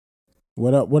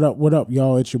What up, what up, what up,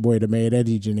 y'all? It's your boy, the man, that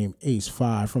DJ named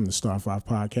Ace5 from the Star 5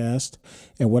 Podcast.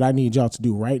 And what I need y'all to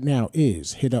do right now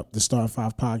is hit up the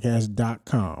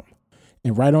star5podcast.com.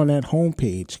 And right on that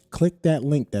homepage, click that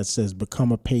link that says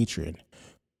Become a Patron.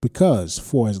 Because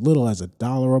for as little as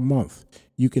 $1 a month,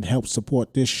 you can help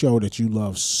support this show that you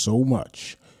love so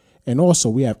much. And also,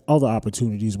 we have other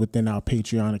opportunities within our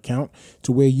Patreon account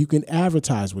to where you can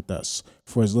advertise with us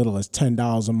for as little as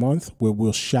 $10 a month, where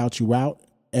we'll shout you out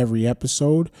every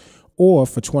episode. Or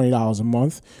for $20 a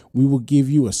month, we will give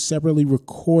you a separately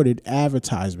recorded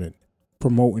advertisement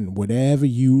promoting whatever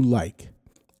you like.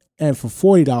 And for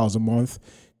 $40 a month,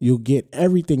 you'll get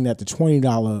everything that the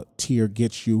 $20 tier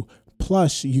gets you,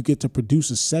 plus you get to produce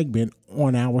a segment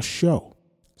on our show.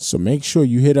 So make sure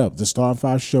you hit up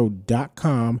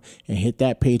thestar5show.com and hit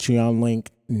that Patreon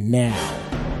link now.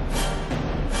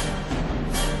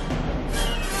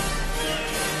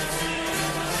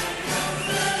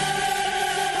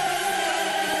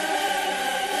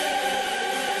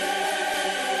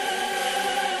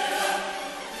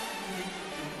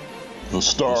 The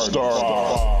Star.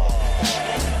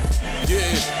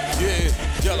 Yeah,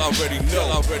 y'all already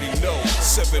know.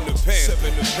 Seven the Panther.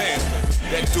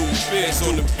 That dude Biz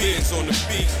on the beat.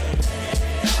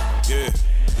 Yeah.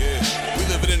 We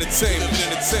live in entertainment.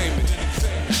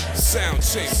 Sound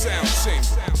chamber.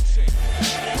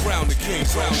 Crown the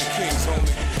kings, homie.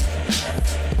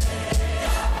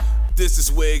 This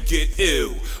is where it get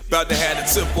ill. About to have the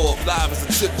tip off live as a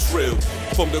tip drill.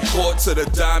 From the court to the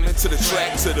diamond, to the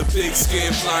track, to the big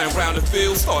skin, flying around the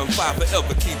field, starting five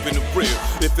forever, keeping it real.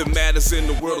 If it matters in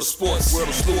the world of sports,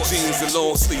 blue jeans and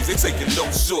long sleeves, they taking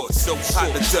no shorts. Hot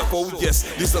to death, oh yes,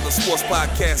 these other sports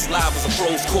podcasts live as a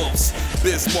bro's corpse.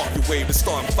 Biz market wave, the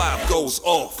starting five goes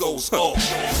off.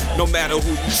 No matter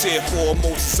who you cheer for,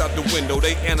 emotions out the window,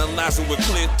 they analyzing with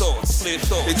clear thoughts. They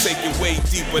take it way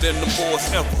deeper than the boys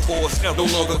ever. No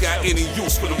longer got any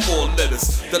use for the four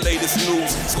letters. The latest news,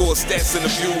 score stats and the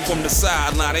view from the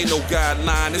sideline. Ain't no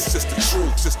guideline, it's just the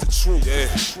truth.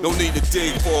 Yeah, no need to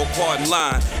dig for a pardon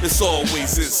line. It's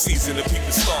always in season to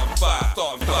people starting five.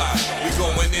 We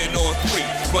going in on three,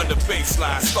 run the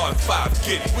baseline, starting five.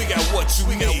 Get it, we got what you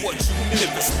need. If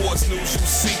it's sports news you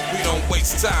see, we don't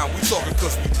waste time. We talking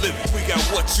cause we live it. We got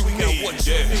what you need. We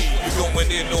going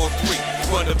in on three,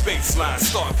 run the baseline,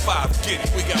 starting five. Get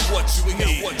it, we got what you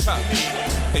need.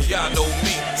 And y'all know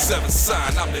me, Seven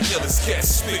Sign, I'm the illest cat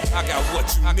spit. I got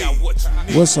what you need.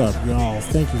 What's up, y'all?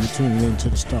 Thank you for tuning in to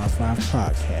the Star 5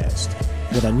 Podcast.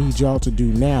 What I need y'all to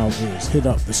do now is hit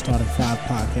up the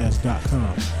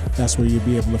Star5podcast.com. That's where you'll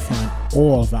be able to find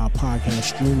all of our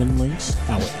podcast streaming links,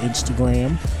 our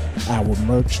Instagram, our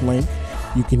merch link.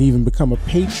 You can even become a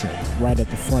patron right at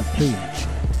the front page.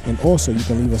 And also, you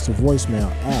can leave us a voicemail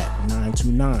at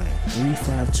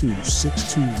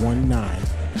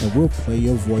 929-352-6219, and we'll play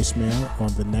your voicemail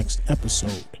on the next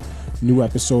episode. New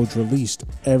episodes released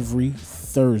every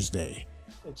Thursday.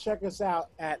 And check us out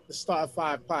at the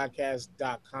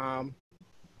Star5podcast.com.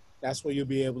 That's where you'll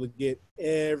be able to get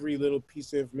every little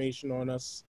piece of information on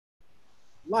us,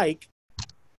 like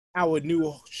our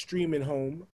new streaming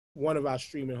home, one of our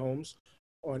streaming homes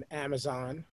on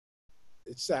Amazon.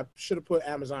 I should have put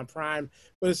Amazon Prime,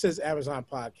 but it says Amazon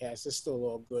Podcast. It's still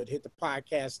all good. Hit the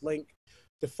podcast link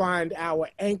to find our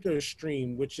Anchor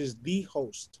stream, which is the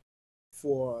host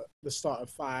for the Start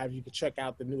of Five. You can check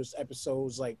out the newest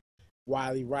episodes like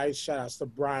Wiley Rice. Shout outs to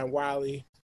Brian Wiley,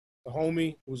 the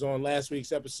homie who was on last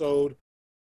week's episode.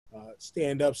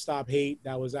 Stand Up, Stop Hate.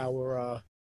 That was our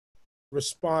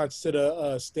response to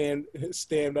the stand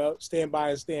by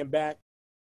and stand back.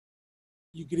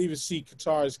 You can even see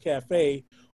Katara's Cafe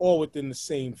all within the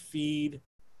same feed.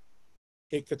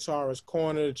 Hit Katara's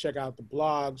Corner to check out the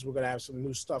blogs. We're going to have some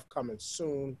new stuff coming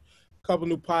soon. A couple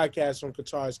new podcasts from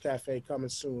Katara's Cafe coming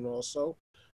soon also.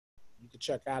 You can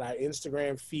check out our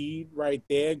Instagram feed right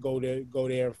there. Go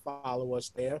there and follow us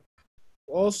there.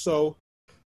 Also,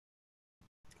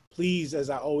 please, as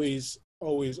I always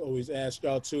ask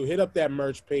y'all to, hit up that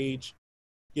merch page.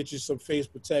 Get you some face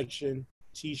protection,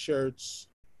 t-shirts,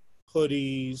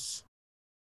 hoodies.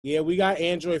 Yeah, we got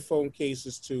Android phone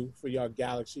cases too for y'all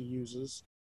Galaxy users.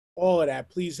 All of that.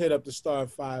 Please hit up the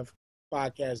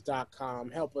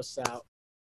Star5podcast.com. Help us out.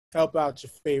 Help out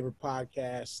your favorite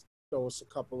podcast. Throw us a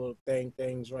couple of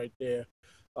things right there.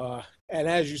 And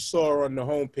as you saw on the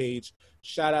homepage,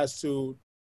 shout outs to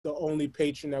the only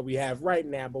patron that we have right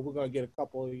now, but we're going to get a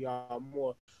couple of y'all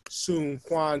more soon.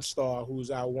 Quan Star,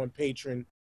 who's our one patron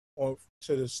to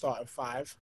the Start of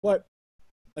Five. But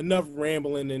enough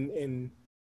rambling and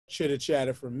chitter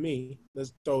chatter from me.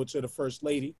 Let's throw it to the First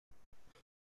Lady.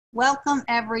 Welcome,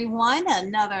 everyone.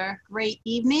 Another great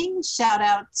evening. Shout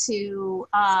out to,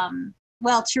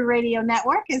 True Radio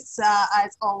Network, as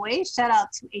always. Shout out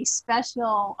to a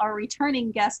special or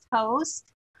returning guest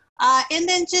host. And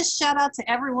then just shout out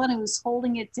to everyone who's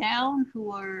holding it down,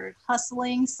 who are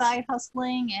hustling, side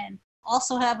hustling, and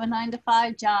also have a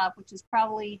 9-to-5 job, which is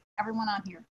probably everyone on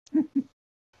here.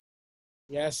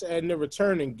 Yes, and the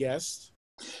returning guest.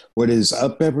 What is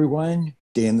up, everyone?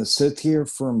 Dan the Sith here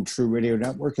from True Radio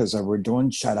Network. As we're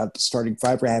doing, shout out to Starting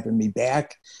Five for having me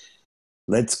back.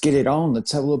 Let's get it on.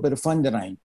 Let's have a little bit of fun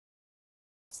tonight.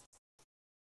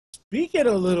 Speaking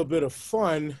a little bit of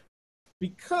fun,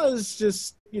 because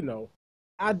just,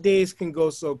 our days can go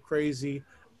so crazy.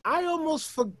 I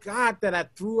almost forgot that I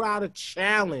threw out a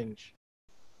challenge.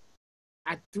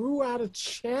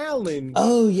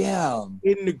 Oh, yeah.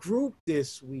 In the group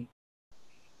this week.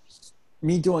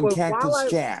 Me doing but Cactus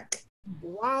Jack.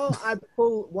 While I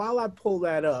pull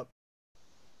that up,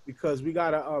 because we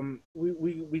gotta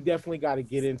we definitely gotta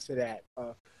get into that.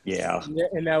 Yeah.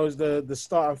 And that was the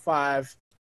Starting Five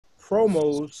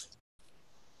promos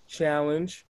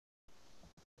challenge.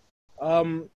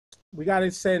 We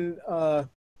gotta send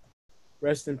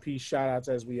rest in peace shout outs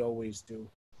as we always do.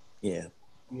 Yeah.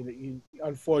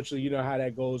 Unfortunately, you know how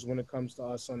that goes when it comes to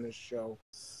us on this show.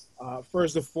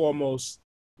 First and foremost,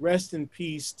 rest in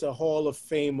peace to Hall of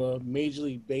Famer, Major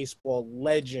League Baseball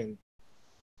legend,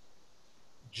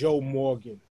 Joe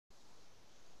Morgan.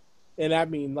 And I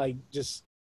mean, just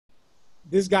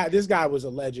this guy was a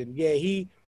legend. Yeah, he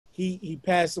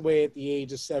passed away at the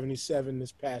age of 77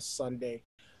 this past Sunday.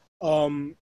 I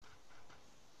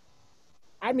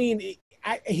mean,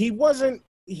 he was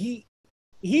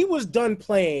done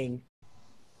playing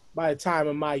by the time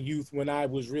of my youth when I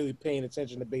was really paying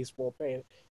attention to baseball,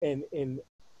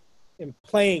 and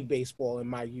playing baseball in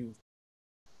my youth.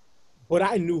 But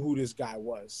I knew who this guy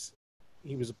was.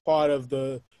 He was a part of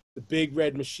the Big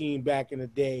Red Machine back in the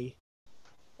day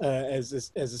as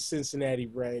a Cincinnati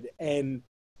Red. And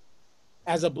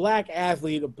as a black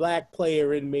athlete, a black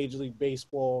player in Major League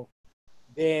Baseball,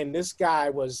 then this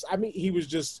guy was, he was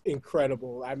just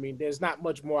incredible. I mean, there's not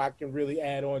much more I can really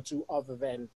add on to other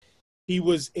than he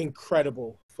was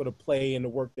incredible for the play and the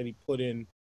work that he put in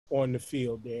on the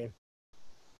field, Dan.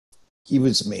 He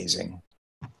was amazing.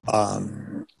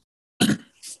 When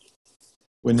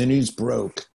the news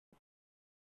broke,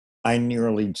 I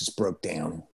nearly just broke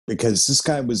down because this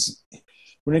guy was,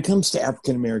 when it comes to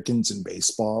African Americans in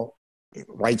baseball,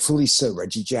 rightfully so,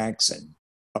 Reggie Jackson,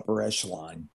 upper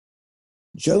echelon.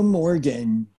 Joe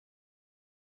Morgan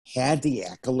had the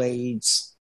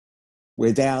accolades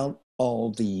without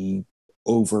all the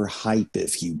overhype,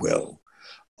 if you will,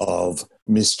 of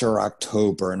Mr.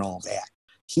 October and all that.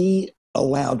 He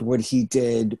allowed what he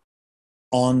did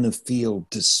on the field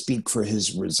to speak for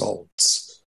his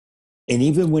results. And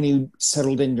even when he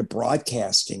settled into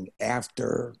broadcasting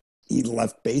after he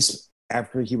left base,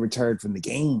 after he retired from the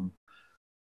game,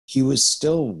 he was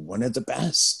still one of the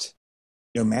best,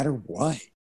 no matter what.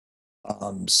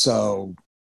 So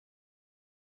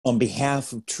on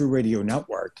behalf of True Radio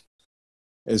Network,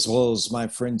 as well as my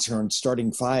friends here on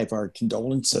Starting Five, our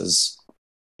condolences.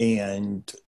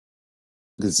 And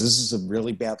because this is a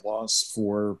really bad loss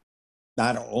for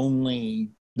not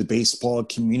only the baseball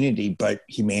community, but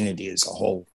humanity as a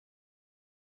whole.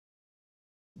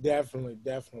 Definitely.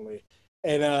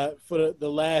 And for the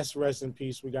last rest in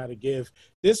peace we got to give,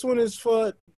 this one is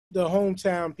for the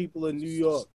hometown people of New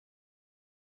York.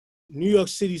 New York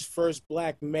City's first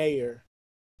black mayor,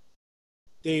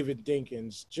 David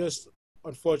Dinkins, just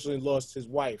unfortunately lost his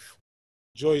wife,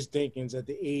 Joyce Dinkins, at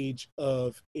the age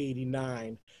of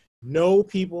 89. No,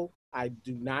 people, I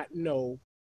do not know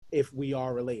if we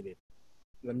are related.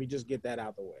 Let me just get that out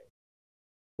of the way.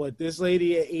 But this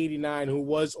lady at 89, who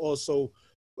was also,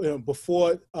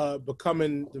 before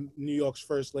becoming New York's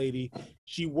first lady,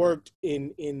 she worked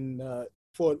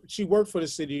for the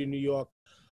city of New York.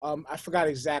 I forgot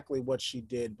exactly what she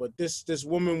did, but this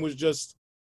woman was just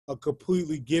a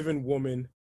completely given woman.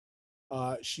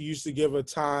 She used to give her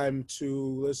time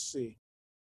to, let's see.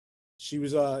 She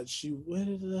was, where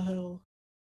the hell?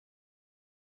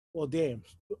 Well, damn.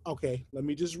 Okay, let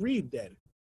me just read then.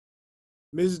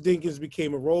 Mrs. Dinkins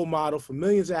became a role model for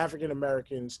millions of African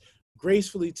Americans,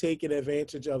 gracefully taking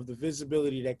advantage of the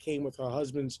visibility that came with her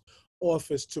husband's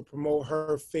office to promote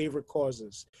her favorite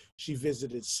causes. She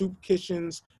visited soup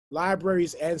kitchens,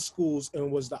 libraries, and schools,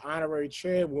 and was the honorary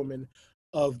chairwoman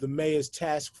of the mayor's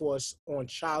task force on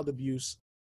child abuse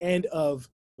and of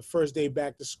the First Day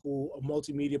Back to School, a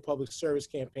multimedia public service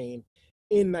campaign.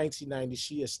 In 1990,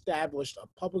 she established a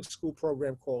public school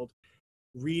program called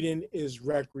Reading is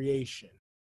Recreation.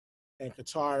 and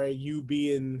Katara, you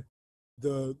being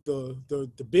the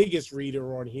biggest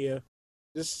reader on here,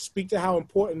 just speak to how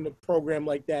important a program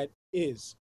like that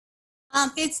is.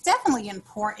 It's definitely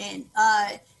important.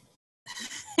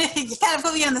 You kind of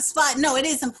put me on the spot. No, it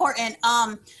is important.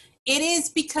 It is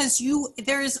because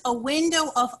there's a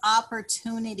window of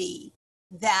opportunity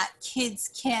that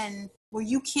kids where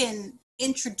you can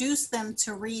introduce them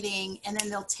to reading and then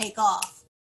they'll take off.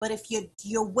 But if you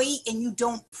wait and you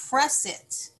don't press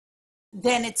it,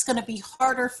 then it's going to be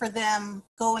harder for them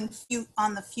going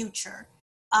on the future.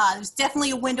 There's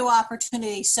definitely a window of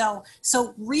opportunity. So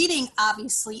reading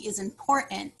obviously is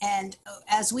important. And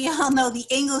as we all know, the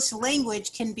English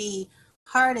language can be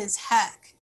hard as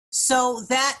heck. So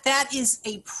that is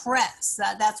a press.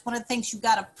 That's one of the things you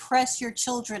got to press your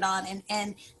children on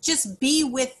and just be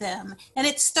with them. And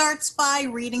it starts by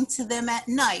reading to them at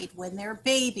night when they're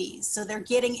babies. So they're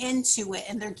getting into it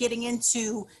and they're getting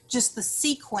into just the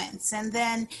sequence. And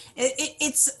then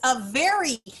it's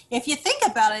if you think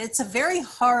about it, it's a very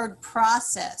hard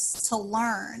process to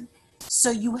learn. So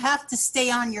you have to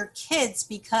stay on your kids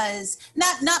because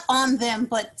not on them,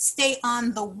 but stay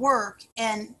on the work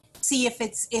and see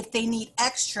if they need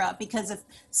extra, because if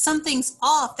something's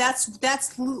off, that's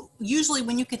usually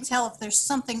when you can tell if there's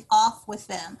something off with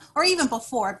them, or even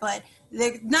before, but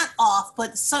they're not off,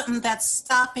 but something that's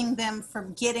stopping them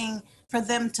from picking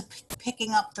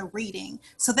up the reading.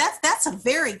 So that's a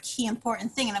very key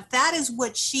important thing, and if that is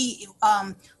what she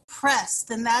pressed,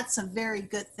 then that's a very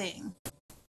good thing.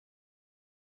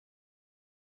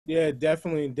 Yeah,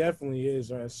 definitely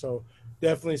is. So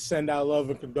definitely send our love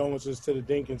and condolences to the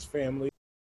Dinkins family.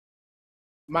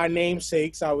 My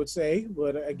namesakes, I would say,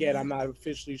 but again, I'm not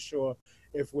officially sure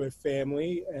if we're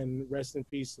family. And rest in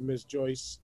peace to Miss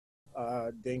Joyce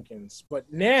Dinkins.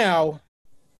 But now,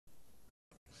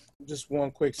 just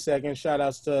one quick second. Shout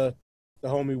outs to the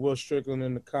homie Will Strickland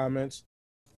in the comments.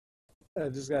 I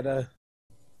just gotta.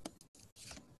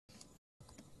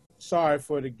 Sorry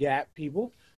for the gap,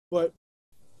 people, but.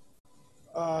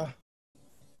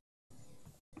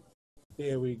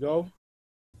 There we go.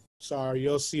 Sorry,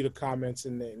 you'll see the comments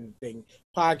in the thing.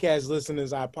 Podcast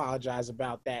listeners, I apologize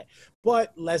about that.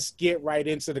 But let's get right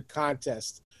into the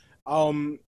contest.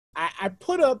 I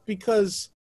put up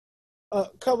because a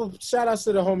couple shout outs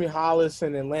to the homie Hollis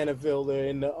and Atlantiville.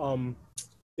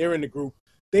 They're in the group.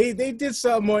 They did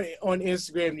something on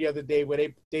Instagram the other day where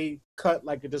they cut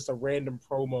like just a random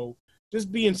promo. Just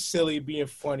being silly, being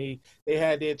funny. They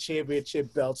had their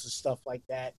championship belts and stuff like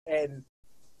that. And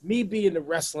me being the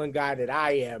wrestling guy that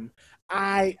I am,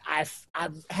 I've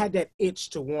had that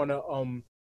itch to wanna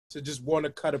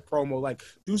cut a promo, like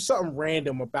do something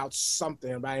random about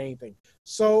anything.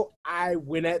 So I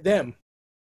went at them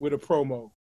with a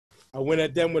promo.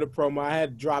 I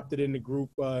had dropped it in the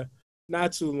group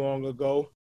not too long ago.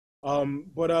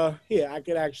 But here I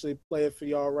could actually play it for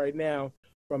y'all right now.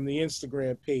 From the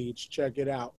Instagram page. Check it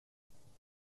out.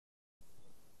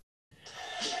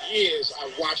 For years, I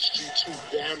watched you two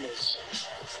Bammers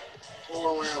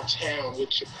go around town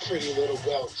with your pretty little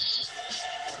belts.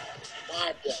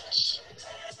 My belts.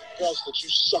 Belts that you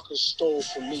suckers stole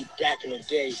from me back in the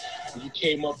day when you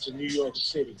came up to New York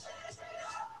City.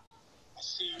 I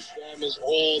see you Bammers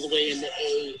all the way in the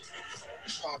A,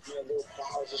 popping little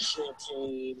bottles of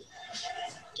champagne,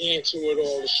 dancing with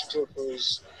all the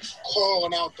strippers,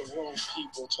 calling out the wrong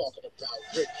people, talking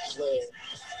about Ric Flair,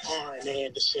 Arn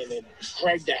Anderson, and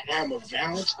Greg the Hammer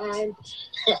Valentine.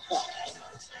 You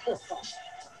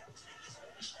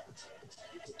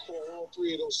can call all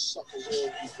three of those suckers all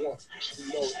you want. You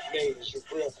know the name is your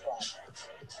real problem.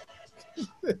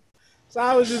 So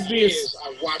I was just being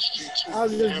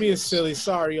silly.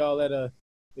 Sorry, y'all, that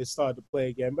it started to play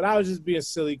again. But I was just being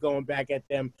silly going back at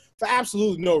them for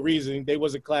absolutely no reason. They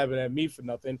wasn't clapping at me for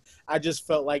nothing. I just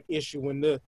felt like issuing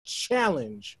the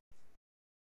challenge.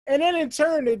 And then in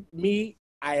turn,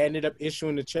 I ended up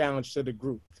issuing the challenge to the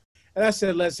group. And I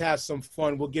said, let's have some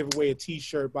fun. We'll give away a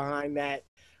T-shirt behind that.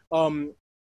 And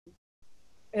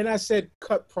I said,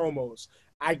 cut promos.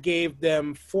 I gave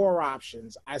them 4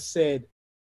 options. I said,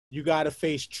 you got to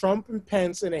face Trump and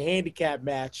Pence in a handicap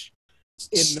match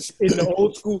in the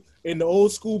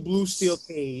old school blue steel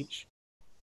cage.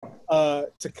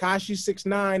 Tekashi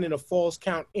 6ix9ine in a Falls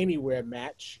Count Anywhere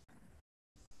match.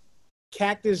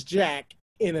 Cactus Jack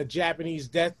in a Japanese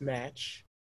death match.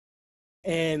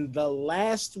 And the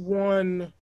last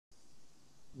one,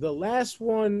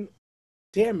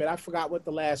 damn it, I forgot what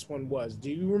the last one was.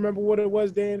 Do you remember what it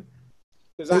was, Dan?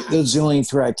 Those are the only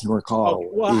 3 I can recall.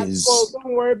 Okay,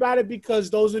 don't worry about it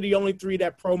because those are the only 3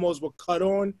 that promos were cut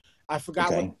on. I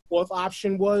forgot what the 4th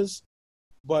option was.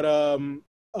 But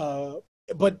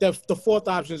but the fourth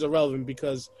option is irrelevant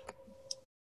because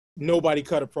nobody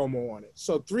cut a promo on it.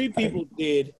 So 3 people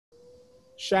did.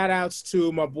 Shout outs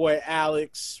to my boy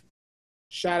Alex.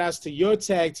 Shout outs to your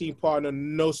tag team partner,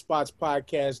 No Spots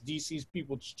Podcast, DC's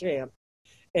People's Champ.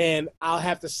 And I'll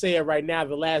have to say it right now,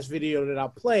 the last video that I'll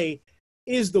play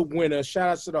is the winner. Shout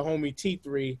outs to the homie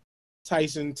T3,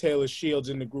 Tyson Taylor Shields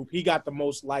in the group. He got the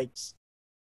most likes.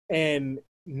 And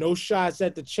no shots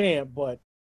at the champ, but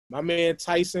my man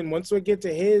Tyson, once we get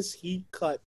to his, he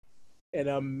cut an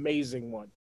amazing one.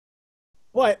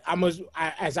 But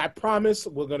as I promised,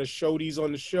 we're going to show these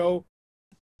on the show.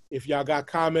 If y'all got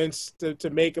comments to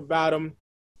make about them,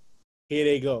 here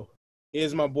they go.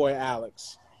 Here's my boy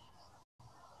Alex.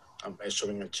 I'm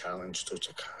issuing a challenge to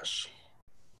Takashi.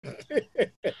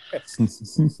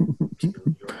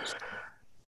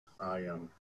 I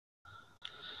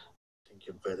think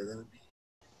you're better than me.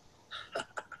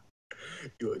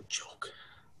 You're a joke.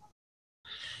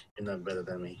 You're not better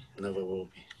than me. Never will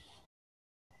be.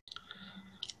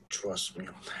 Trust me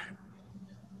on that.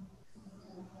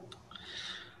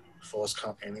 Falls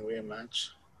Count Anywhere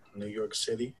match, New York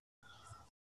City.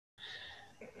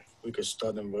 We could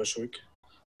start in Bushwick,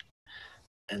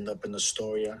 end up in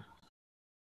Astoria,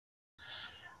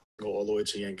 go all the way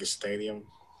to Yankee Stadium,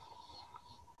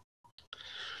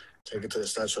 take it to the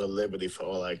Statue of Liberty for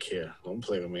all I care. Don't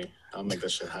play with me. I'll make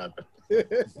that shit happen. I'll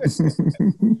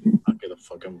get a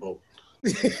fucking boat.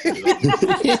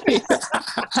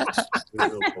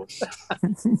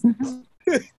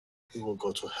 We will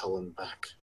go to hell and back.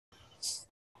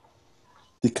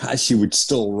 Takashi would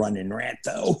still run and rant,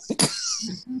 though.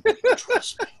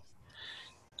 Trust me.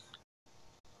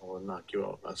 I will knock you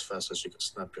out as fast as you can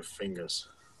snap your fingers.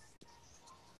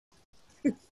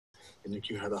 You think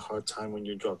you had a hard time when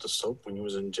you dropped the soap when you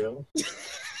was in jail?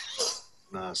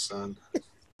 Nah, son.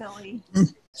 Silly.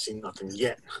 Seen nothing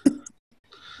yet.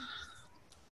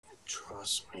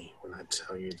 Trust me when I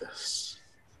tell you this.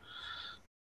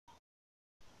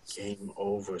 Game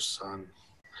over, son.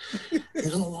 You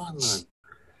don't want none.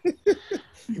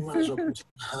 You might as well continue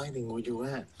hiding where you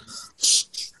at.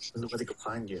 Nobody can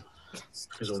find you.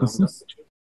 Because when I'm done with you,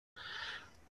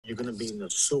 you're going to be in the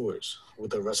sewers with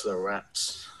the rest of the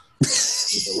rats.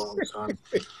 You belong, son.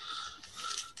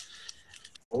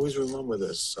 Always remember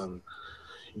this, son.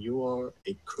 You are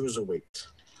a cruiserweight.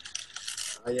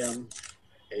 I am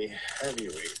a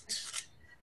heavyweight.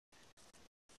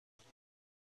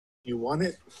 You want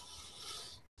it?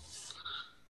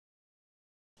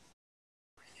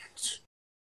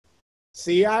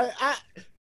 See, why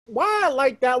I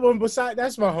like that one. Besides,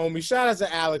 that's my homie. Shout out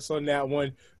to Alex on that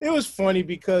one. It was funny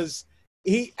because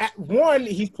he's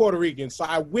Puerto Rican, so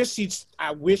I wish he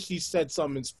said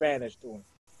something in Spanish to him.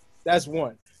 That's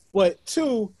one. But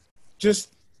 2,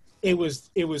 just it was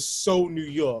so New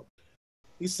York.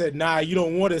 He said, "Nah, you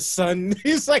don't want it, son."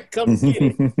 He's like, "Come get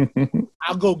it.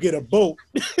 I'll go get a boat.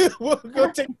 We'll go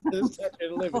take the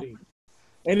Statue of Liberty."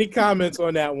 Any comments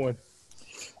on that one?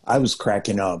 I was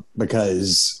cracking up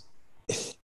because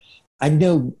I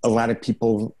know a lot of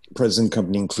people, present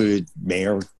company included,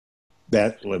 mayor,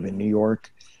 that live in New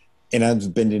York, and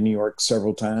I've been to New York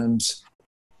several times.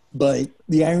 But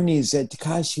the irony is that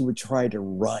Takashi would try to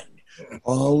run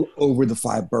all over the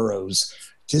 5 boroughs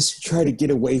just to try to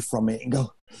get away from it and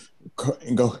go,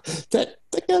 that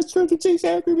guy's trying to chase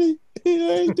after me. I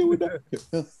ain't doing that.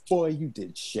 Boy, you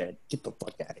did shit. Get the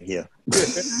fuck out of here.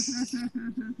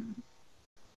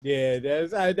 Yeah,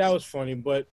 that was funny.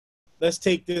 But let's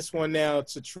take this one now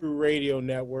to True Radio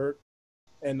Network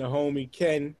and the homie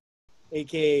Ken,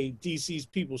 a.k.a. DC's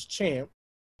People's Champ.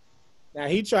 Now,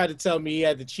 he tried to tell me he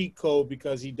had the cheat code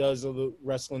because he does all the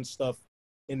wrestling stuff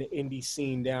in the indie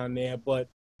scene down there. But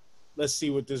let's see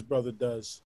what this brother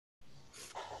does.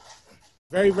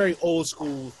 Very, very old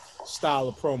school style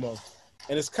of promo.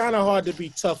 And it's kind of hard to be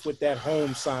tough with that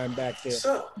home sign back there.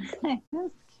 So, the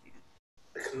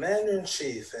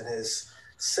commander-in-chief and his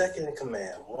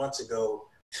second-in-command want to go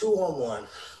 2-on-1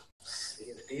 to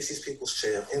get the DC's People's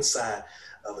Champ inside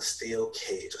of a steel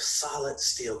cage, a solid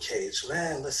steel cage.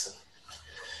 Man, listen.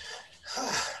 I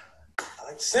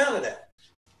like the sound of that.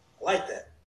 I like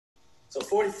that. So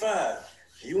 45,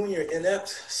 you and your inept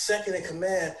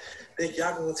second-in-command think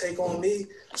y'all gonna take on me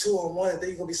 2-on-1 and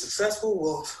think you're gonna be successful?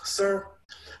 Well, sir,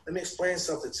 let me explain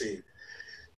something to you.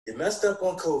 You messed up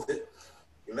on COVID.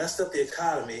 You messed up the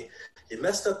economy, you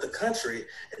messed up the country,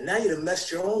 and now you done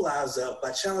messed your own lives up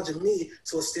by challenging me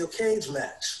to a steel cage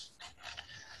match.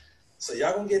 So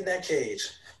y'all gonna get in that cage.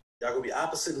 Y'all gonna be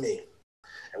opposite me.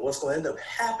 And what's gonna end up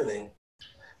happening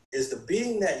is the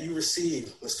beating that you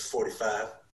receive, Mr. 45,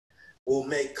 will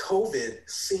make COVID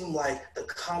seem like the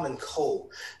common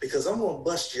cold, because I'm going to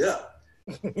bust you up.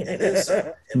 And then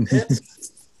some. And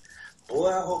Pence, boy,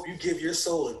 I hope you give your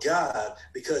soul to God,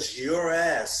 because your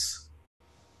ass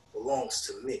belongs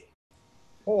to me.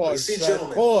 Pause, You see, son,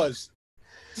 gentlemen, pause.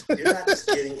 you're not just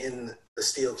getting in the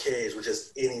steel cage with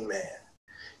just any man.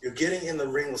 You're getting in the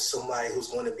ring with somebody who's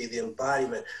going to be the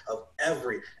embodiment of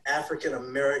every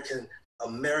African-American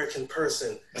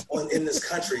person in this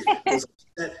country who's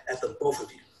upset at the both of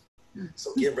you.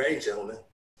 So get ready, gentlemen,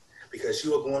 because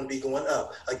you are going to be going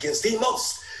up against the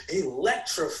most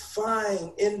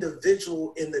electrifying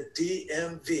individual in the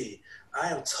DMV. I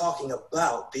am talking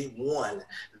about the one,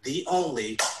 the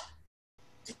only,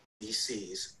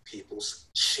 DC's People's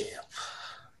Champ.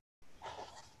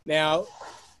 Now,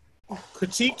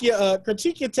 critique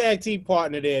your tag team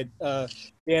partner there,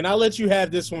 Dan. I'll let you have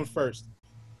this one first.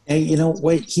 And you know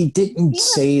what he didn't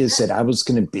say is that I was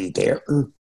going to be there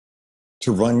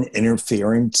to run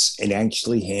interference and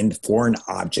actually hand foreign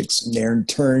objects in there and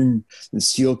turn the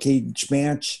steel cage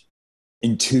match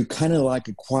into kind of like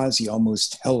a quasi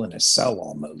almost Hell in a Cell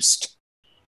almost.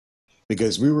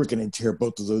 Because we were going to tear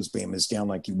both of those Bamas down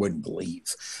like you wouldn't believe.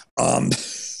 But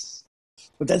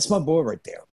that's my boy right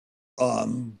there.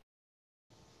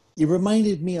 It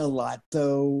reminded me a lot,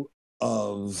 though,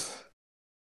 of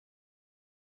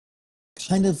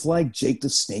kind of like Jake the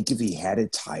Snake if he had a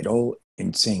title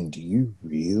and saying, do you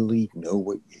really know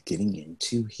what you're getting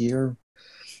into here?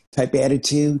 Type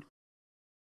attitude.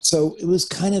 So it was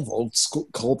kind of old school,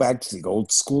 call back to the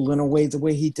old school in a way, the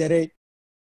way he did it,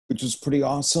 which was pretty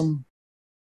awesome.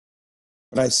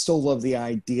 But I still love the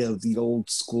idea of the old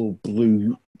school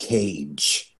blue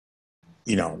cage,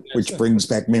 you know, which brings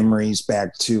back memories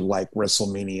back to like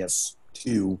WrestleMania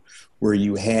 2, where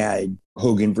you had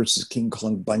Hogan versus King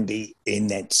Kong Bundy in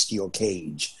that steel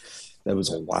cage. That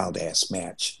was a wild ass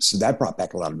match. So that brought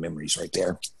back a lot of memories right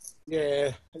there.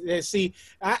 Yeah. See,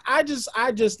 I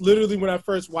just literally when I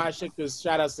first watched it, because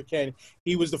shout outs to Ken,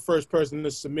 he was the first person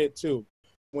to submit too.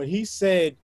 When he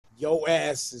said, "Yo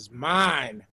ass is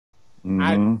mine,"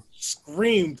 I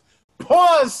screamed,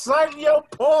 "Pause, son, yo,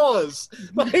 pause!"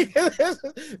 Like,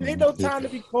 ain't no time to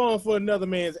be calling for another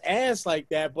man's ass like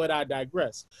that. But I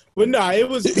digress. But no, it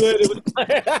was good. It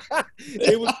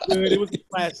was good. It was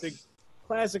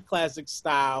classic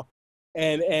style.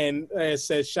 And as I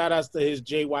said, shout outs to his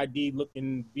JYD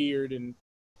looking beard and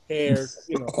hair,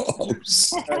 you know,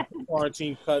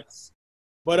 quarantine cuts.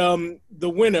 But the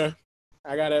winner,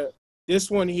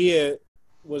 this one here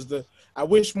was I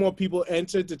wish more people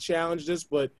entered to challenge this,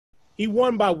 but he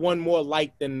won by one more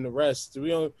like than the rest.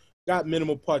 We only got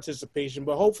minimal participation,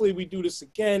 but hopefully we do this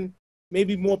again.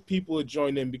 Maybe more people will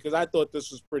join in, because I thought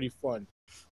this was pretty fun.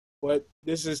 But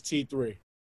this is T3.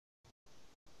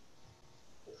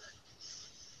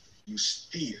 Use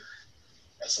fear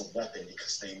as a weapon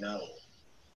because they know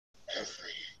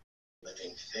every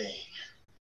living thing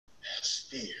has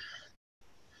fear,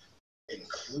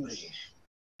 including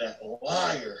that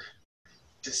liar,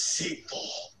 deceitful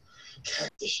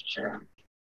Cactus Jack.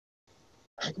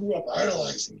 I grew up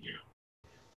idolizing you,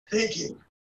 thinking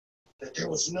that there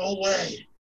was no way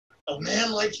a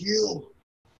man like you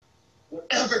would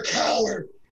ever cower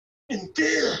in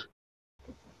fear.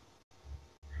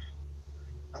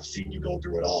 I've seen you go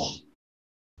through it all.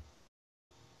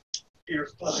 Fear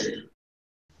of fire,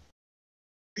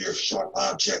 fear of sharp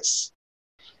objects,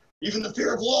 even the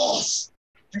fear of loss.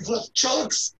 You've left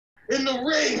chunks in the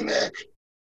ring, Nick.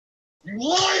 You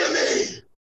lie to me!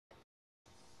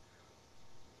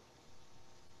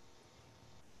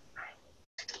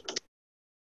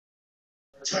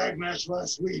 Tag match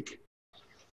last week.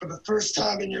 For the first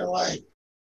time in your life,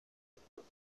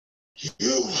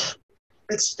 you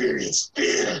experienced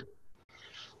fear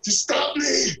to stop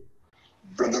me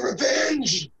from the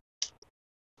revenge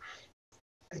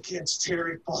against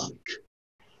Terry Funk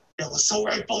that was so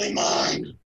rightfully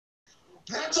mine.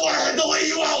 That's why I had to lay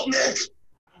you out, Nick.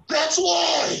 That's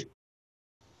why.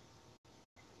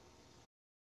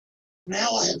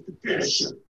 Now I have to finish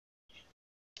it.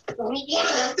 I don't want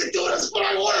to have to do this, but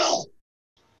I will.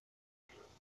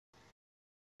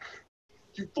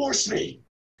 You forced me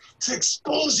to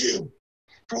expose you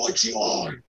for what you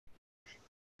are.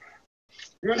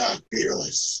 You're not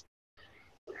fearless.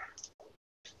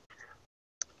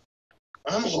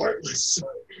 I'm heartless.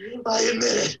 I admit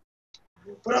it.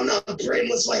 But I'm not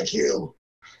brainless like you.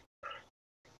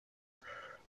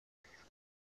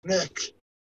 Nick,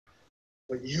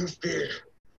 what you fear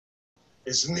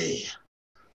is me.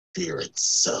 Fear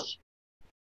itself.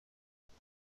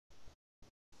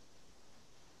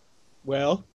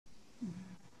 Well,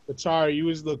 Atari, you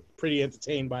was look pretty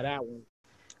entertained by that one.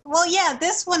 Well, yeah,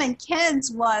 this one in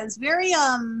Ken's was very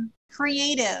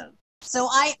creative. So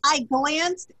I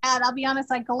glanced at, I'll be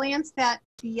honest, I glanced at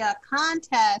the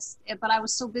contest, but I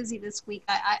was so busy this week,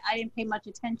 I didn't pay much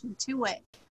attention to it.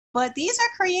 But these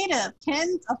are creative.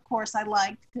 Ken, of course, I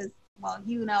liked because, well,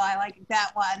 you know, I like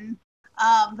that one,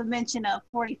 the mention of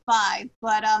 45.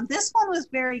 But this one was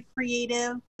very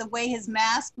creative, the way his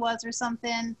mask was or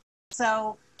something.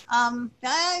 So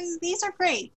guys, these are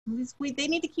great. They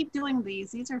need to keep doing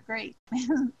these. These are great.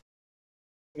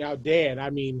 Now, Dan, I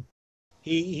mean,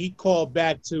 he called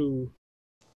back to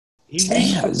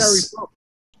Terry Funk.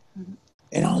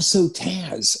 And also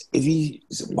Taz, if you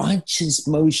watch his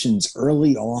motions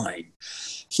early on,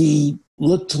 he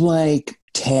looked like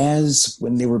Taz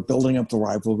when they were building up the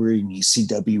rivalry in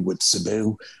ECW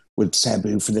with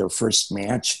Sabu for their first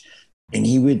match. And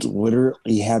he would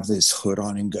literally have this hood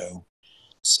on and go,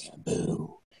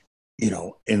 Sabu, you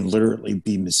know, and literally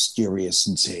be mysterious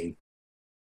and say,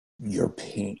 you're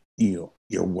pain, you're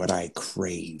what I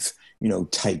crave, you know,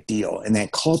 type deal. And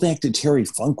that callback to Terry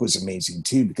Funk was amazing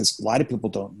too, because a lot of people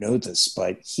don't know this,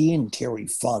 but he and Terry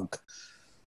Funk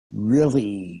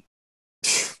really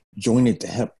joined at the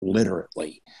hip,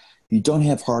 literally. You don't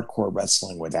have hardcore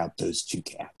wrestling without those two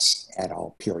cats at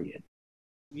all, period.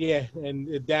 Yeah,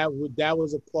 and that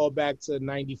was a callback to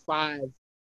 95.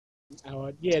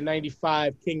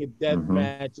 95 King of Death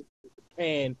match in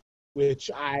Japan,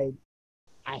 which I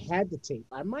had the tape.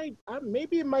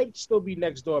 Maybe it might still be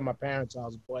next door at my parents'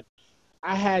 house, but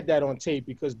I had that on tape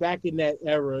because back in that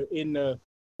era, in the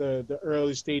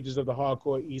early stages of the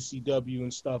hardcore ECW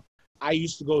and stuff, I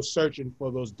used to go searching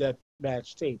for those death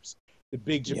match tapes. The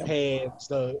Big Japans,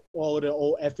 all of the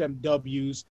old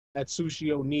FMWs, Atsushi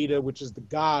Onita, which is the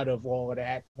god of all of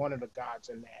that, one of the gods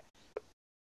in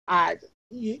that.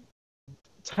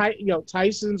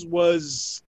 Tyson's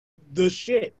was the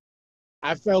shit.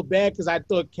 I felt bad because I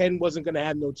thought Ken wasn't going to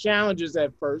have no challenges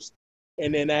at first.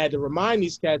 And then I had to remind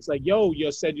these cats, like, yo,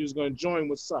 you said you was going to join,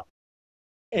 what's up?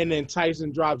 And then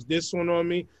Tyson drops this one on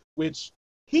me, which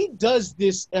he does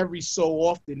this every so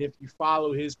often if you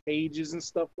follow his pages and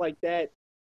stuff like that.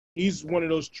 He's one of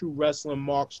those true wrestling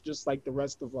marks, just like the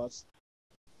rest of us.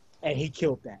 And he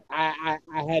killed that. I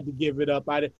had to give it up.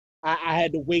 I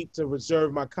had to wait to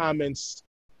reserve my comments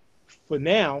for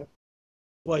now,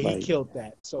 but he killed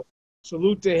that. So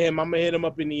salute to him. I'm going to hit him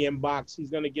up in the inbox.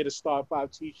 He's going to get a Star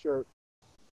 5 t-shirt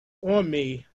on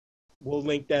me. We'll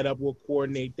link that up. We'll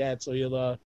coordinate that so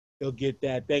he'll get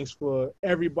that. Thanks for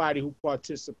everybody who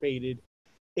participated.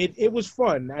 It was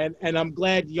fun, and I'm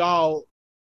glad y'all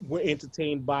were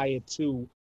entertained by it too,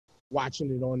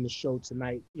 watching it on the show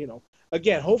tonight. You know,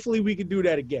 again, hopefully we could do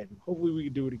that again. Hopefully we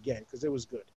could do it again because it was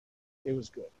good. It was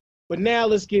good. But now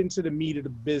let's get into the meat of the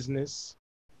business.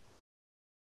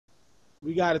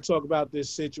 We got to talk about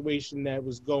this situation that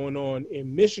was going on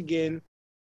in Michigan,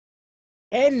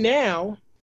 and now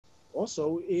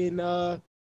also in the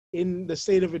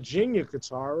state of Virginia,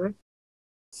 Katara.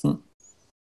 Go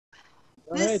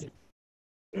ahead.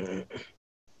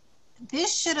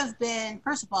 This should have been,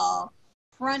 first of all,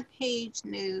 front page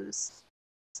news,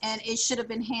 and it should have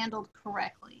been handled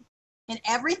correctly. And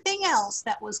everything else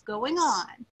that was going on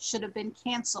should have been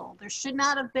canceled. There should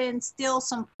not have been still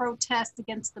some protest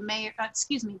against the mayor,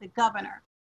 the governor.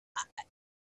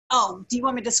 Do you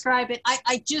want me to describe it?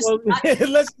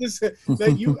 Let's just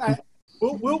let you.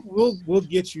 We'll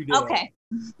get you there. Okay.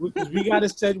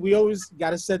 Because we always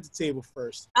gotta set the table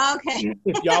first. Okay.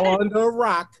 If y'all are under a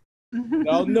rock,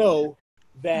 y'all know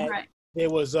that there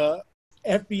was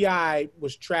FBI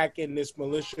was tracking this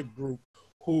militia group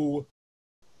who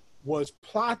was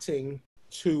plotting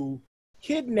to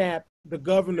kidnap the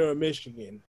governor of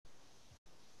Michigan.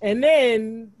 And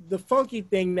then the funky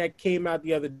thing that came out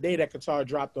the other day that Qatar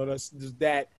dropped on us is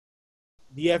that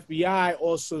the FBI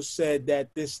also said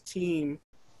that this team,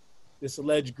 this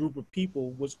alleged group of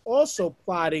people, was also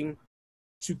plotting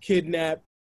to kidnap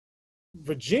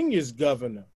Virginia's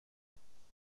governor.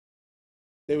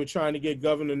 They were trying to get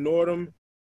Governor Northam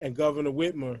and Governor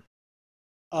Whitmer.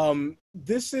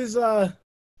 This is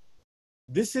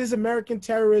American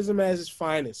terrorism at its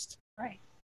finest. Right.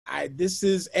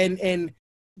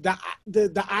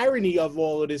 The irony of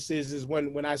all of this is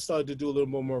when I started to do a little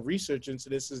bit more research into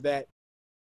this is that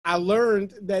I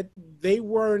learned that they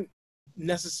weren't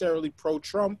necessarily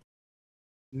pro-Trump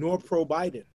nor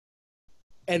pro-Biden.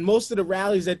 And most of the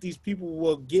rallies that these people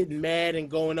were getting mad and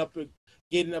going up and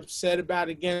getting upset about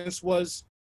against was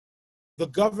the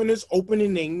governors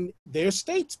opening their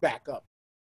states back up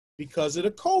because of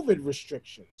the COVID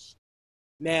restrictions.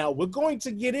 Now, we're going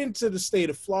to get into the state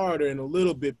of Florida in a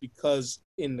little bit because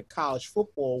in the college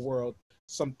football world,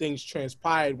 some things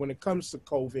transpired when it comes to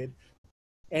COVID.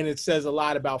 And it says a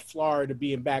lot about Florida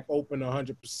being back open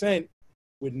 100%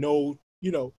 with no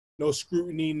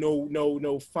scrutiny,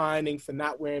 no fining for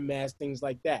not wearing masks, things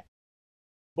like that.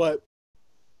 But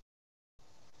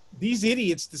these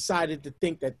idiots decided to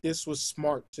think that this was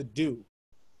smart to do,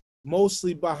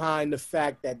 mostly behind the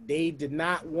fact that they did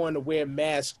not want to wear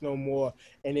masks no more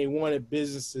and they wanted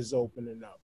businesses opening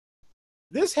up.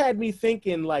 This had me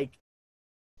thinking, like,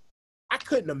 I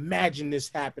couldn't imagine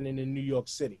this happening in New York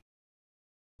City.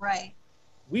 Right.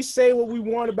 We say what we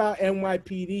want about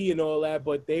NYPD and all that,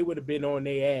 but they would have been on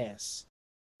their ass.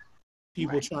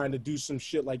 People trying to do some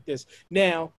shit like this.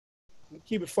 Now,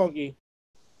 keep it funky,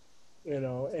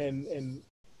 and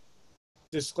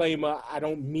disclaimer, I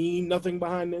don't mean nothing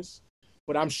behind this,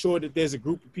 but I'm sure that there's a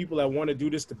group of people that want to do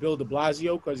this to Bill de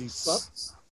Blasio because he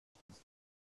sucks.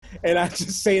 And I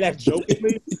just say that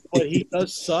jokingly, but he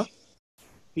does suck.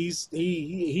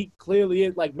 He clearly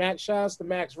is, like, Max Shots to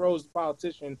Max Rose, the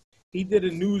politician. He did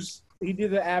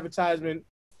an advertisement,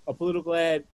 a political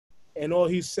ad, and all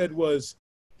he said was,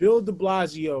 Bill de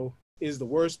Blasio is the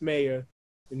worst mayor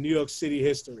in New York City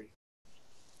history.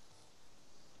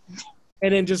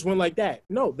 And then just went like that.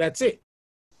 No, that's it.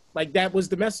 Like, that was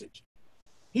the message.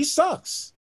 He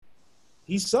sucks.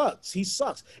 He sucks. He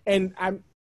sucks. And I'm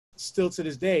still to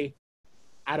this day,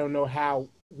 I don't know how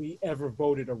we ever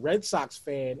voted a Red Sox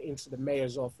fan into the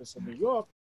mayor's office of New York,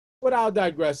 but I'll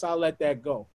digress. I'll let that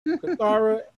go.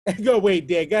 Katara, go. Wait,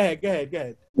 Dan. Go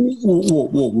ahead.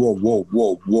 Whoa.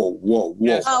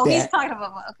 Yes. Oh, he's talking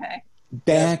about, okay.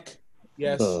 Back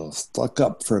Yes. the fuck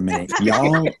up for a minute.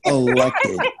 Y'all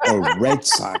elected a Red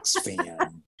Sox fan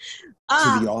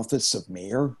to the office of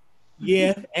mayor?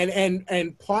 Yeah,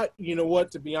 and part, you know what,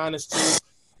 to be honest, too,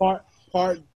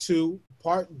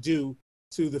 part due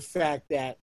to the fact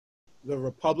that the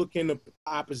Republican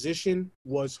opposition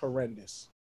was horrendous.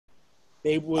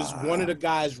 They was one of the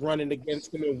guys running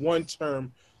against him in one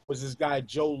term was this guy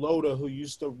Joe Loda, who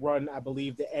used to run, I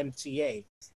believe, the MTA,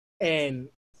 and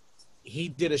he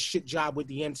did a shit job with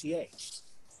the MTA.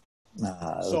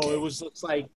 So it was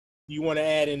like, you want to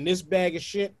add in this bag of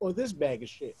shit or this bag of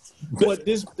shit? But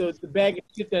the bag of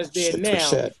shit that's there shit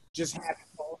now just happens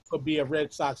to also be a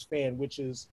Red Sox fan, which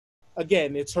is,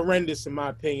 again, it's horrendous in my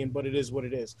opinion, but it is what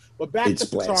it is. But back to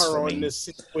Qatar on this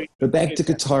situation. But back to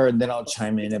Qatar, and then I'll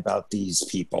chime in about these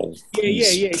people.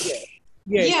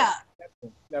 Yeah.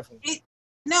 Definitely.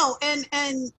 No, and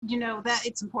that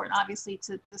it's important, obviously,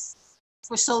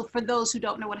 for those who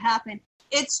don't know what happened.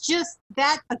 It's just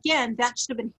that, again, that should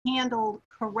have been handled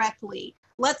correctly.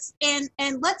 Let's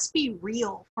be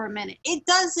real for a minute. It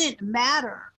doesn't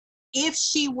matter if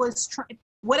she was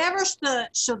whatever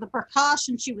the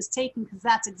precaution she was taking, because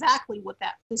that's exactly what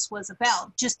this was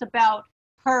about. Just about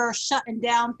her shutting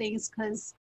down things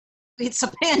because it's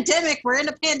a pandemic. We're in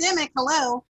a pandemic.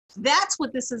 Hello, that's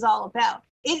what this is all about.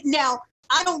 Now,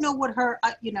 I don't know what her,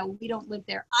 we don't live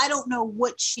there. I don't know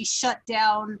what she shut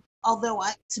down. Although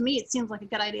to me, it seems like a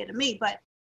good idea to me, but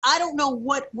I don't know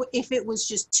what if it was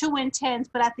just too intense.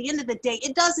 But at the end of the day,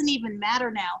 it doesn't even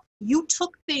matter now. They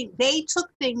took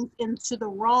things into the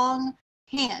wrong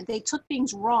hand. They took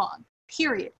things wrong,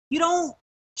 period. You don't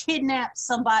kidnap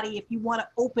somebody if you want to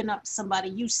open up somebody.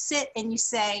 You sit and you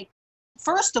say,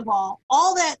 first of all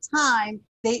that time,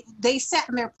 they sat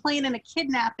in there planning a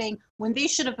kidnapping when they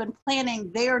should have been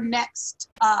planning their next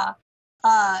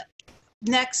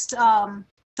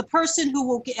the person who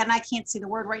will get, and I can't say the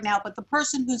word right now, but the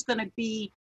person who's going to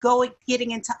be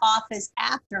getting into office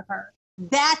after her.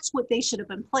 That's what they should have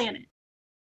been planning.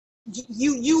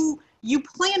 You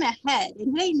plan ahead,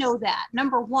 and they know that.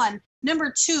 Number one.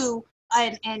 Number two,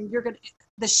 and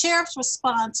the sheriff's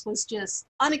response was just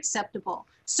unacceptable.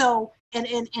 So, and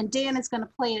Dan is going to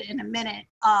play it in a minute,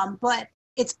 but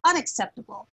it's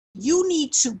unacceptable. You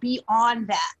need to be on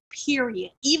that,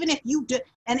 period. Even if you do,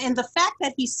 and the fact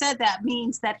that he said that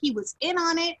means that he was in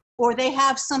on it or they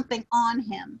have something on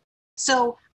him.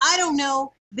 So I don't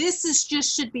know. This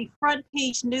should be front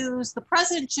page news. The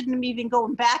president shouldn't even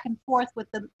going back and forth with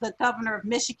the governor of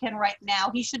Michigan right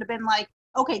now. He should have been like,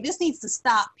 okay, this needs to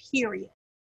stop, period.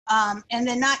 And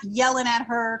then not yelling at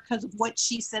her because of what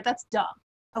she said. That's dumb.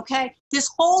 Okay. This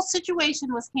whole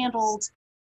situation was handled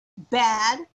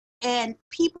bad. And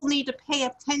people need to pay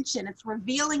attention. It's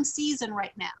revealing season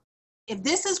right now. If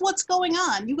this is what's going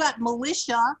on, you got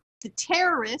militia, the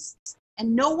terrorists,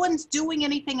 and no one's doing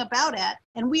anything about it.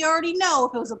 And we already know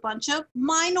if it was a bunch of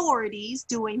minorities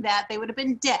doing that, they would have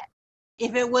been dead.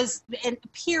 If it was,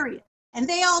 period. And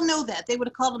they all know that. They would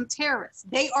have called them terrorists.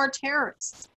 They are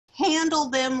terrorists.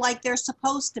 Handle them like they're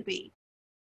supposed to be.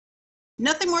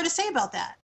 Nothing more to say about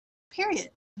that. Period.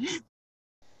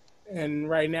 And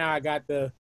right now I got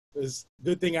it's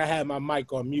good thing I had my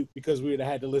mic on mute because we would have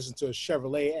had to listen to a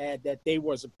Chevrolet ad that they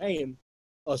wasn't paying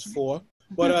us for.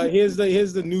 But here's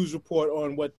the news report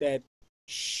on what that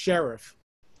sheriff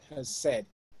has said.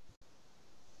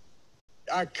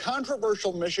 A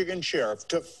controversial Michigan sheriff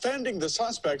defending the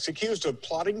suspects accused of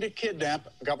plotting to kidnap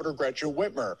Governor Gretchen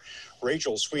Whitmer.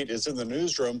 Rachel Sweet is in the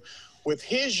newsroom with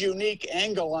his unique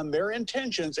angle on their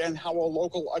intentions and how a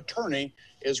local attorney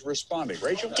is responding.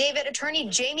 Rachel? David, attorney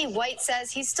Jamie White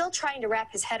says he's still trying to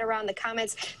wrap his head around the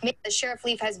comments made that Sheriff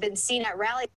Leaf has been seen at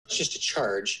rallies. It's just a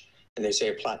charge, and they say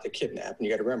a plot to kidnap. And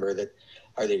you got to remember that,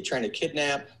 are they trying to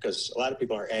kidnap? Because a lot of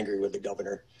people are angry with the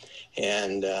governor,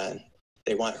 and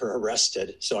they want her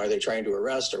arrested. So are they trying to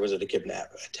arrest, or was it a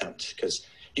kidnap attempt? Because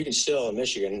you can still, in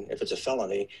Michigan, if it's a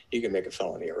felony, you can make a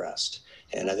felony arrest.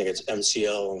 And I think it's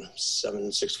MCL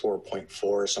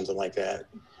 764.4, something like that,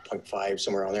 0.5,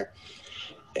 somewhere around there.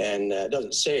 And it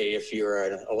doesn't say if you're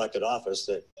an elected office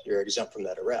that you're exempt from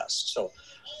that arrest. So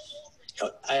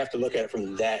I have to look at it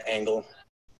from that angle.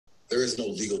 There is no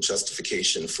legal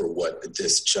justification for what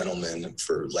this gentleman,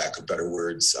 for lack of better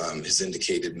words, has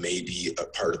indicated may be a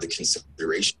part of the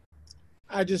consideration.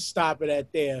 I just stop it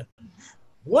at there.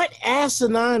 What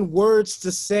asinine words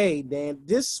to say, Dan.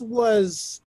 This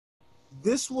was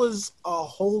a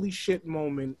holy shit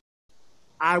moment,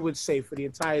 I would say, for the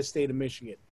entire state of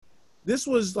Michigan. This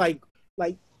was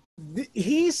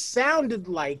he sounded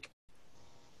like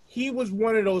he was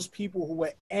one of those people who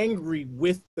were angry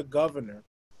with the governor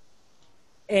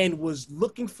and was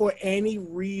looking for any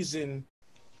reason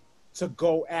to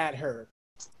go at her.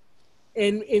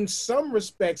 And in some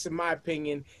respects, in my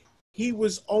opinion, he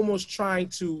was almost trying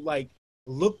to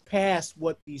look past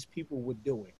what these people were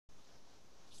doing.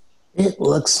 It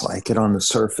looks like it on the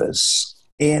surface.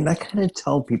 And I kind of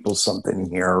tell people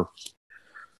something here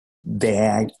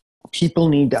that people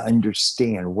need to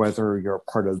understand, whether you're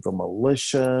part of the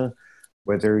militia,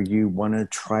 whether you want to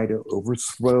try to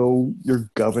overthrow your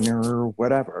governor or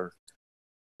whatever.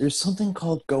 There's something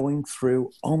called going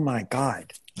through, oh my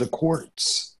God, the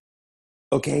courts.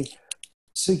 Okay,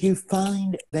 so you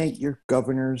find that your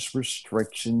governor's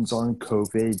restrictions on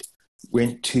COVID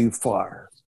went too far.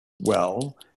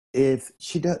 Well, if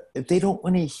they don't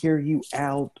want to hear you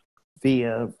out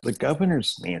via the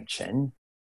governor's mansion,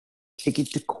 take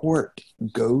it to court,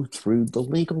 go through the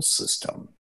legal system.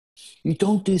 You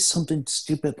don't do something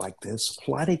stupid like this,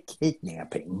 plot a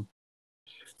kidnapping,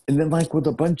 and then with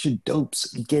a bunch of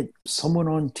dopes, get someone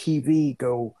on TV,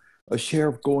 a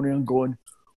sheriff going in going,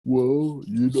 well,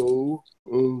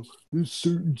 this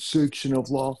certain section of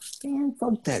law, man,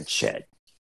 fuck that shit.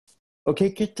 Okay,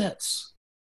 get this.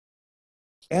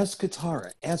 Ask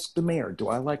Katara, ask the mayor, do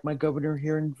I like my governor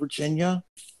here in Virginia?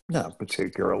 Not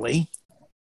particularly,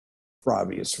 for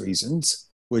obvious reasons,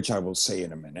 which I will say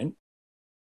in a minute.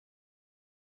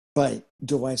 But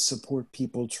do I support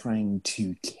people trying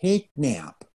to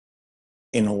kidnap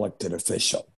an elected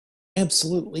official?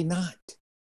 Absolutely not.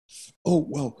 Oh,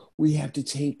 well, we have to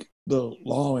take the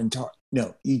law into...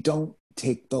 No, you don't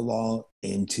take the law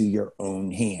into your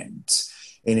own hands.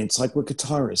 And it's like what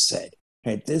Katara said.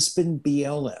 Had this been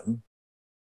BLM,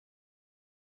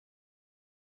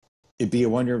 it'd be a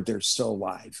wonder if they're still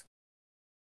alive.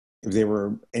 If they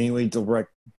were anyway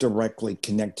directly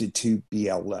connected to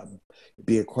BLM, it'd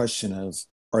be a question of,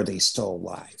 are they still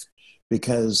alive?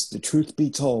 Because the truth be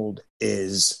told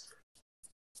is,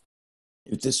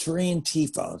 if this were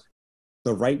Antifa,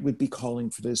 the right would be calling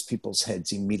for those people's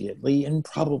heads immediately, and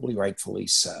probably rightfully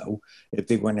so, if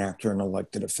they went after an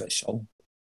elected official.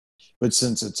 But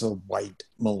since it's a white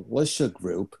militia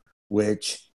group,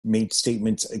 which made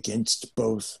statements against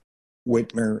both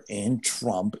Whitmer and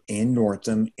Trump and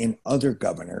Northam and other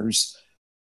governors,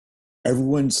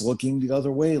 everyone's looking the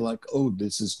other way like, oh,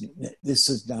 this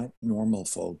is not normal,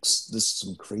 folks. This is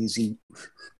some crazy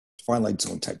Twilight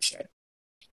Zone type shit.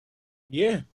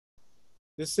 Yeah,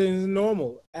 this isn't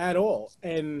normal at all.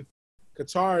 And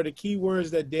Katara, the key words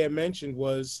that Dan mentioned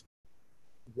was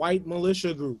white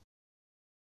militia group.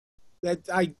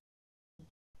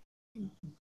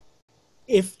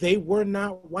 If they were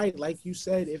not white, like you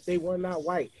said, if they were not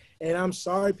white, and I'm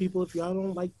sorry, people, if y'all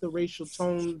don't like the racial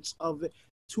tones of it,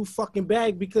 too fucking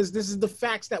bad, because this is the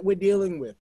facts that we're dealing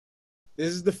with.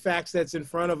 This is the facts that's in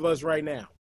front of us right now.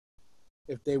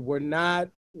 If they were not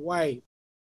white,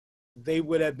 they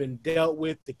would have been dealt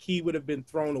with. The key would have been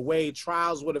thrown away.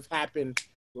 Trials would have happened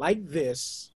like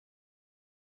this.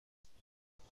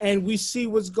 And we see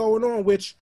what's going on,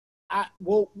 which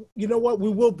you know what? We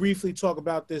will briefly talk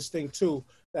about this thing too.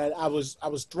 That I was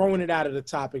throwing it out of the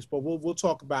topics, but we'll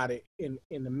talk about it in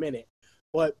a minute.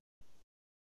 But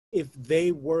if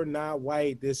they were not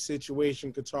white, this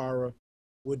situation, Katara,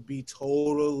 would be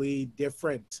totally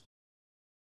different.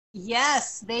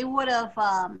 Yes, they would have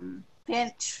been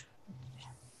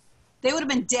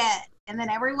dead. And then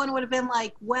everyone would have been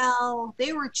like, well,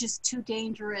 they were just too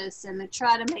dangerous, and they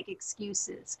try to make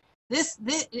excuses. This,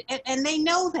 and they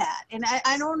know that. And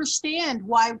I don't understand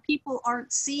why people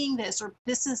aren't seeing this, or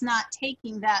this is not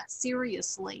taking that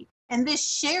seriously. And this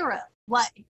sheriff,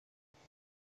 like,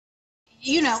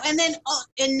 you know, and then,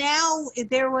 and now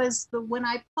there was when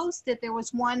I posted, there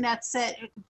was one that said,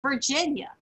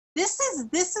 Virginia, this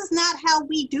is not how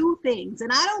we do things.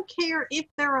 And I don't care if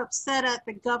they're upset at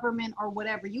the government or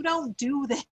whatever. You don't do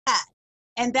that.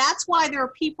 And that's why there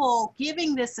are people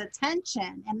giving this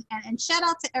attention, and shout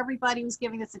out to everybody who's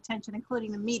giving this attention,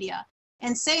 including the media,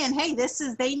 and saying, hey,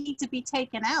 they need to be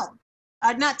taken out.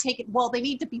 Not taken, well, they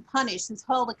need to be punished and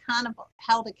held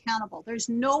accountable. There's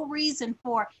no reason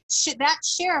for that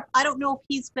sheriff. I don't know if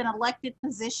he's been elected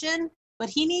position, but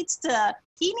he needs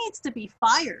to be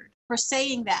fired for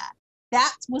saying that.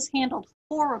 That was handled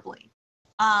horribly.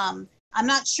 I'm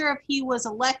not sure if he was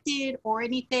elected or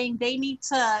anything. They need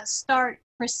to start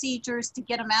procedures to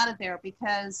get him out of there,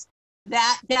 because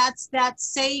that's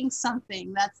saying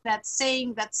something. That's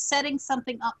setting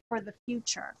something up for the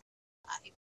future.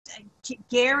 I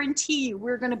guarantee you,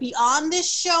 we're going to be on this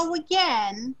show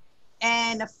again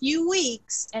in a few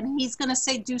weeks, and he's going to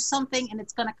say do something, and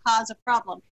it's going to cause a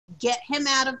problem. Get him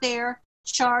out of there,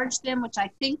 charge them, which I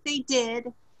think they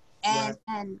did,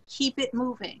 and keep it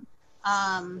moving.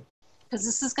 Because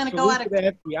this is going to go out of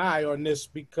the FBI on this,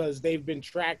 because they've been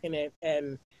tracking it,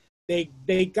 and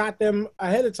they got them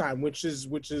ahead of time, which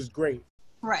is great.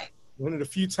 Right. One of the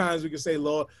few times we can say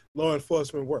law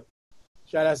enforcement work.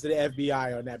 Shout outs to the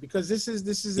FBI on that, because this is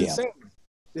insane.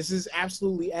 This is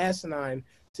absolutely asinine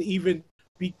to even,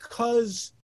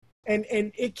 because and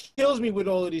it kills me with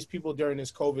all of these people during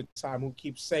this COVID time who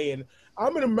keep saying,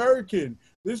 I'm an American.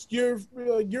 You're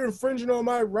infringing on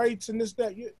my rights and this,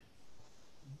 that.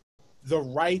 The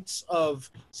rights of,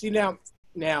 see, now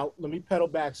let me pedal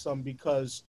back some,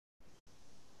 because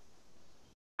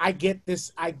I get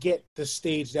the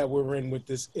stage that we're in with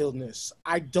this illness.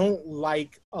 I don't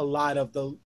like a lot of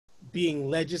the being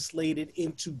legislated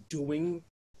into doing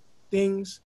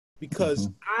things, because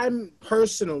I'm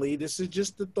personally, this is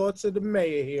just the thoughts of the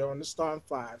mayor here on the Starting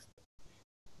Five.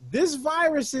 This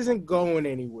virus isn't going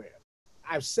anywhere.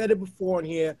 I've said it before in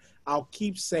here. I'll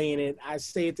keep saying it. I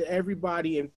say it to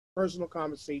everybody in personal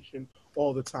conversation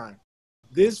all the time.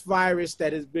 This virus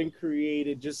that has been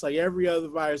created, just like every other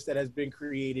virus that has been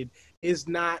created, is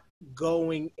not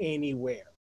going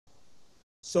anywhere.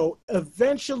 So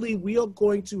eventually we are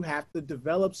going to have to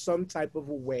develop some type of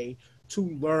a way to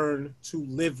learn to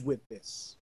live with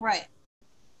this. Right.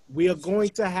 We are going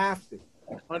to have to.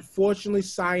 Unfortunately,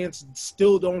 science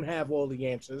still don't have all the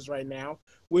answers right now,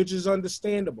 which is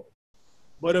understandable.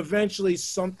 But eventually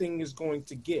something is going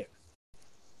to give.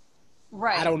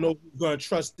 Right. I don't know if we're going to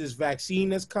trust this vaccine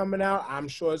that's coming out. I'm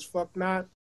sure as fuck not.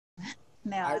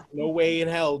 No. No way in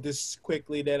hell this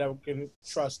quickly that I can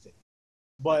trust it.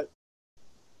 But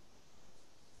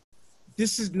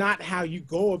this is not how you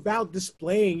go about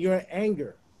displaying your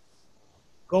anger.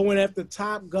 Going after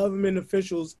top government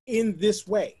officials in this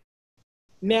way.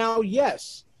 Now,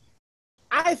 yes,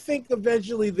 I think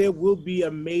eventually there will be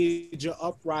a major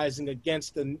uprising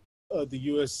against the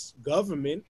U.S.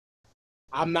 government.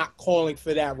 I'm not calling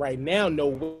for that right now, no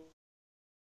way.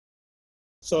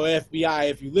 So FBI,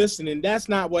 if you're listening, that's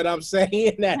not what I'm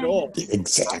saying at all.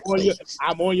 Exactly.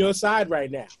 I'm on your side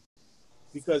right now,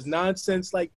 because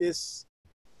nonsense like this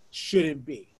shouldn't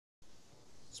be,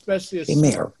 especially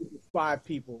five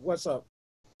people. What's up?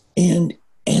 And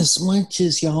as much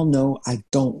as y'all know, I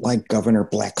don't like Governor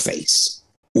Blackface.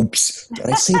 Oops. Did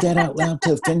I say that out loud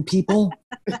to offend people?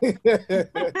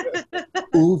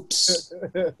 Oops.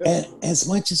 As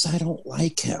much as I don't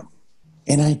like him,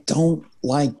 and I don't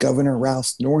like Governor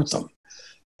Ralph Northam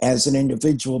as an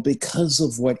individual because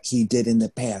of what he did in the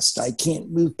past, I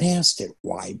can't move past it.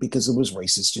 Why? Because it was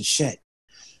racist as shit.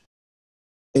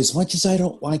 As much as I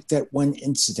don't like that one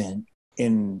incident,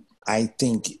 and I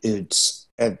think it's,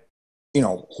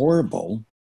 horrible,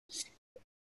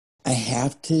 I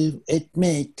have to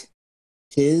admit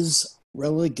his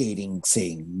relegating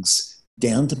things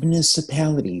down to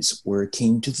municipalities, where it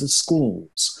came to the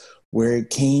schools, where it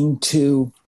came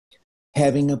to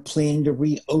having a plan to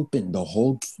reopen the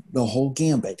whole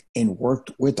gambit and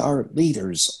worked with our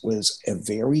leaders, was a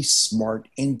very smart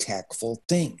and tactful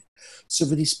thing. So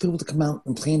for these people to come out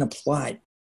and plan a plot,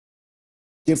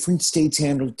 different states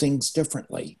handled things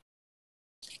differently.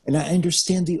 And I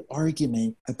understand the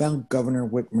argument about Governor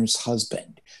Whitmer's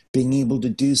husband being able to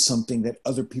do something that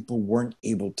other people weren't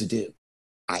able to do.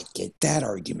 I get that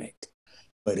argument.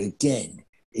 But again,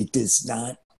 it does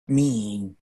not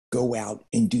mean go out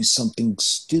and do something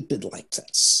stupid like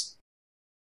this.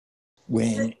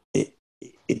 When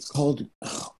it's called,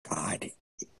 oh God,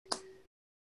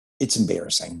 it's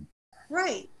embarrassing.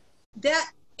 Right.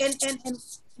 That and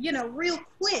you know, real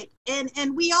quick,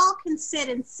 and we all can sit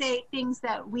and say things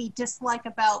that we dislike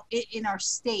about it in our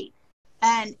state,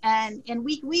 and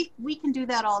we can do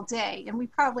that all day, and we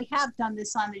probably have done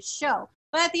this on this show.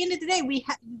 But at the end of the day,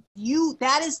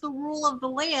 that is the rule of the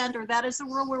land, or that is the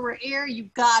rule where we're here.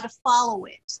 You've got to follow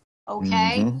it,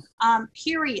 okay? Mm-hmm.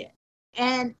 Period.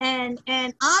 And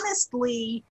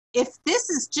honestly, if this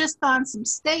is just on some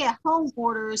stay-at-home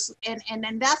orders,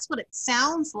 and that's what it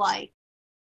sounds like,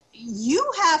 you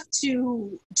have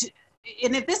to,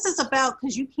 and if this is about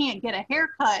because you can't get a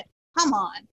haircut, come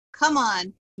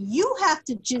on. You have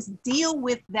to just deal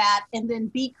with that and then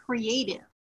be creative.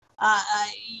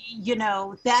 You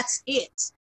know, that's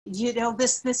it. You know,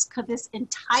 this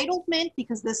entitlement,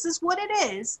 because this is what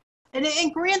it is.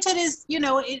 And granted, is, you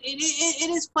know,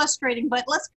 it is frustrating, but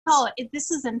let's call it this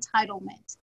is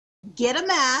entitlement. Get a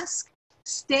mask,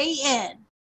 stay in,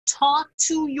 talk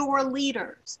to your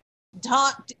leaders,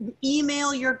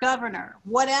 email your governor,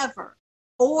 whatever.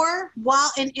 Or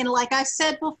while, and like I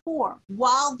said before,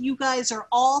 while you guys are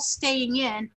all staying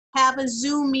in, have a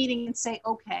Zoom meeting and say,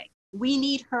 okay, we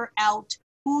need her out.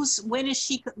 When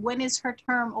is her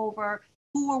term over?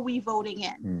 Who are we voting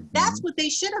in? Mm-hmm. That's what they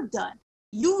should have done.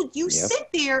 You Yep. sit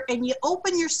there and you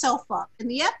open yourself up, and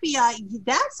the FBI,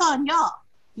 that's on y'all,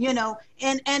 you know.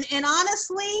 And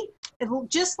honestly,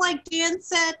 just like Dan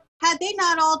said, had they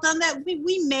not all done that,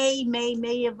 we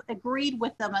may have agreed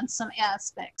with them on some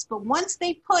aspects. But once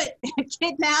they put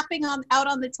kidnapping out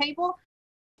on the table,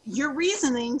 your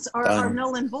reasonings are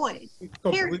null and void.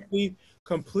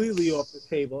 Completely off the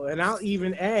table. And I'll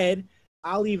even add,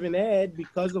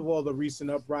 because of all the recent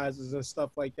uprisings and stuff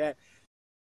like that,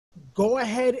 go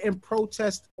ahead and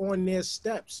protest on their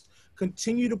steps.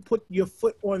 Continue to put your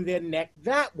foot on their neck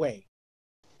that way.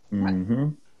 Mm-hmm.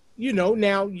 You know,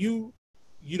 now you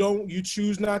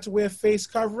choose not to wear face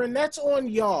covering, that's on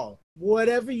y'all.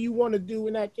 Whatever you want to do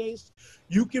in that case,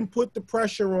 you can put the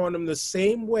pressure on them the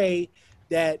same way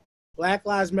that Black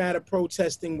Lives Matter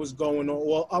protesting was going on,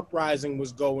 or uprising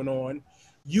was going on.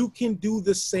 You can do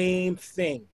the same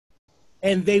thing.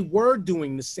 And they were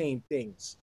doing the same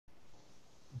things.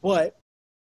 But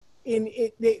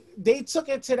they took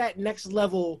it to that next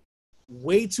level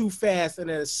way too fast and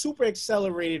at a super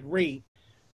accelerated rate,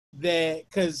 that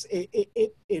because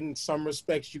it in some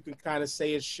respects you can kind of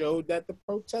say it showed that the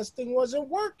protesting wasn't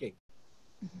working.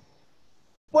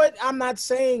 But I'm not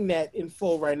saying that in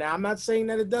full right now. I'm not saying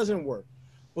that it doesn't work.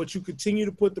 But you continue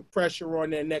to put the pressure on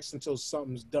their necks until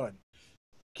something's done.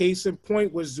 Case in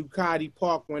point was Zuccotti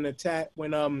Park when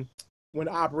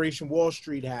Operation Wall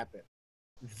Street happened.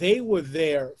 They were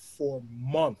there for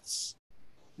months.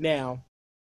 Now,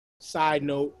 side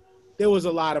note, there was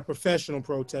a lot of professional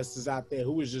protesters out there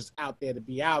who was just out there to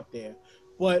be out there.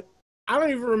 But I don't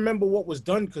even remember what was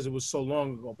done because it was so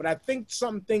long ago. But I think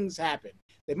some things happened.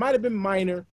 They might have been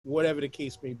minor, whatever the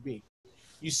case may be.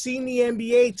 You seen the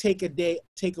NBA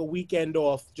take a weekend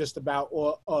off just about,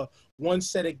 or one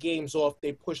set of games off.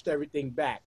 They pushed everything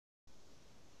back.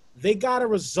 They got a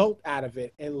result out of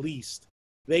it, at least.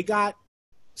 They got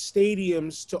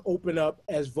stadiums to open up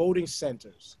as voting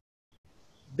centers.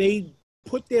 They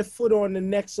put their foot on the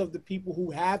necks of the people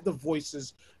who have the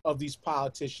voices of these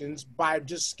politicians by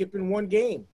just skipping one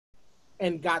game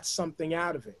and got something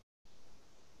out of it.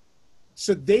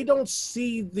 So they don't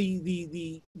see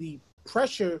the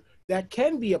pressure that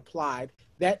can be applied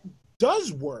that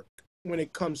does work when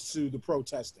it comes to the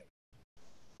protesting.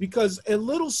 Because a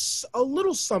little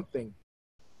something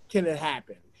can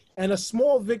happen. And a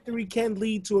small victory can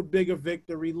lead to a bigger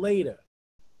victory later.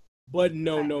 But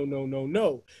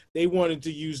no. They wanted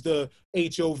to use the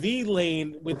HOV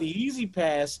lane with the easy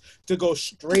pass to go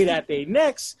straight at their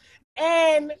necks,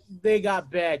 and they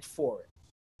got bagged for it.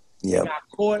 Yep. They got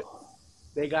caught.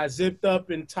 They got zipped up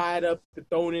and tied up and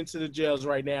thrown into the jails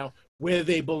right now where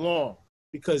they belong,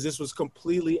 because this was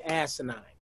completely asinine.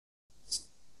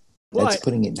 That's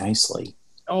putting it nicely.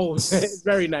 Oh,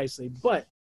 very nicely. But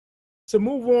to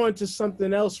move on to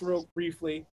something else real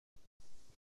briefly,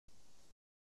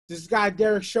 this guy,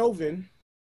 Derek Chauvin,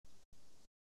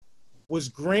 was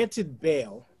granted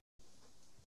bail.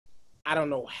 I don't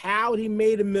know how he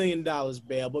made $1 million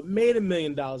bail, but made $1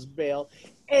 million bail,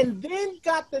 and then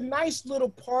got the nice little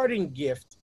parting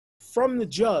gift from the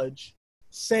judge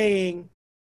saying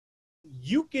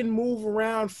you can move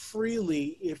around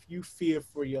freely if you fear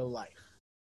for your life.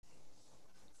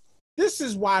 This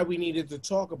is why we needed to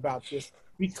talk about this,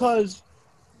 because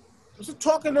I was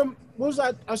talking to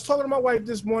my wife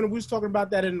this morning. We was talking about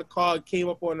that in the car. It came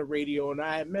up on the radio, and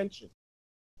I had mentioned,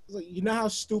 I was like, you know how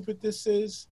stupid this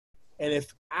is? And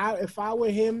if I were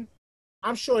him,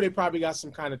 I'm sure they probably got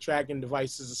some kind of tracking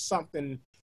devices or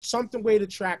something way to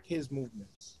track his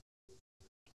movements.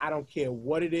 I don't care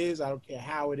what it is. I don't care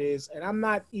how it is. And I'm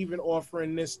not even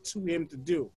offering this to him to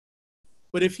do.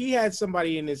 But if he had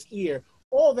somebody in his ear,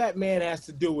 all that man has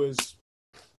to do is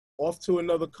off to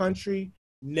another country,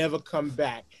 never come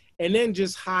back, and then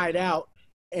just hide out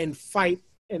and fight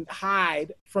and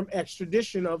hide from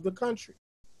extradition of the country.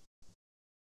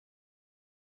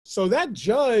 So that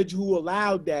judge who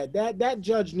allowed that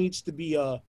judge needs to be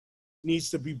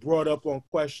brought up on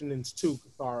questionings too,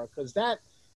 Katara, because that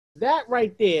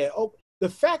right there, the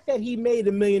fact that he made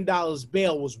 $1 million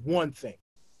bail was one thing,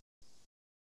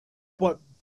 but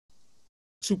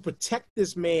to protect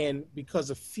this man because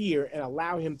of fear and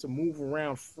allow him to move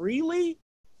around freely,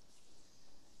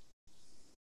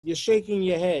 you're shaking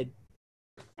your head.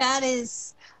 That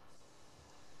is,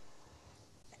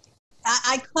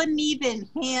 I couldn't even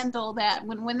handle that.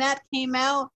 When that came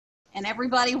out and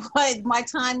everybody my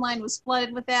timeline was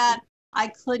flooded with that, I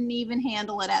couldn't even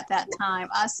handle it at that time.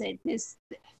 I said,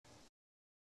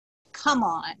 come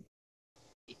on.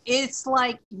 It's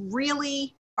like,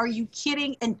 really? Are you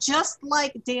kidding? And just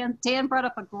like Dan brought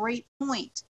up a great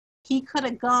point. He could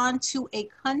have gone to a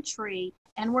country,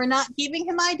 and we're not giving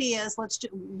him ideas.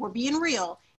 We're being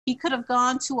real. He could have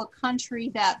gone to a country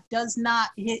that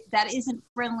isn't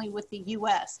friendly with the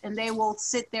U.S. and they will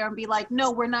sit there and be like,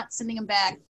 no, we're not sending him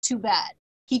back. Too bad.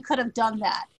 He could have done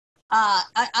that.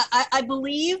 I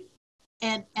believe,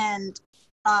 and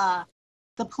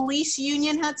the police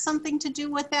union had something to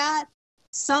do with that.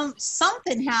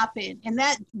 Something happened, and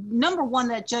that, number one,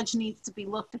 that judge needs to be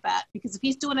looked at, because if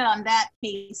he's doing it on that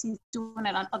case, he's doing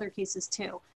it on other cases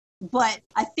too. But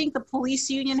I think the police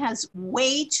union has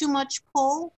way too much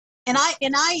pull. And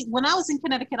I when I was in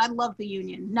Connecticut, I loved the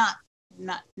union, not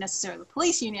necessarily the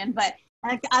police union, but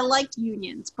I liked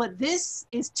unions. But this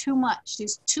is too much.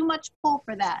 There's too much pull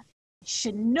for that.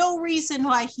 No reason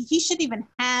why he should even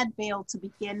had bail to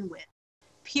begin with.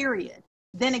 Period.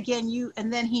 Then again,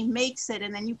 then he makes it,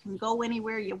 and then you can go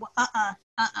anywhere you want.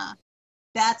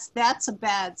 That's a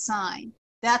bad sign.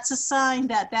 That's a sign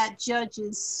that judge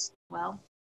is, well,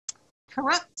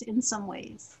 corrupt in some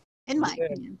ways, in my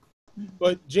opinion.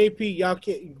 But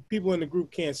JP, people in the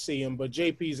group can't see him, but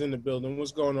JP's in the building.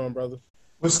 What's going on, brother?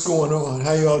 What's going on?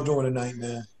 How y'all doing tonight,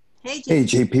 man? Hey, JP. Hey,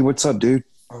 JP, what's up, dude?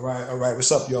 All right.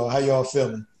 What's up, y'all? How y'all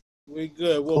feeling? We're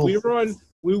good.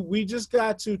 Well, we just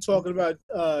got to talking about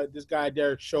this guy,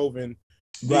 Derek Chauvin,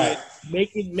 right?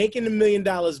 Making $1 million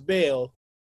bail,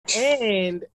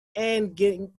 and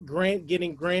getting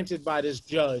granted by this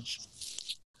judge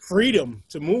freedom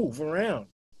to move around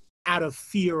out of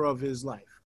fear of his life.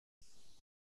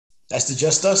 That's the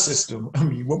Just Us system. I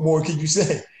mean, what more can you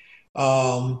say?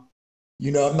 I'm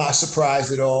not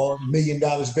surprised at all. $1 million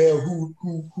bail. Who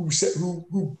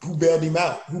bailed him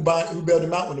out? Who bailed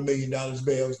him out with $1 million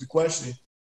bail is the question.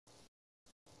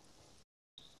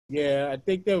 Yeah, I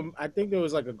think there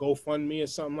was like a GoFundMe or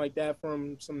something like that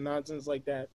from some nonsense like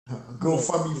that.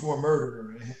 GoFundMe for a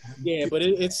murderer. Yeah, but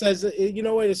it says, you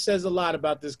know what? It says a lot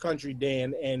about this country,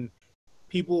 Dan, and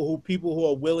people who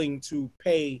are willing to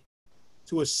pay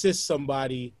to assist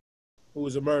somebody who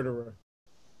is a murderer.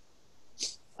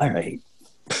 All right.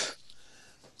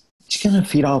 Just gonna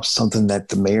feed off something that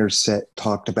the mayor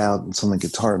talked about and something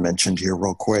Guitar mentioned here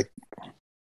real quick.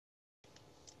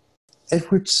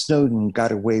 Edward Snowden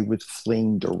got away with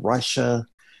fleeing to Russia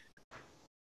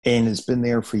and has been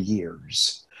there for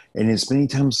years. And as many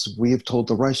times as we have told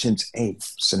the Russians, hey,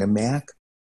 send him back,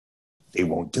 they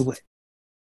won't do it.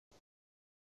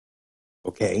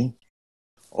 Okay?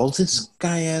 All this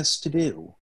guy has to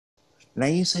do, and I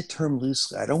use that term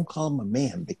loosely, I don't call him a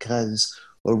man, because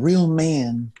a real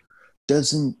man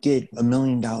doesn't get $1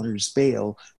 million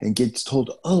bail and gets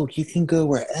told, oh, you can go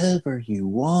wherever you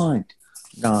want.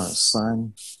 Nah,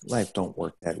 son, life don't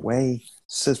work that way.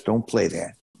 Sis, don't play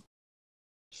that.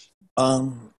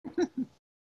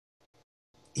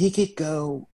 He could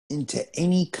go into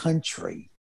any country,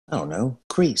 I don't know,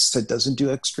 Greece, that doesn't do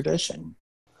extradition.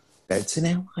 That's an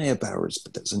ally of ours,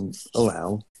 but doesn't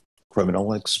allow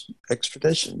criminal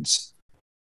extraditions.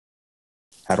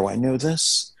 How do I know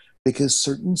this? Because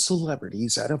certain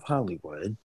celebrities out of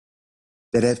Hollywood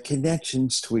that have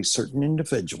connections to a certain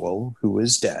individual who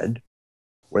is dead,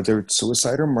 whether it's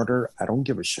suicide or murder, I don't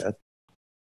give a shit,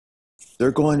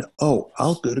 They're going, oh,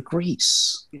 I'll go to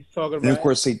Greece. He's talking about, and of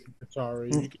course, Sorry,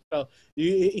 you can tell.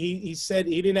 He said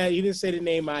he didn't say the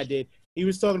name I did. He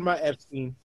was talking about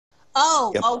Epstein.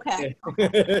 Oh, Yep.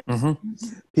 okay.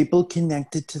 People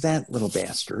connected to that little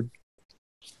bastard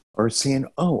are saying,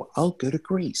 oh, I'll go to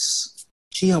Greece.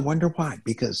 Gee, I wonder why.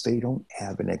 Because they don't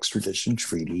have an extradition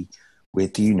treaty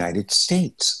with the United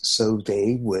States. So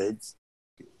they would,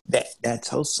 that's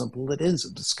how simple it is.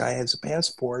 If this guy has a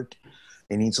passport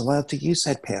and he's allowed to use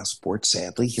that passport,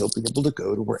 sadly, he'll be able to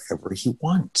go to wherever he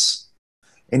wants.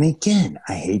 And again,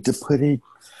 I hate to put it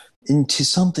into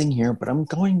something here, but I'm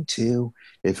going to.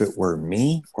 If it were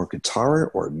me or Katara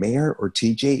or Mayor or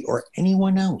TJ or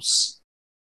anyone else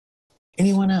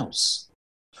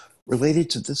related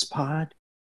to this pod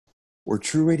or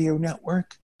True Radio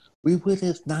Network, we would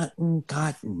have not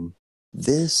gotten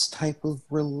this type of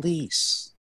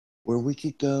release where we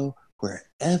could go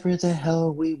wherever the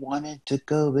hell we wanted to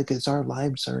go because our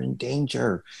lives are in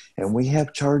danger and we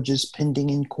have charges pending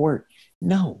in court.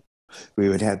 No, we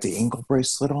would have the ankle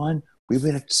bracelet on. We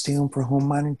would have to stay home for home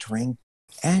monitoring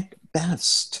at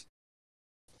best.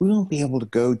 We won't be able to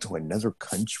go to another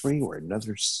country or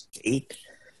another state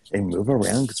and move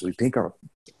around because we think our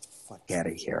fuck out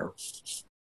of here.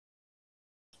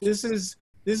 This is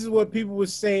what people were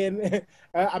saying.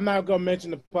 I'm not gonna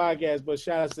mention the podcast, but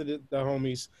shout out to the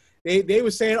homies. They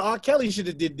were saying R. Kelly should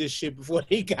have did this shit before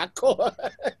he got caught.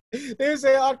 They were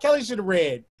saying R. Kelly should have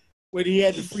read when he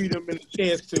had the freedom and the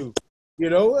chance to. You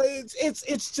know, it's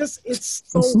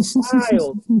so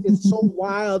wild. It's so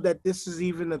wild that this is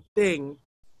even a thing.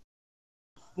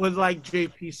 But like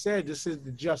JP said, this is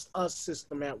the just us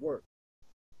system at work.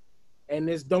 And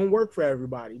this don't work for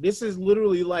everybody. This is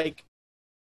literally like,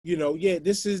 you know, yeah,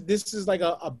 this is like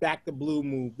a back to blue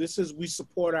move. This is we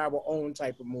support our own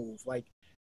type of move. Like,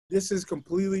 this is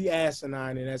completely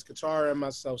asinine. And as Katara and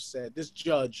myself said, this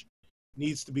judge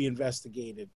needs to be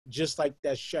investigated, just like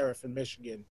that sheriff in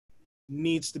Michigan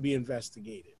needs to be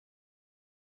investigated.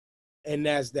 And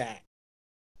that's that.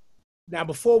 Now,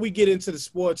 before we get into the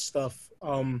sports stuff,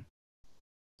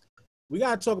 we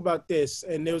got to talk about this.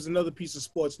 And there was another piece of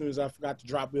sports news I forgot to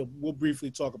drop. We'll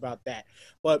briefly talk about that.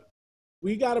 But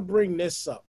we got to bring this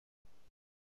up.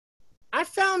 I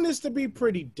found this to be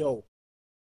pretty dope.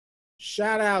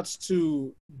 Shout outs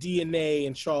to DNA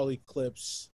and Charlie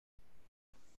Clips.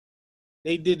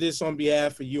 They did this on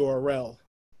behalf of URL.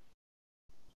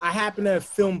 I happen to have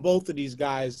filmed both of these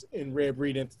guys in Rare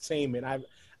Breed Entertainment.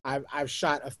 I've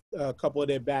shot a couple of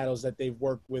their battles that they've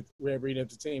worked with Rare Breed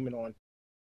Entertainment on.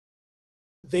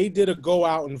 They did a go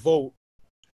out and vote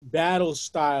battle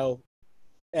style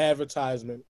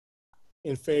advertisement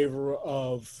in favor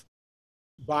of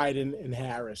Biden and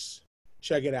Harris.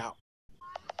 Check it out.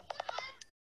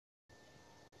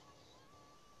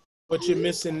 What you're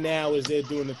missing now is they're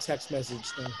doing the text message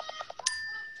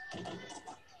thing.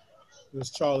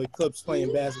 This Charlie Clips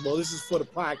playing basketball. This is for the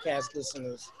podcast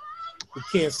listeners who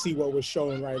can't see what we're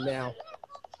showing right now.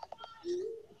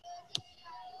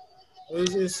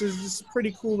 This is a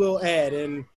pretty cool little ad,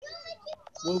 and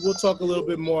we'll talk a little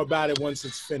bit more about it once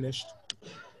it's finished.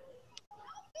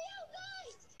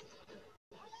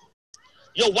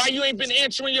 Yo, why you ain't been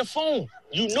answering your phone?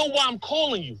 You know why I'm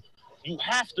calling you. You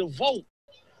have to vote.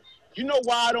 You know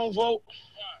why I don't vote?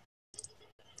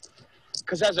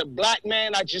 Because as a black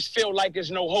man, I just feel like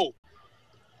there's no hope.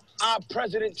 Our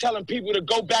president telling people to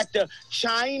go back to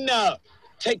China,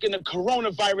 taking the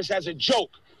coronavirus as a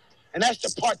joke. And that's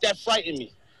the part that frightened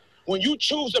me. When you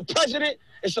choose a president,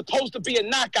 it's supposed to be a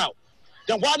knockout.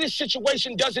 Then why this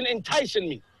situation doesn't entice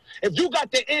me? If you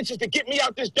got the answers to get me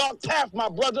out this dark path, my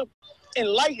brother,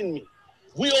 enlighten me.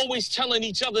 We always telling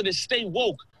each other to stay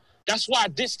woke. That's why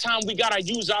this time we gotta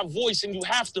use our voice and you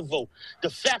have to vote. The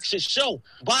facts should show.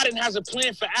 Biden has a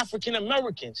plan for African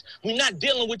Americans. We're not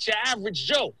dealing with your average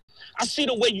Joe. I see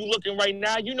the way you looking right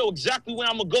now. You know exactly where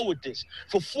I'm gonna go with this.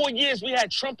 For 4 years, we had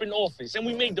Trump in office and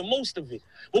we made the most of it.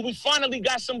 But we finally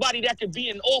got somebody that could be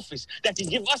in office, that can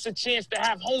give us a chance to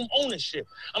have home ownership.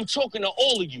 I'm talking to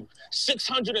all of you.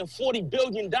 $640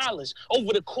 billion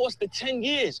over the course of 10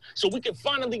 years so we can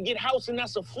finally get housing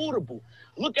that's affordable.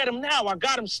 Look at him now. I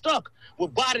got him stuck.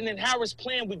 With Biden and Harris'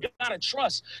 plan, we gotta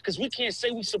trust, because we can't say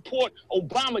we support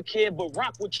Obamacare but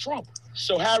rock with Trump.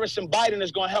 So Harris and Biden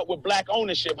is gonna help with black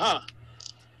ownership, huh?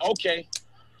 Okay,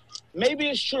 maybe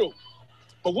it's true.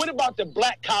 But what about the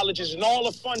black colleges and all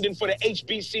the funding for the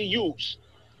HBCUs?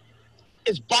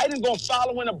 Is Biden gonna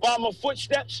follow in Obama's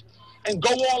footsteps and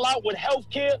go all out with health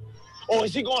care? Or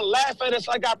is he gonna laugh at us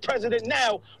like our president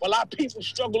now while our people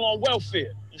struggle on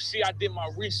welfare? You see, I did my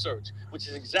research. which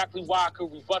is exactly why I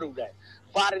could rebuttal that.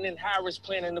 Biden and Harris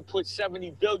planning to put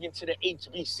 $70 billion to the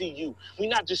HBCU. We're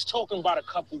not just talking about a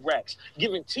couple racks,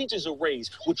 giving teachers a raise.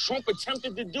 What Trump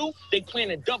attempted to do, they plan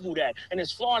to double that. And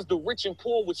as far as the rich and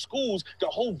poor with schools, the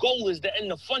whole goal is to end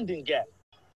the funding gap.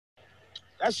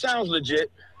 That sounds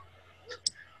legit.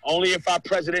 Only if our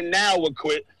president now would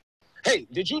quit. Hey,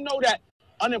 did you know that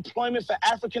unemployment for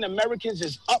African Americans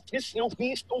is up this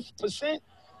 50%?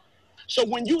 So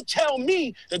when you tell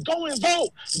me to go and vote,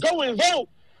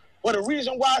 well, the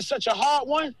reason why it's such a hard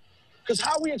one, because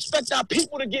how we expect our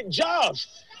people to get jobs,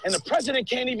 and the president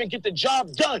can't even get the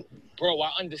job done. Bro,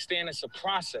 I understand it's a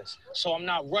process, so I'm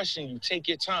not rushing you. Take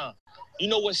your time. You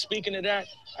know what, speaking of that,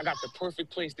 I got the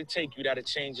perfect place to take you that'll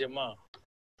change your mind.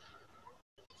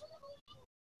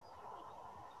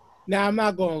 Now, I'm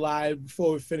not going to lie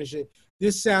before we finish it.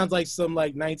 This sounds like some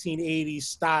 1980s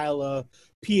style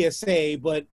PSA,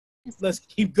 but let's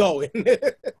keep going.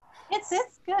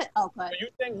 It's good. Oh, good. You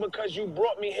think because you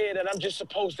brought me here that I'm just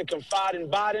supposed to confide in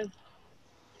Biden?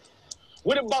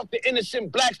 What about the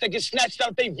innocent blacks that get snatched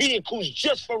out their vehicles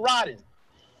just for riding?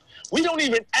 We don't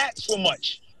even ask for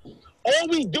much. All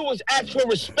we do is ask for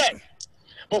respect.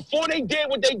 Before they did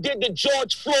what they did to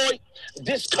George Floyd,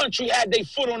 this country had their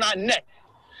foot on our neck.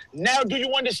 Now, do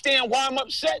you understand why I'm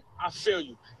upset? I feel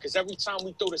you. Because every time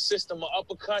we throw the system an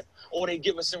uppercut, all they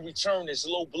give us in return is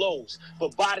low blows.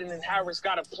 But Biden and Harris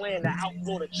got a plan to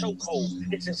outlaw the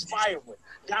chokehold. It's inspiring.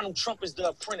 Donald Trump is the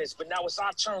apprentice, but now it's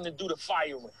our turn to do the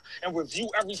firing and review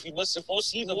everything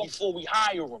even before we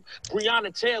hire him.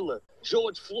 Breonna Taylor,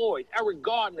 George Floyd, Eric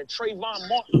Gardner, Trayvon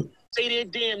Martin, say their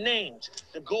damn names.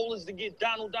 The goal is to get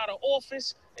Donald out of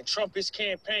office and Trump his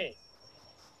campaign.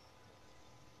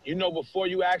 You know, before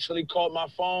you actually called my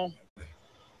phone,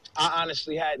 I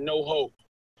honestly had no hope.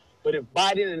 But if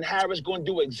Biden and Harris going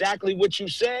to do exactly what you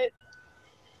said,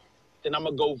 then I'm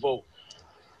going to go vote.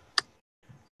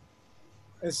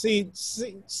 And see,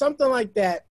 something like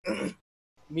that,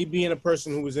 me being a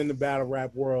person who was in the battle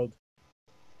rap world,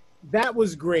 that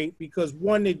was great because,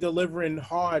 one, they're delivering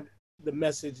hard the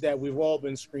message that we've all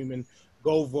been screaming,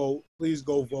 go vote, please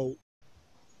go vote,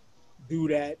 do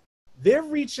that. They're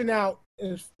reaching out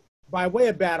by way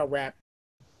of battle rap.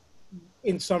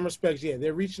 In some respects, yeah,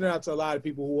 they're reaching out to a lot of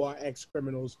people who are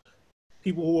ex-criminals,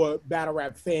 people who are battle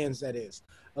rap fans, that is.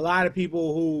 A lot of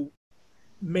people who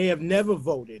may have never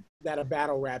voted that are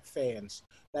battle rap fans,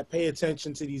 that pay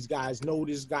attention to these guys, know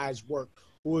this guy's work,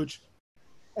 which,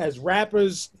 as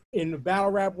rappers in the battle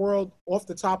rap world, off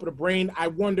the top of the brain, I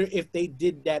wonder if they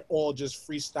did that all just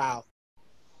freestyle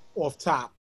off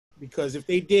top. Because if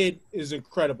they did, it's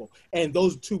incredible. And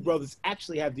those two brothers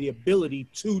actually have the ability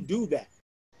to do that.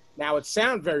 Now, it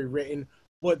sounds very written,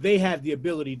 but they have the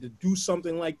ability to do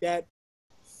something like that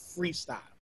freestyle.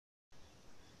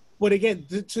 But again,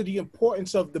 to the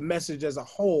importance of the message as a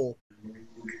whole,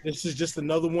 this is just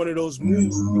another one of those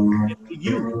moves to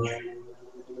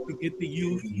get the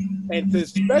youth, and to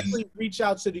especially reach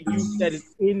out to the youth that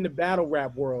is in the battle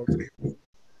rap world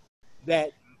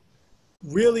that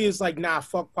really is like, nah,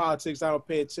 fuck politics, I don't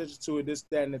pay attention to it, this,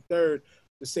 that, and the third,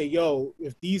 to say, yo,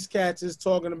 if these cats is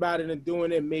talking about it and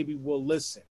doing it, maybe we'll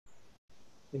listen.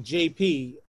 And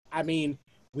JP, I mean,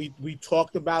 we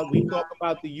talk about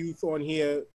the youth on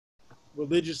here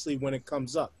religiously when it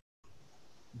comes up.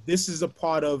 This is a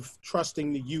part of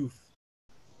trusting the youth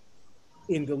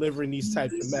in delivering these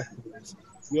types of messages.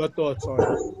 Your thoughts on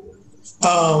it?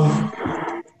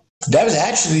 That was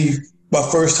actually my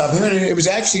first time hearing it. It was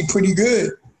actually pretty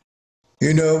good.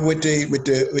 You know, with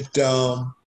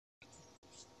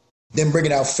them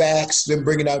bringing out facts, them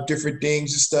bringing out different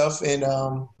things and stuff. And,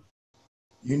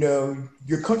 you know,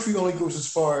 your country only goes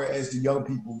as far as the young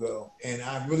people go. And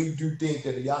I really do think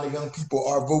that a lot of young people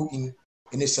are voting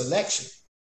in this election.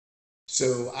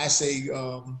 So I say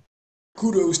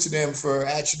kudos to them for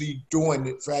actually doing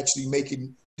it, for actually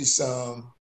making this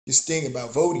thing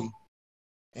about voting.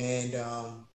 And,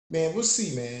 man, we'll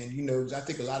see, man. You know, I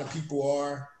think a lot of people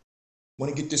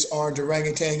want to get this orange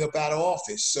orangutan up out of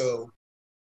office. So,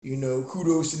 you know,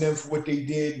 kudos to them for what they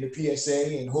did in the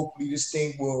PSA, and hopefully this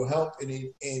thing will help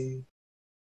in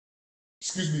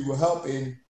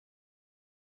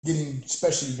getting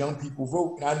especially young people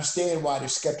vote. And I understand why they're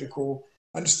skeptical.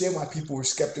 I understand why people are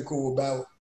skeptical about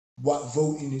what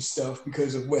voting and stuff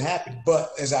because of what happened.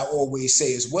 But as I always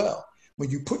say as well, when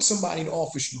you put somebody in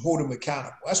office, you hold them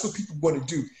accountable. That's what people want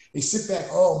to do. They sit back,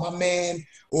 oh, my man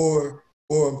or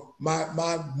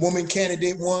my woman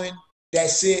candidate won.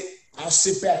 That's it. I'll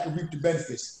sit back and reap the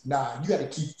benefits. Nah, you got to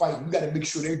keep fighting. You got to make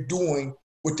sure they're doing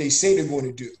what they say they're going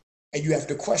to do. And you have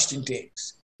to question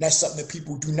things. That's something that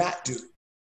people do not do.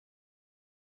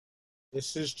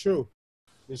 This is true.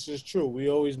 This is true. We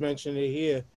always mention it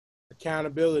here.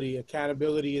 Accountability.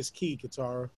 Accountability is key,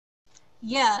 Katara.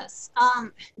 Yes.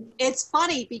 It's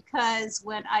funny because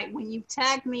when you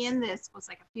tagged me in this, was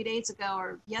like a few days ago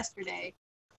or yesterday,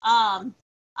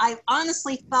 I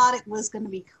honestly thought it was going to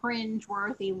be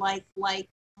cringe-worthy, like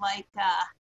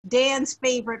Dan's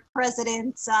favorite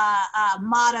president's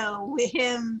motto, with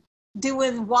him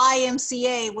doing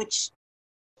YMCA, which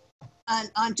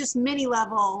on just many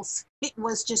levels, it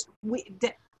was just.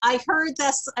 I heard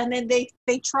this, and then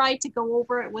they tried to go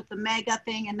over it with the MAGA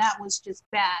thing, and that was just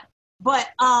bad. But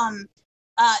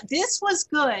this was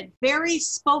good, very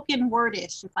spoken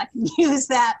wordish, if I can use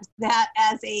that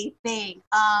as a thing.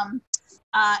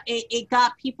 It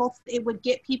got people. It would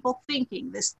get people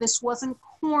thinking. This wasn't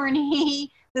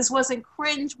corny. This wasn't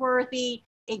cringeworthy.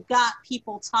 It got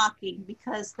people talking,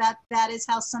 because that is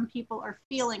how some people are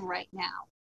feeling right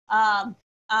now.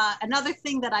 Another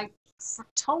thing that I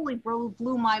totally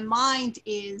blew my mind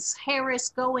is Harris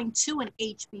going to an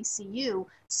HBCU.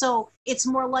 So it's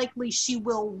more likely she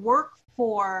will work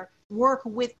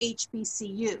with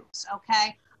HBCUs.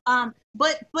 Okay.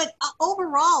 But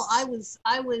overall, I was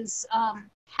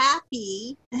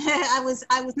happy. I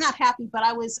was not happy, but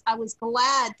I was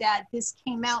glad that this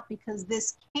came out, because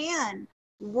this can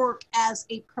work as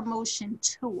a promotion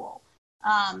tool.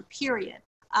 Period.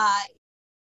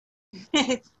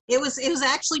 It was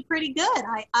actually pretty good.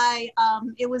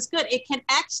 It was good.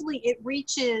 It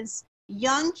reaches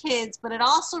young kids, but it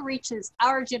also reaches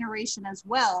our generation as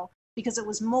well, because it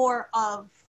was more of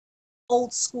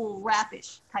old school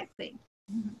rapish type thing.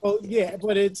 Oh yeah,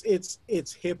 but it's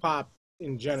hip hop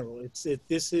in general.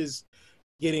 This is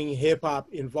getting hip hop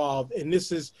involved, and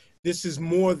this is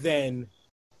more than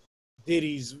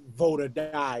Diddy's Vote or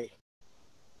Die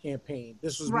campaign.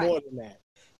 This was more than that.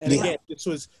 And again,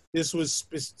 this was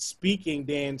speaking,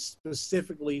 Dan,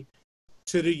 specifically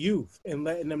to the youth and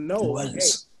letting them know, like, hey.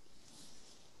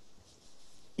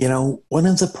 You know, one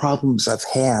of the problems I've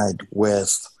had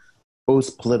with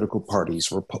both political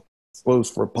parties,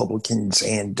 both Republicans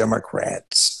and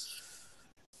Democrats,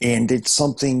 and it's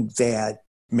something that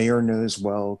Mayor knows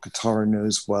well, Katara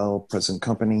knows well, Present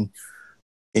Company,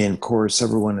 and of course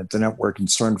everyone at the network and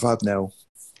Stern 5 know,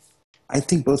 I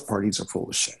think both parties are full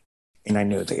of shit. And I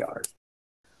know they are.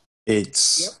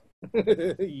 It's,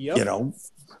 you know,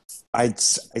 I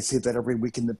say that every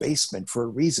week in the basement for a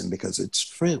reason, because it's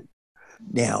true.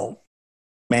 Now,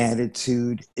 my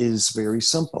attitude is very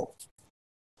simple.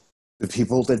 The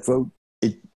people that vote,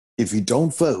 if you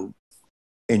don't vote,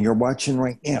 and you're watching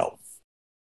right now,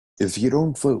 if you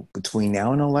don't vote between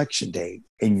now and Election Day,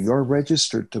 and you're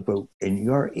registered to vote, and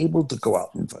you're able to go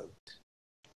out and vote,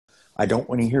 I don't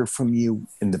want to hear from you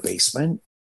in the basement.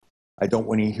 I don't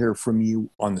want to hear from you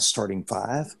on the Starting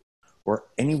 5 or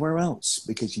anywhere else,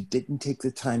 because you didn't take the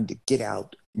time to get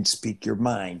out and speak your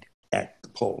mind at the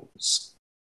polls.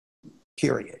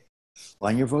 Period.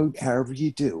 Line your vote however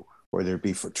you do, whether it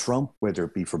be for Trump, whether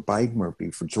it be for Biden, or it be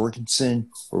for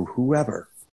Jorgensen or whoever,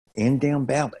 and down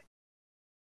ballot.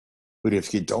 But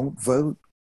if you don't vote,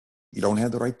 you don't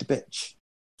have the right to bitch.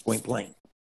 Point blank.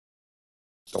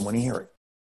 Don't want to hear it.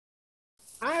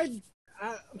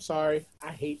 I'm sorry.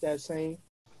 I hate that saying.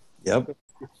 Yep.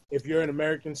 If you're an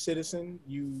American citizen,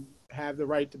 you have the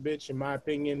right to bitch, in my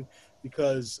opinion,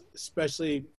 because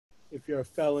especially if you're a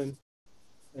felon.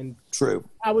 And true.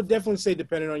 I would definitely say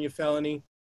depending on your felony,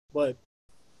 but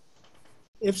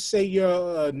if, say,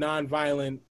 you're a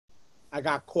nonviolent, I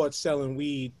got caught selling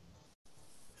weed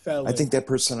felon. I think that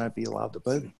person ought to be allowed to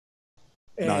vote.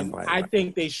 And I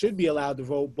think they should be allowed to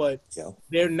vote, but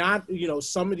they're not, you know,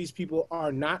 some of these people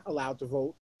are not allowed to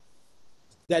vote.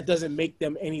 That doesn't make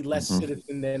them any less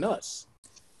citizen than us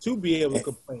to be able to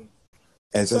complain.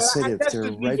 As I said, if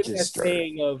they're registered. That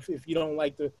saying of, if you don't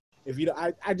like the, if you,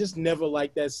 I just never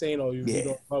like that saying, or if you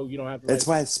don't vote, you don't have to. That's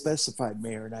why I specified,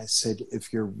 Mayor, and I said,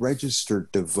 if you're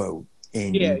registered to vote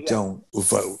and you don't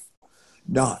vote.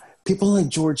 No, people like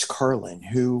George Carlin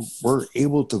who were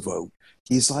able to vote,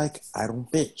 he's like, I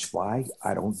don't bitch. Why?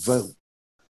 I don't vote.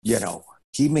 You know,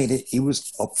 he made it, he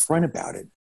was upfront about it.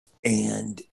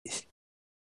 And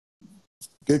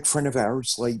good friend of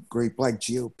ours, like Great Black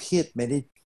GOP, admitted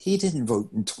he didn't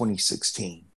vote in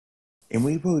 2016. And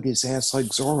we wrote his ass like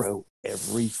Zorro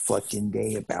every fucking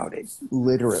day about it,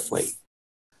 literally.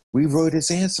 We wrote his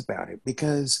ass about it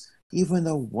because even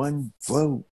though one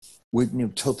vote wouldn't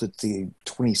have tilted the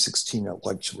 2016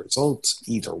 election results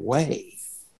either way,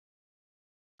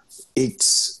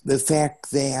 it's the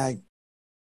fact that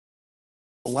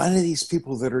a lot of these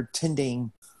people that are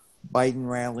attending Biden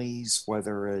rallies,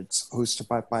 whether it's hosted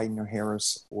by Biden or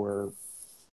Harris or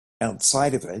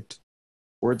outside of it,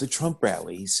 or the Trump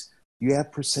rallies, you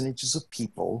have percentages of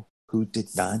people who did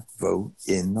not vote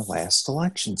in the last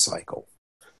election cycle.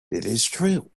 It is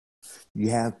true. You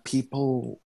have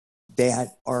people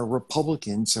that are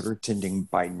Republicans that are attending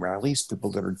Biden rallies,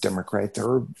 people that are Democrat that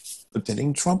are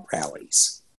attending Trump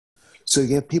rallies. So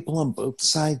you have people on both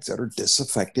sides that are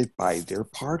disaffected by their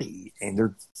party, and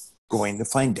they're going to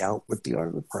find out what the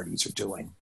other parties are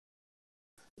doing.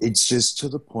 It's just to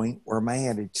the point where my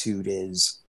attitude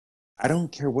is, I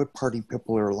don't care what party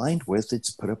people are aligned with,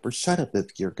 it's put up or shut up.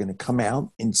 If you're going to come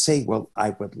out and say, well, I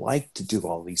would like to do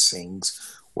all these things,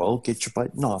 well, get your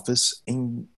butt in office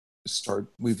and start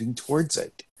moving towards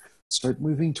it. Start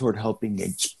moving toward helping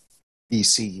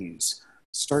HBCUs.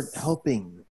 Start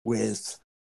helping with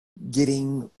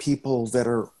getting people that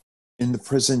are in the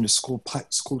prison to school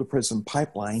to prison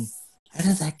pipeline out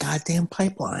of that goddamn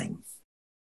pipeline.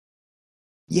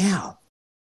 Yeah.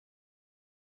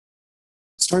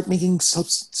 Start making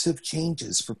substantive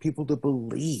changes for people to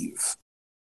believe.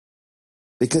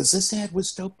 Because this ad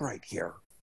was dope right here.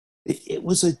 It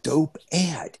was a dope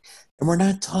ad. And we're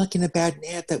not talking about an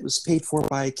ad that was paid for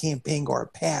by a campaign or a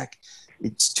PAC.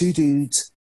 It's two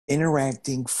dudes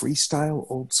interacting freestyle,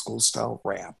 old school style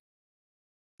rap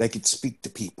that could speak to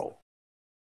people.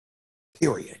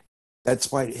 Period.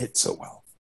 That's why it hit so well.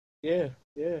 Yeah,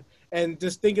 yeah. And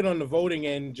just thinking on the voting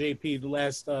end, JP, the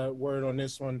last word on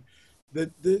this one,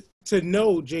 to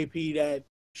know, JP, that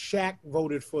Shaq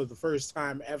voted for the first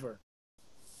time ever.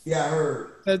 Yeah, I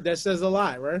heard. That says a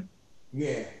lot, right?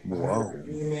 Yeah. Wow.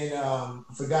 And then I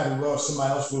forgot who else.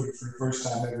 Somebody else voted for the first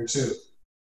time ever too.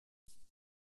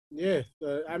 Yeah,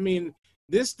 I mean,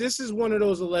 this is one of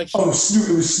those elections. Oh, Snoop!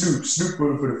 It was Snoop. Snoop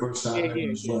voted for the first time ever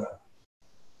as well.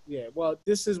 Yeah, well,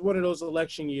 this is one of those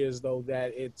election years though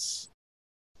that it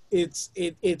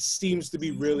seems to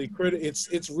be really critical.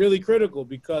 It's really critical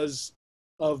because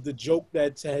of the joke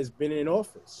that has been in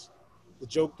office. The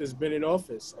joke that's been in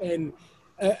office, and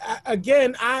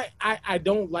again, I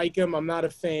don't like him. I'm not a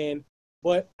fan,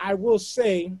 but I will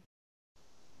say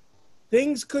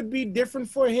things could be different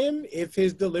for him if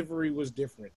his delivery was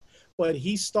different. But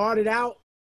he started out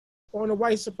on the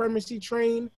white supremacy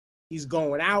train. He's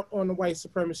going out on the white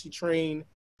supremacy train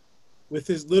with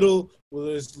his little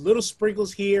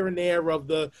sprinkles here and there of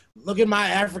the look at my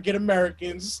African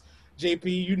Americans.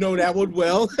 JP, you know that one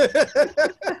well.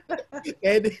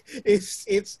 And it's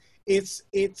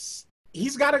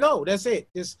he's got to go. That's it.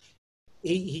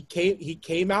 He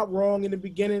came out wrong in the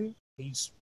beginning.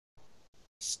 He's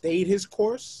stayed his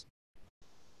course,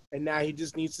 and now he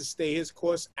just needs to stay his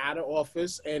course out of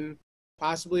office and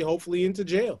possibly, hopefully, into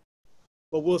jail.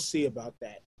 But we'll see about